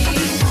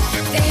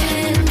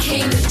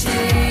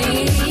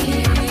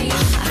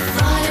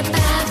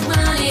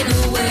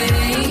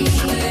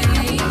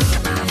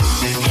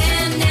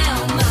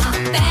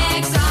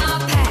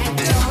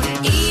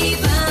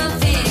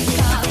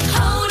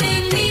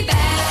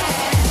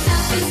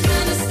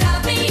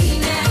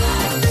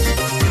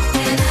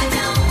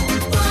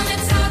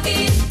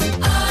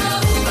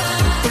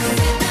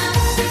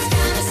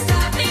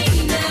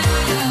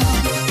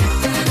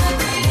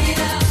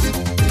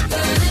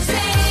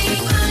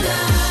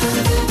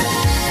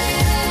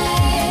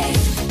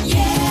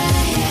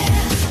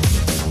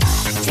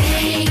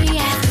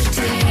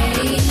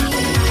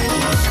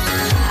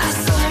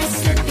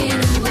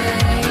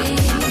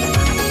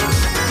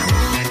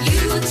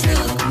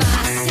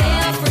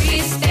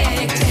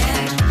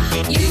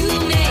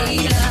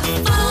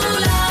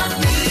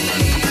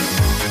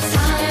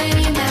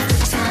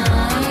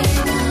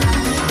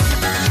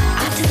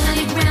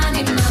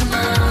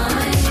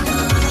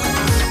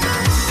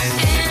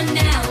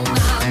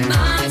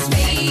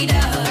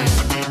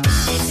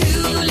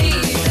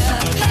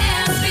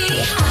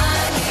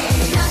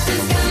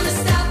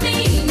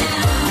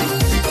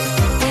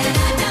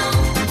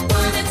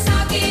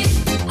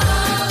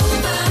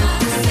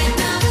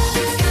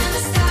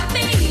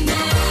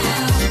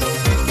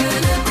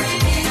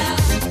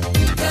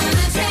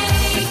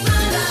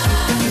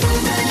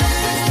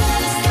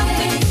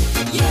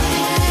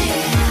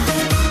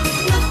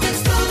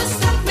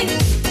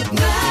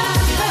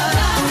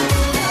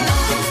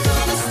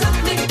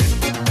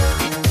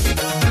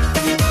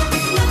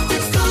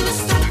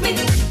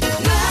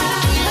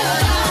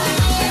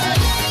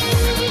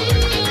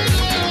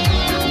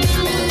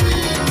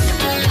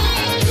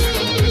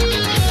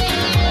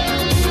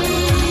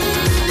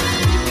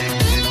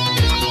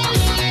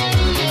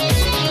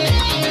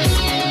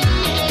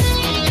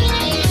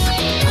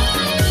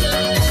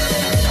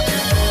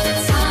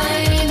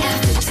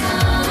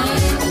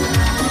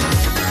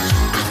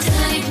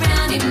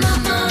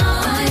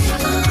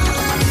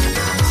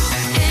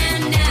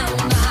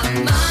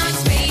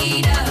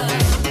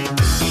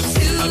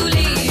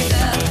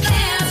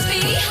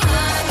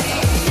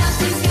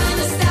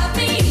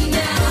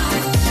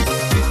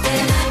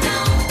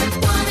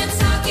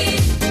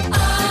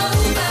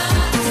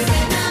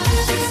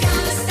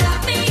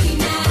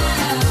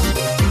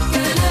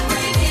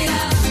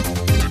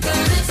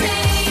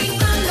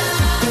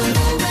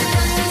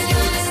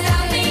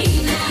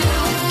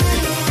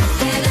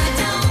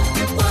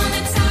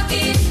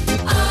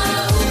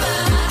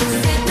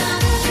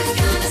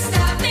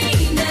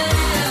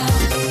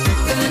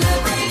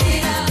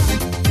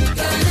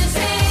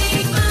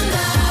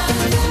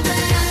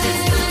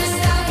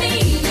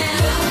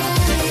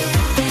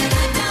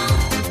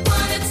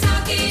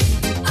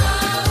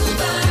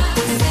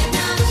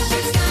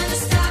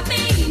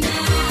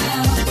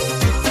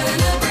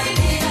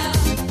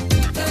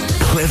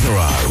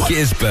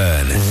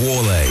 Gisburn,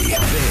 Worley.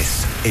 This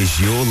is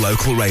your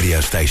local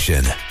radio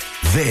station.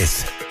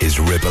 This is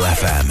Ribble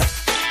FM.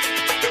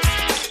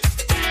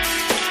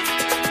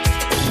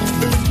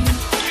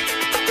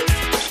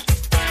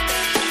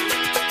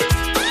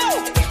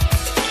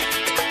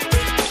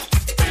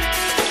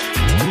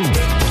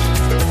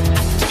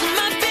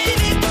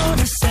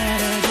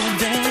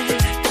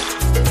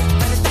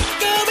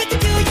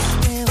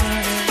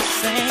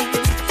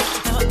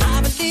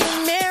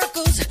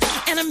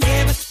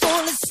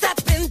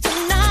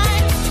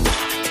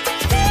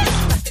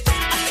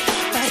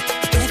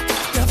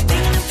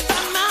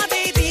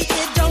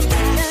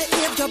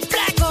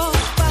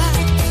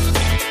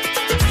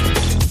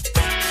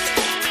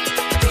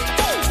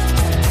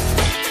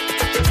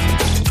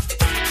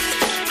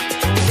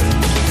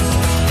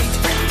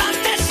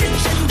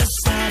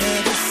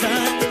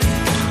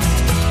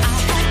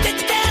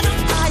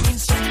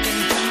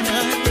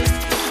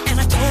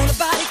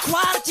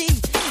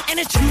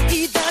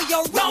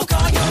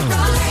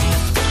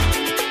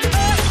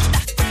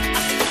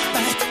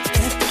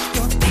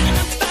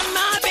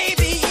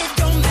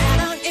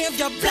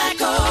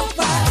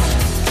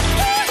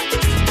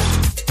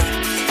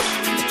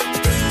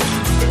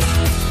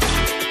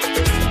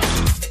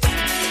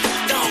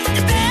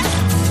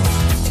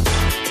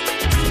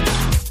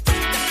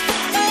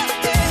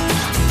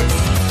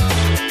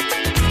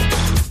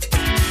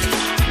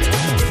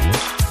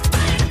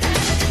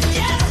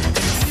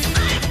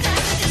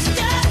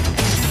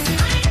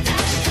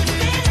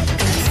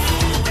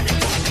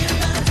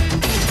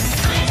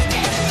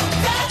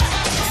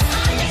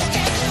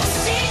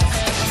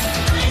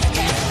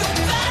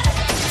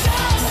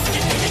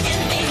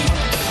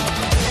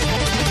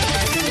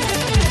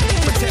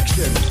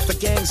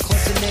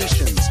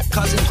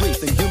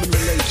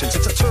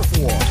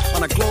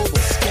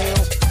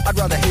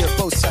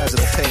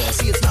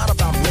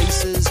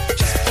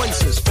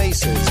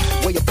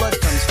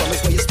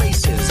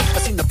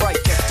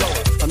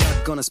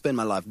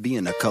 My life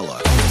being a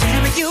color.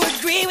 Damn, you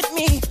agree with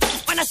me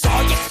when I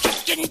saw you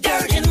kicking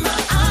dirt in my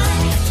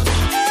eye.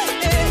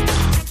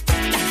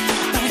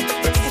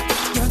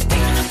 You're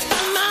thinking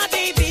about my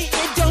baby.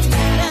 It don't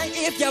matter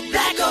if you're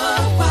black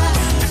or white.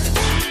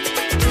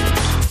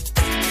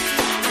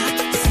 I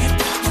said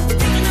you're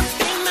thinking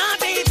about my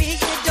baby.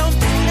 It don't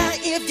matter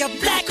if you're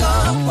black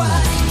or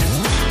white.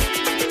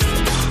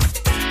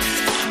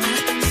 I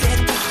said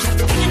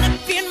you're thinking of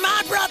being my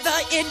brother.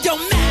 It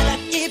don't matter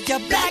if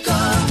you're black or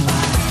white.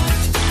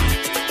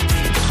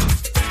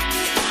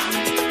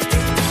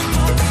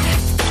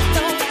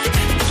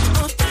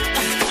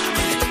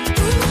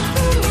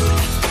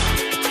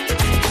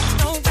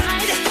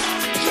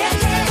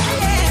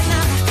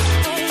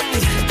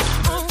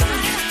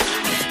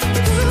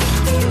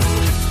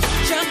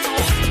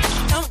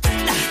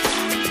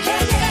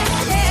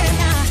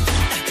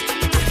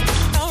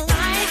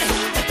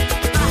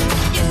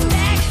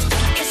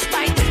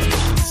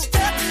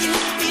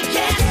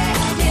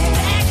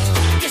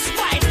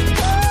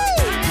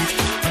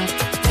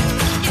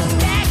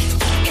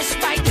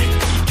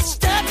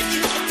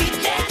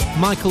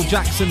 Michael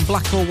Jackson,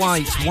 Black or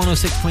White,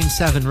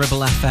 106.7 Ribble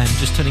FM,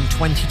 just turning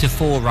 20 to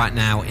 4 right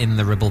now in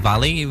the Ribble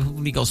Valley.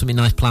 You've got something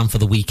nice planned for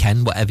the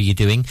weekend, whatever you're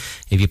doing.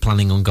 If you're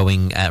planning on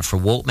going for a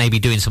walk, maybe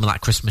doing some of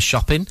that Christmas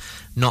shopping.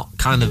 Not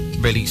kind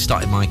of really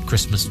started my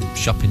Christmas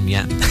shopping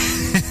yet.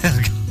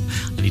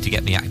 I need to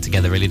get my act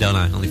together, really, don't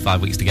I? Only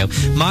 5 weeks to go.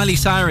 Miley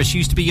Cyrus,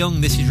 Used to Be Young.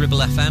 This is Ribble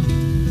FM.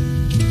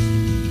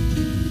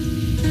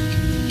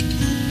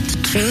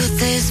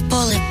 Truth is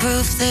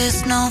bulletproof,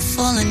 there's no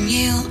fooling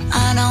you.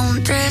 I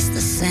don't dress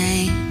the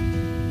same.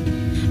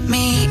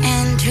 Me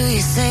and who you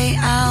say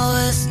I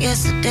was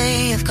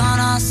yesterday have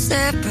gone our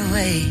separate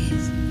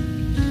ways.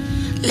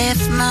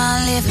 Left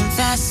my living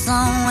fast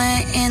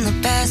somewhere in the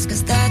past,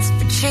 'cause that's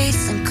for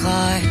chasing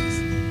cars.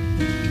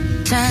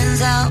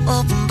 Turns out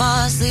open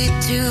bars lead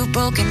to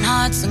broken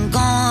hearts and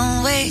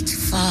going way too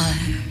far.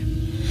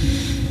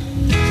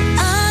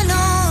 I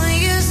know it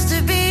used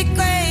to be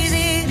crazy.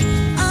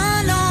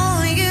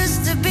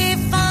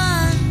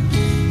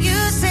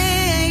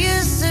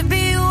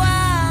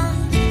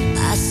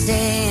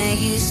 I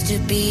used to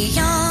be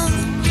young.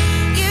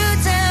 You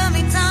tell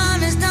me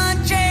time has not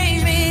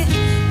changed me.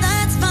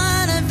 That's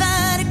fine, I've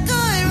had a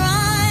good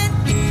run.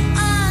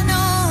 I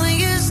know I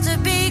used to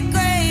be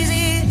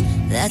crazy.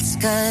 That's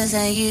 'cause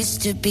I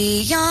used to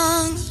be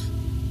young.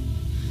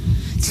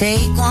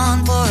 Take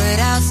one, pour it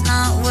out, it's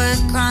not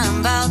worth crying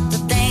about the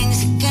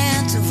things you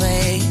can't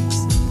erase.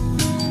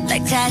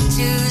 Like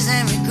tattoos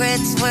and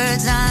regrets,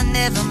 words I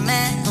never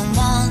meant and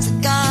ones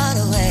that got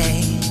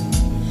away.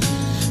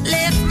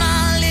 Left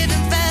my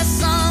living fast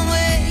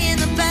somewhere in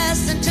the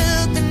past and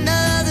took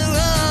another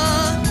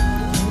road.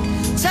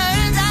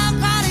 Turns out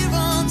crowded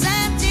rooms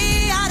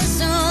empty out as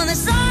soon. There's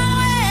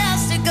somewhere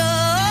else to go.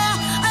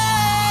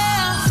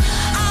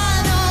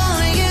 I know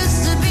it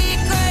used to be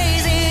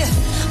crazy.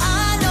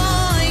 I know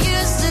it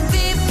used to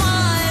be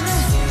fun.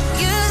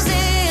 You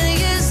say I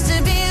used to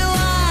be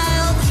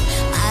wild.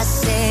 I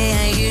say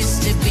I used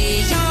to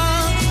be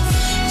young.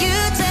 You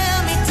tell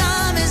me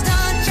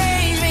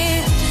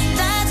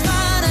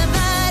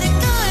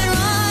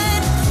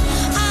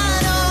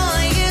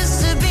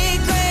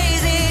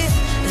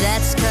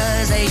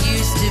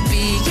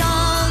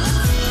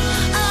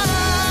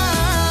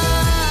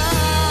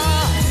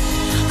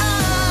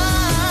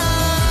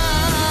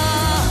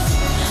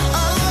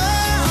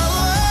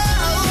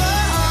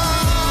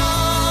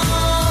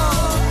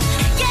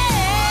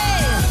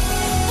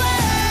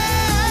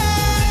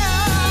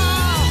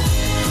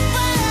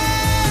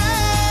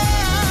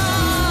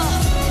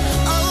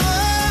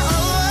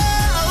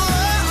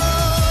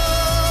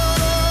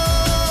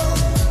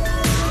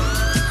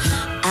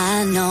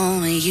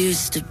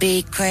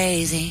be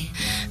crazy,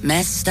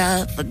 messed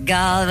up, but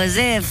God, was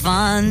it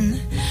fun?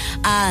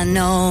 I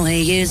know it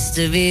used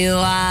to be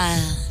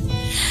wild.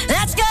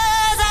 That's 'cause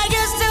I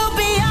used to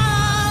be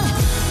young.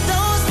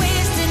 Those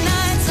wasted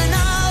nights are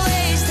not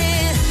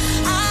wasted.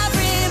 I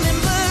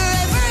remember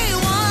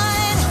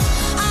everyone.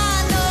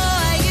 I know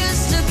I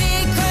used to be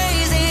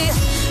crazy.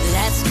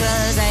 That's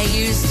 'cause I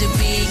used to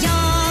be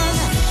young.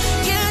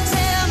 You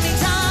tell me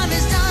time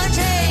has done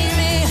changed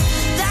me.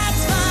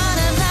 That's fine,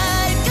 I've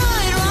had a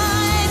good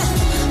run.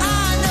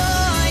 I know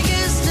I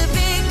used to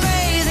be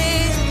crazy.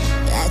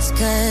 That's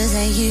 'cause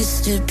I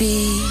used to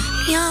be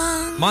young.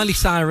 Miley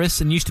Cyrus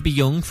and Used to Be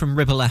Young from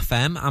Ribble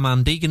FM. I'm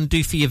Andy, going to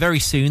do for you very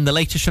soon the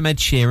latest from Ed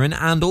Sheeran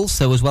and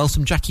also as well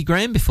some Jackie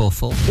Graham before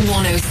 4.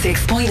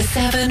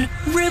 106.7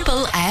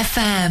 Ribble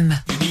FM.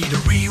 You need a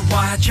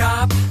rewire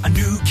job, a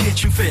new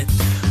kitchen fit,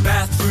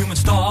 bathroom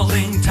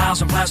installing,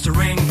 tiles and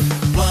plastering,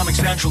 plumbing,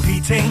 central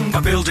heating,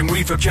 a building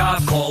refurb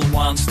job. Call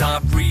One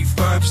Stop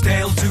Refurbs,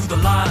 Dale to the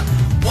lot.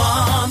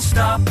 One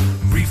Stop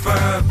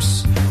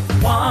Refurbs.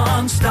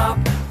 One Stop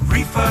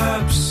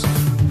Refurbs.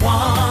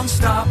 One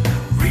Stop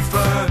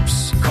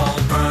Refurbs. Call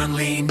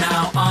Burnley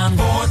now on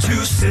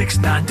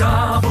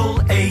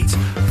 426-988.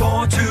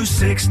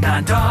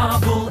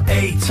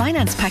 426-988.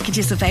 Finance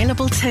packages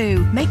available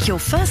too. Make your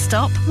first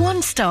stop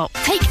One Stop.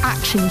 Take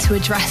action to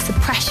address the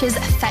pressures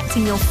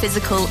affecting your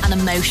physical and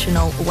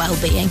emotional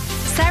well-being.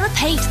 Sarah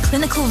Pate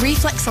Clinical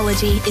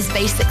Reflexology is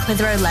based at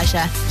Clitheroe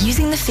Leisure.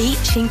 Using the feet,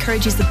 she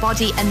encourages the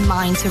body and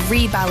mind to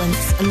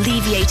rebalance,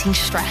 alleviating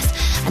stress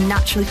and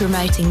naturally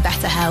promoting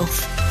better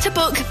health. To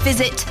book,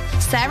 visit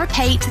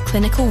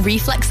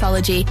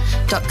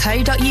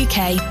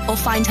sarahpateclinicalreflexology.co.uk or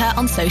find her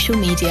on social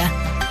media.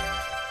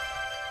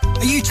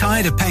 Are you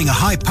tired of paying a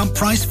high pump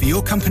price for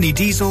your company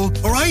diesel?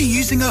 Or are you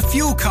using a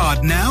fuel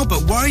card now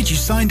but worried you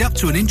signed up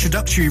to an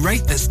introductory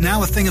rate that's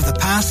now a thing of the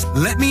past?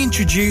 Let me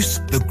introduce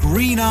the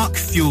Green Arc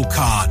Fuel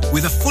Card.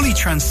 With a fully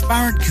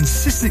transparent,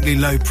 consistently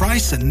low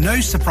price and no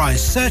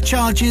surprise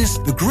surcharges,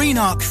 the Green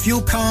Arc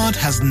Fuel Card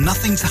has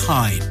nothing to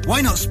hide.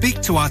 Why not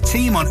speak to our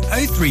team on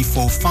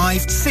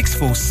 0345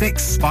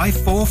 646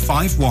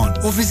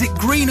 5451 or visit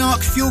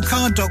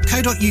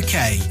greenarcfuelcard.co.uk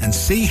and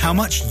see how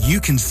much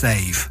you can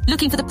save.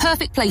 Looking for the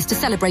perfect place to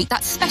celebrate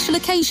that special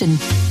occasion?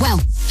 Well,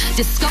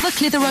 discover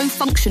Clitheroe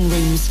Function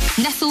Rooms.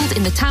 Nestled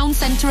in the town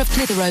centre of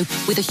Clitheroe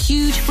with a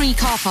huge free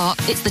car park,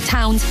 it's the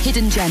town's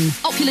hidden gem.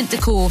 Opulent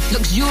decor,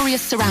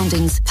 luxurious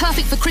surroundings,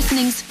 perfect for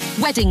christenings,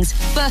 weddings,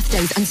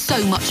 birthdays and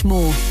so much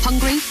more.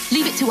 Hungry?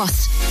 Leave it to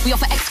us. We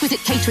offer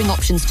exquisite catering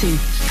options too,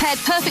 paired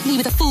perfectly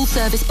with a full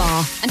service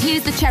bar. And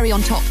here's the cherry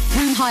on top,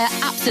 room hire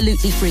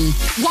absolutely free.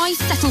 Why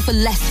settle for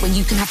less when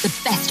you can have the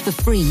best for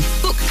free?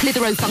 Book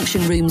Clitheroe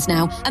Function Rooms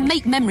now and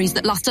make memories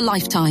that last a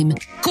lifetime.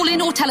 Call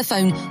in or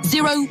telephone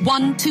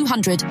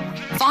 01200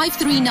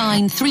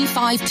 539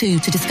 352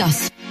 to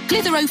discuss.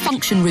 Clitheroe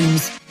Function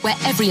Rooms, where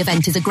every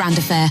event is a grand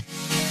affair.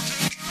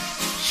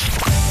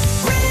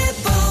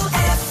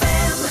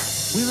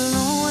 We were a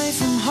long way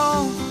from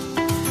home,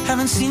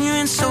 haven't seen you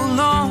in so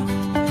long,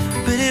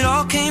 but it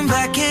all came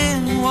back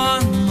in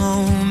one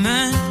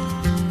moment.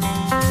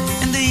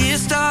 And the year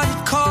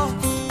started cold,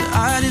 but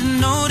I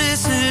didn't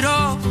notice it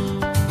all.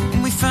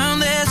 And we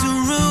found there's a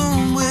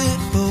room we're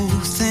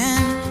both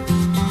in.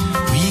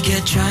 We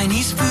get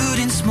Chinese food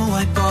in small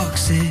white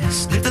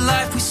boxes, live the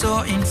life we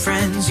saw in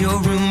Friends.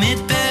 Your room,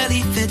 it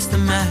barely fits the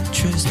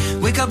mattress.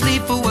 Wake up,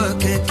 leave for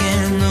work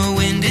again. The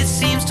wind, it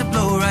seems to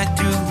blow right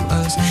through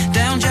us.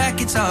 Down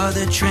jackets are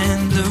the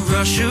trend. The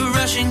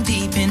rushing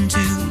deep into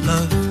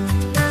love.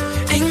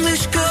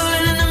 English girl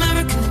in an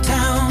American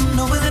town,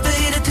 no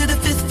elevator to the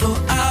 5th floor.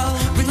 I'll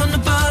ring on the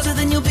buzzer,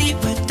 then you'll be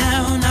right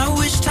down. I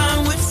wish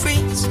time would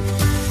freeze.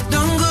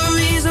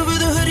 Dungarees over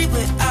the hoodie,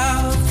 we're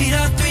out. Feet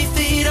are 3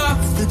 feet off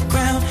the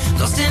ground.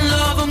 Lost in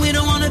love and we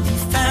don't wanna be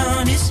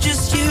found. It's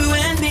just you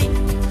and me,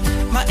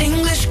 my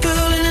English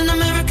girl in an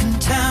American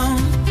town.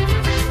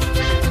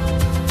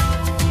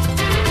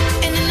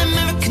 In an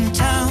American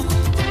town.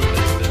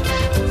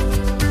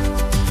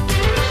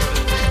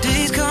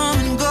 Days come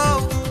and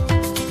go,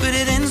 but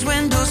it ends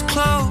when doors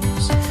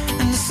close.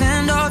 And the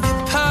scent of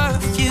your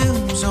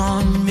perfume's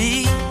on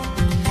me.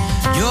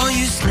 You're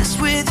useless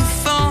with your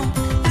phone,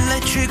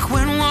 electric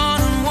when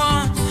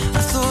one-on-one. I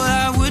thought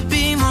I would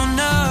be more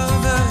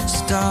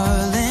nervous,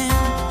 darling.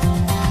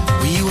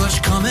 We watch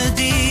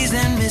comedies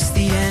and miss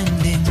the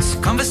endings.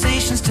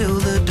 Conversations till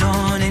the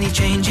dawn. Any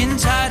change in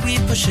tide, we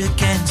push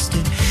against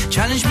it.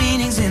 Challenge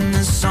meanings in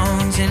the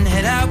songs and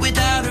head out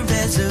without a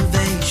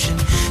reservation.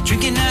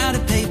 Drinking out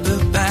of paper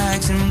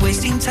bags and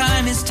wasting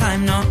time is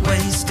time not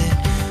wasted.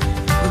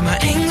 With my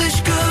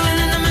English girl in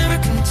an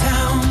American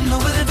town, no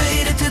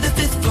elevator to the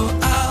 5th floor.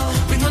 I'll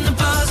ring on the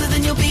buzzer,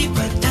 then you'll be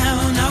right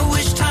down. I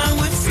wish time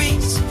would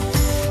freeze.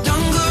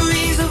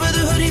 Dungarees over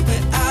the hoodie,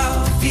 we're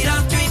out. Feet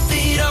are 3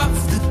 feet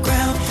off the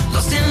ground.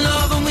 Lost in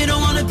love and we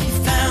don't wanna be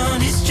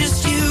found. It's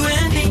just you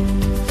and me,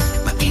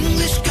 my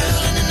English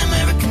girl in an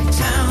American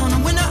town.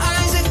 And when our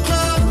eyes are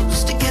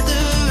closed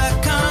together, I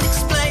can't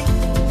explain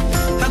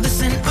how the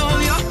scent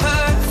of your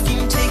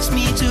perfume takes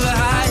me to a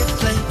higher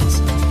place.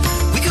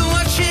 We could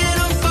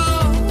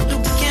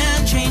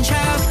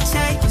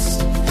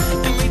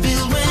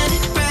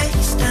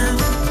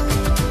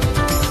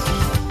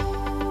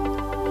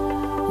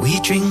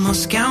drink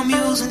Moscow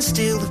mules and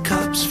steal the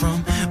cups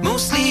from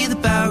mostly the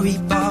Bowery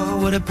Bar.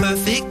 What a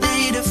perfect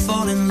day to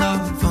fall in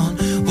love on.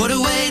 What a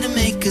way to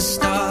make a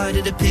start.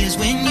 It appears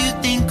when you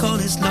think all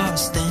is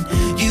lost and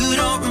you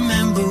don't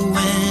remember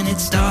when it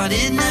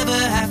started. Never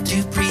have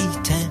to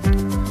pretend.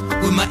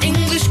 With my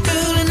English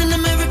girl in an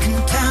American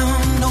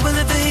town, no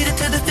elevator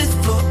to the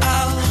 5th floor.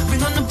 I'll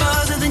ring on the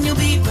buzzer, then you'll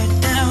be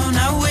right down.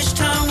 I wish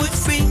time would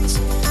freeze.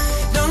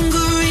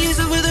 Dungarees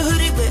over the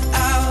hoodie we're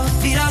out.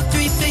 Feet out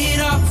 3 feet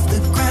off the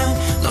ground.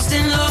 Lost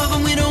in love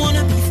and we don't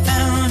wanna be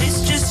found.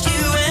 It's just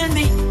you and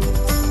me.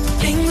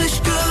 English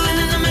girl in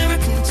an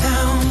American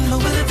town. No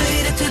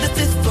elevator to the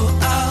 5th floor.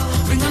 I'll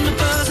ring on the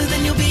buzzer,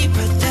 then you'll be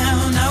right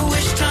down. I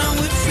wish time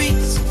would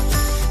freeze.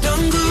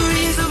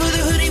 Dungarees over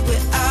the hoodie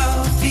we're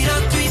out. Feet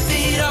out 3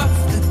 feet off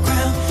the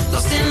ground.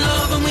 Lost in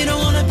love and we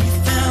don't wanna be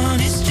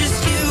found. It's just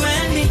you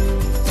and me.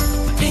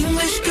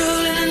 English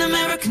girl in an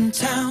American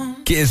town.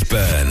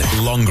 Gisborne,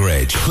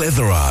 Longridge,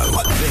 Clitheroe.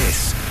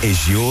 This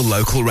is your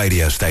local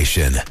radio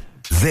station.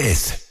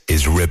 This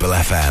is Ribble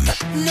FM.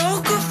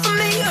 No good for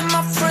me and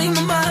my frame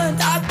of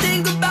mind. I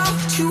think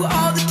about you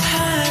all the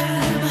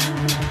time.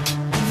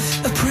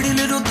 A pretty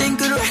little thing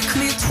could wreck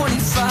me at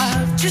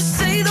 25. Just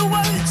say the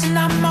words and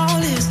I'm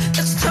all ears.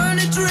 Let's turn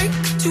a drink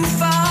to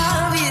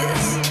 5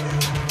 years.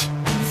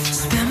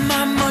 Spend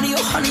my money,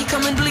 oh honey,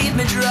 come and bleed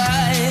me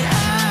dry.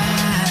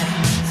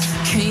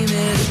 I came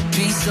here to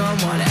be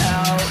someone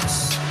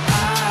else. I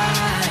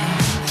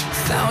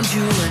found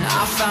you and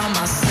I found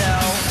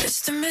myself.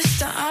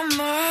 Mr. I'm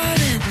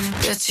running.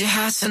 Get your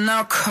house and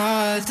I'll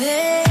call it.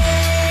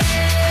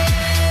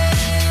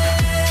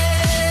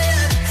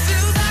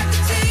 Feels like the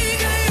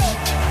TKO.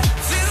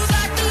 Feels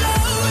like the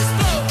lowest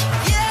blow.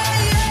 Yeah,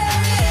 yeah,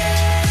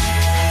 yeah.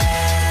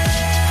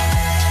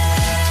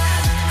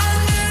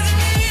 Under the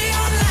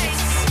neon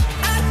lights,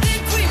 I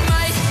think we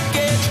might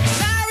get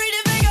married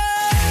in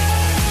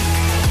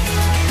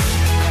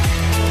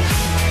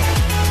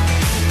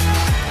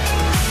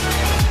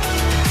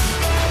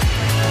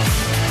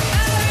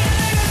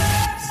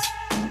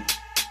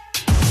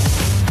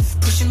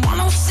Pushing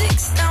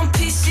 106 down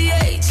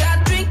PCH.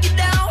 I drink it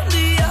down,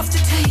 the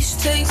aftertaste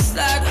tastes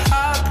like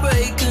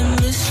heartbreak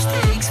and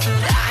mistakes,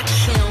 but I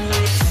can't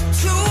wait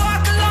to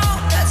walk along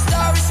that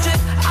starry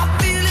strip. I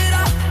feel it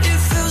up, it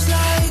feels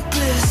like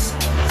bliss.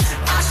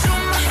 I show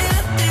my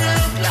hand, they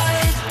look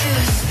like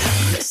this.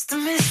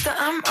 Mister,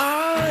 I'm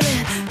all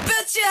in.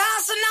 Bet your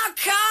house and I'll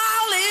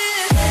call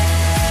it.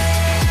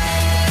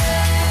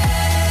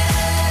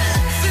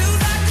 Feels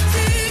like the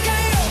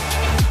TKO.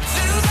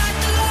 Feels like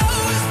the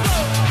lowest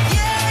blow.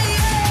 Yeah,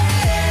 yeah.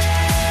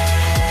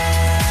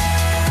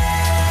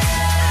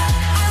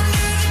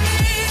 Under the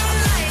neon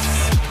lights,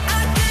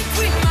 I think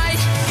we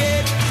might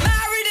get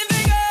married in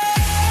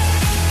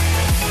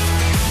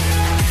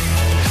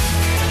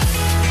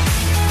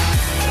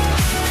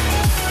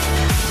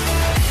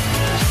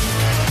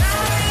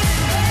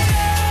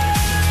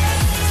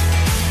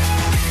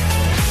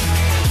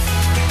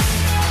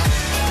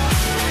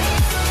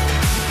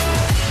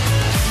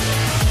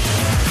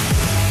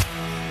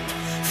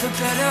For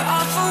better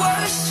or for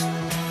worse,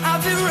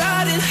 I'll be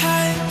riding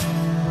high.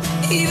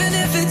 Even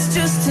if it's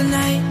just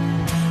tonight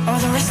or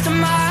the rest of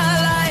my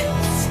life.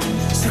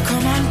 So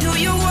come on, do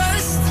your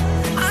worst.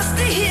 I'll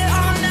stay here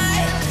all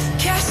night.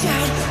 Cash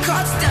out,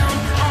 cards down,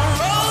 I'll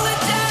roll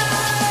it down.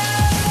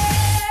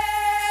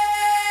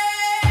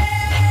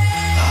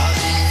 All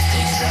these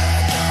things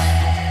I've done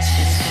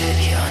since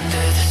city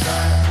under the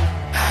sun.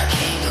 I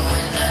came to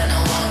win and I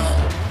won.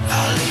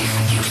 I'll leave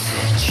when you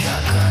sit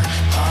shotgun.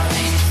 All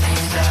these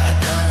things I've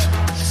done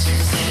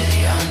since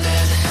city under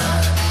the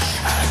sun.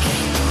 I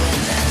came to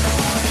win and I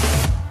won.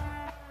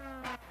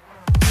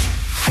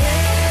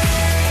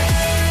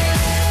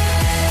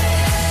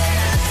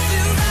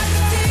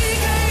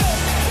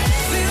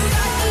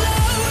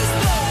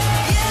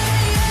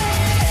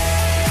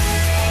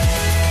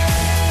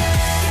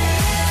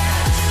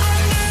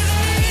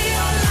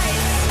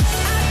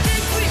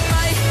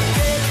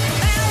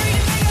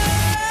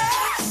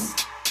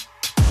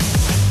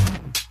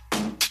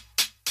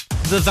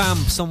 The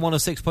Vamps on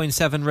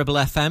 106.7 Ribble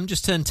FM.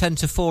 Just turned 10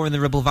 to 4 in the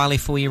Ribble Valley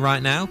for you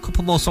right now. A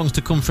couple more songs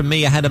to come from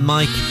me ahead of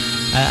Mike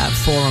at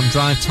 4 on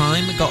drive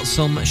time. Got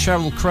some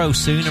Sheryl Crow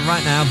soon. And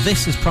right now,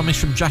 this is promised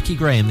from Jackie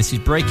Graham. This is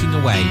Breaking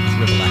Away with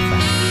Ribble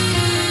FM.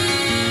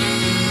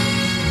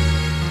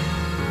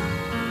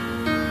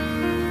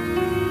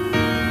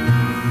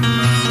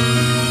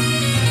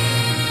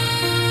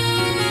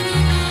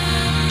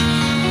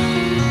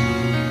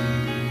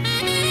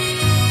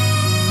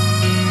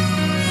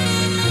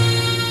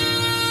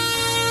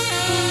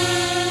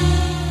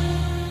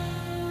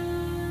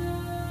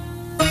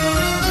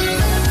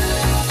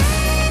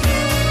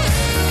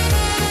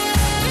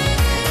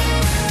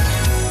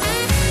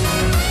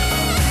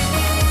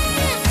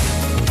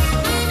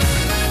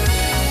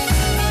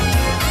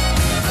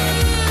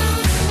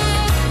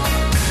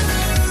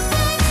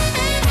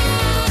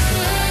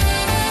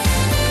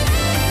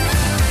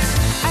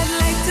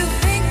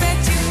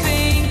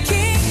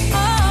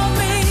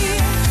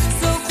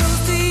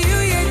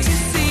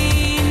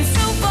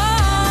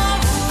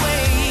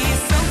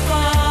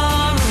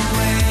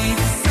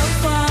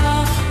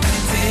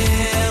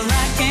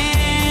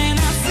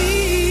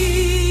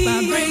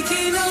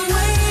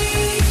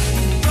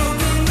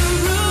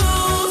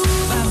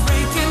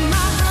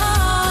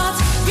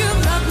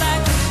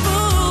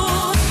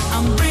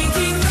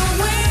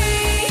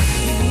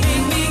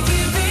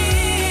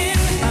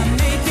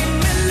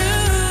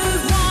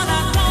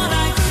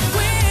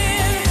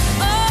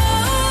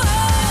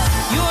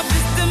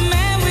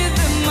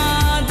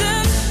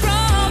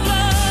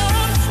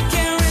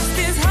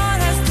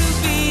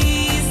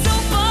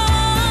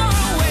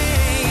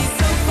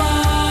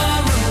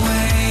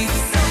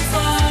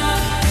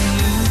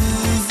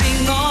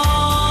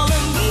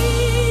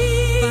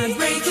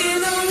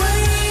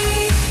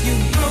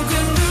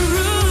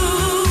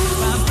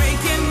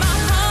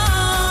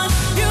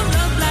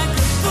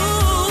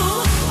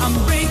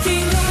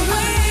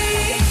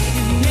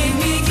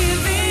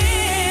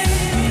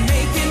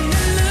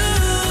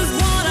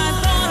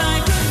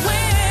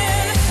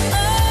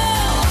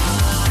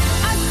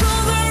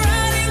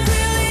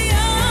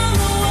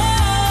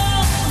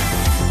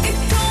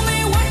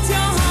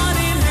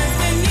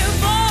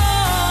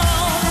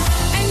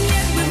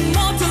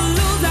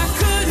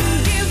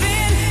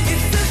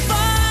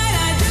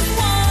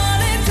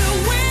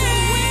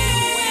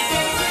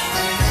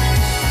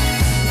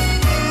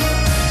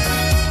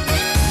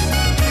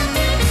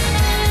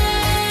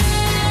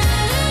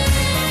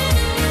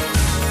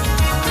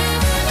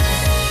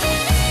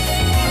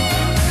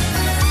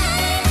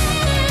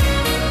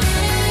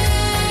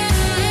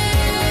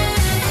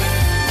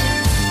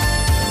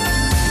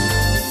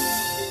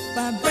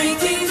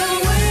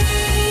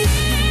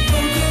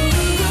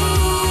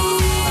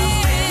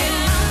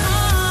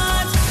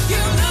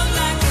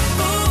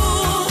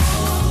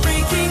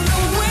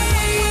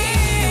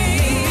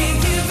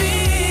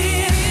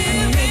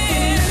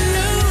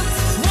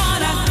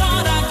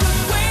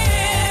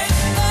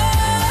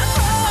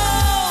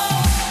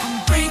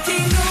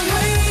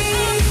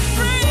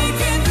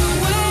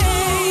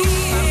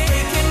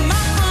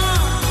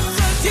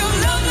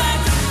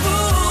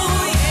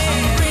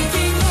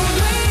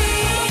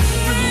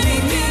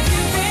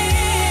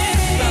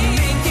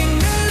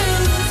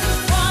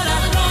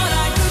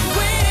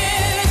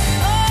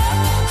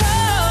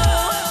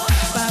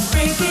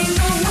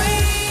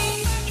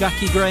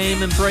 Jackie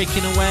Graham and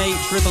Breaking Away.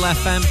 It's Ribble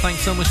FM.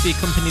 Thanks so much for your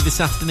company this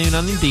afternoon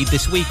and indeed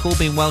this week. All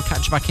being well,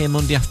 catch you back here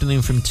Monday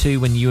afternoon from 2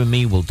 when you and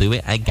me will do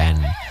it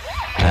again.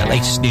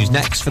 Latest news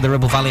next for the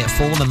Ribble Valley at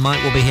 4. Then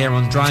Mike will be here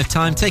on Drive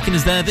Time. Taking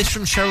us there, this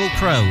from Sheryl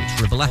Crow.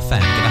 It's Ribble FM.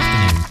 Good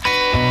afternoon.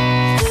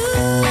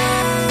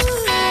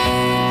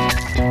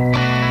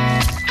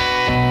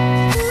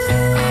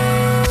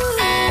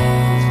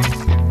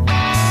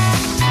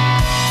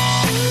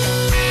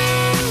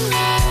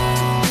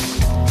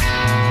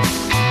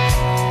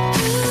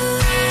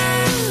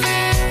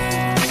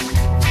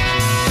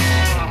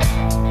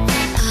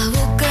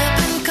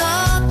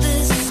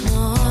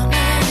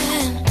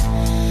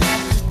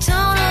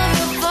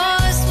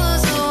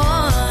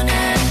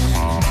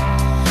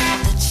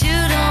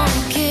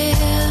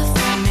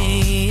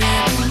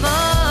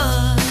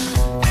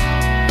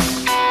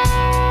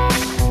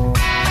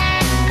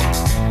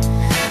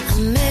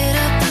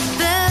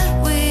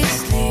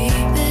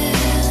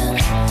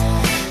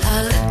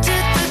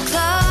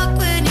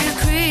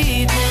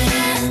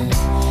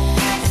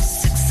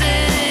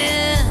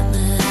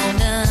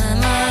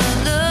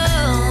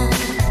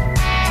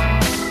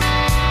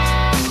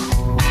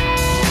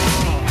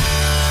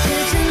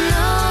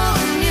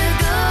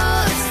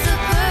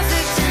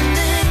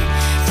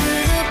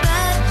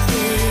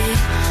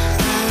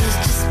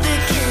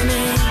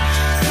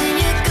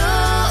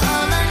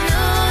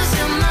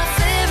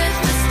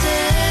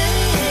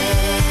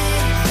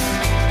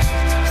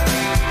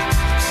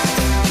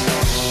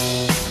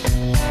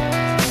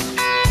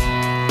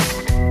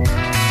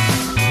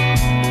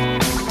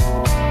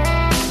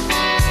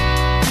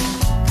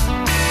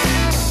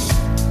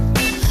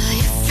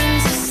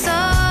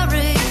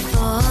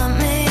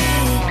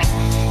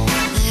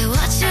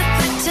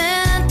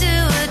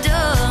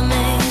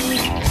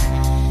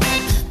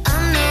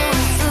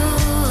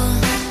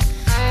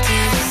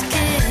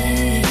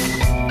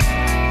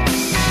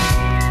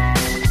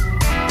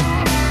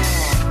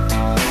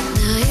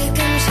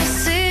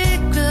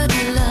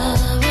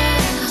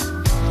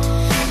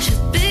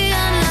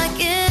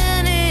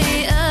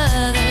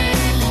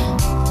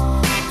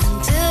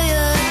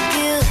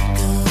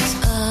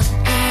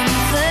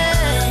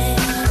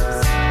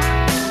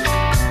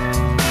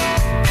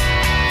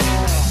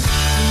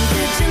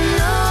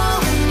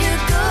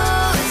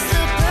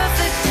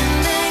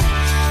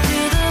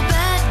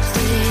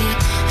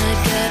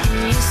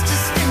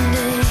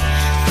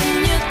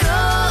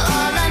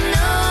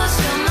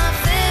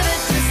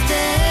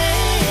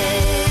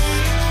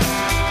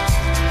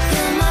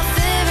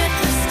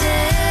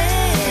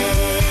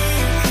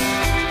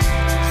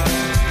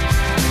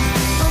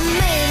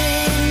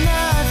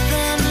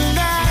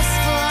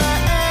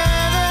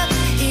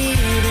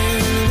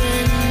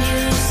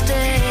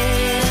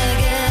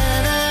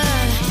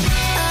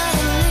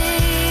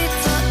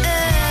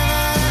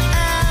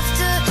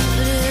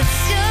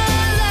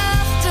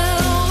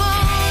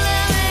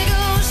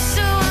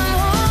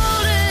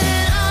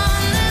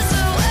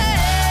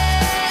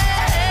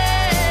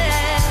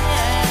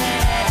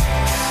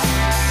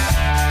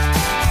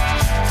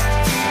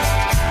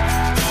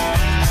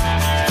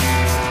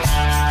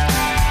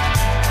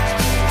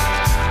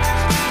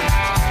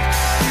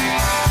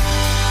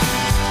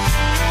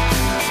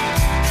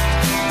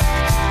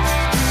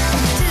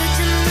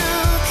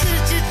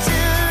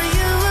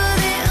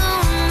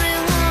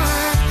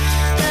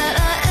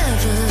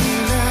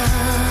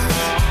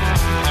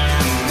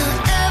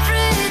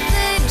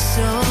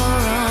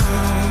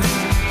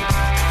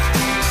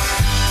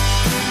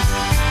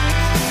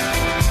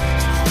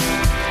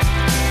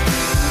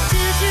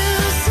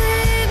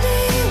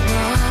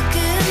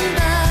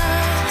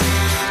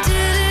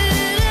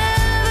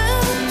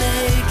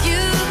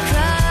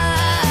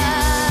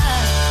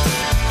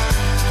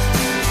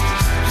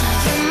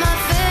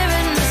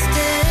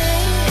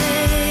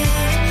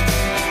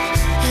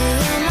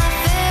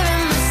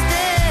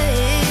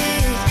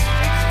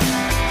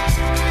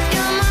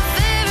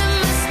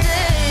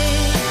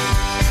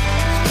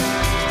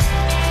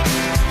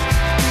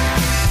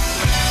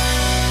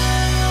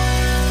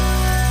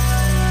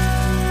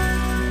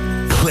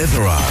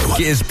 Clitheroe,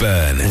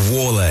 Gisburn,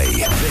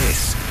 Whalley.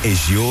 This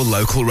is your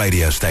local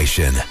radio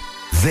station.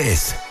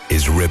 This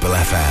is Ribble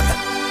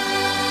FM.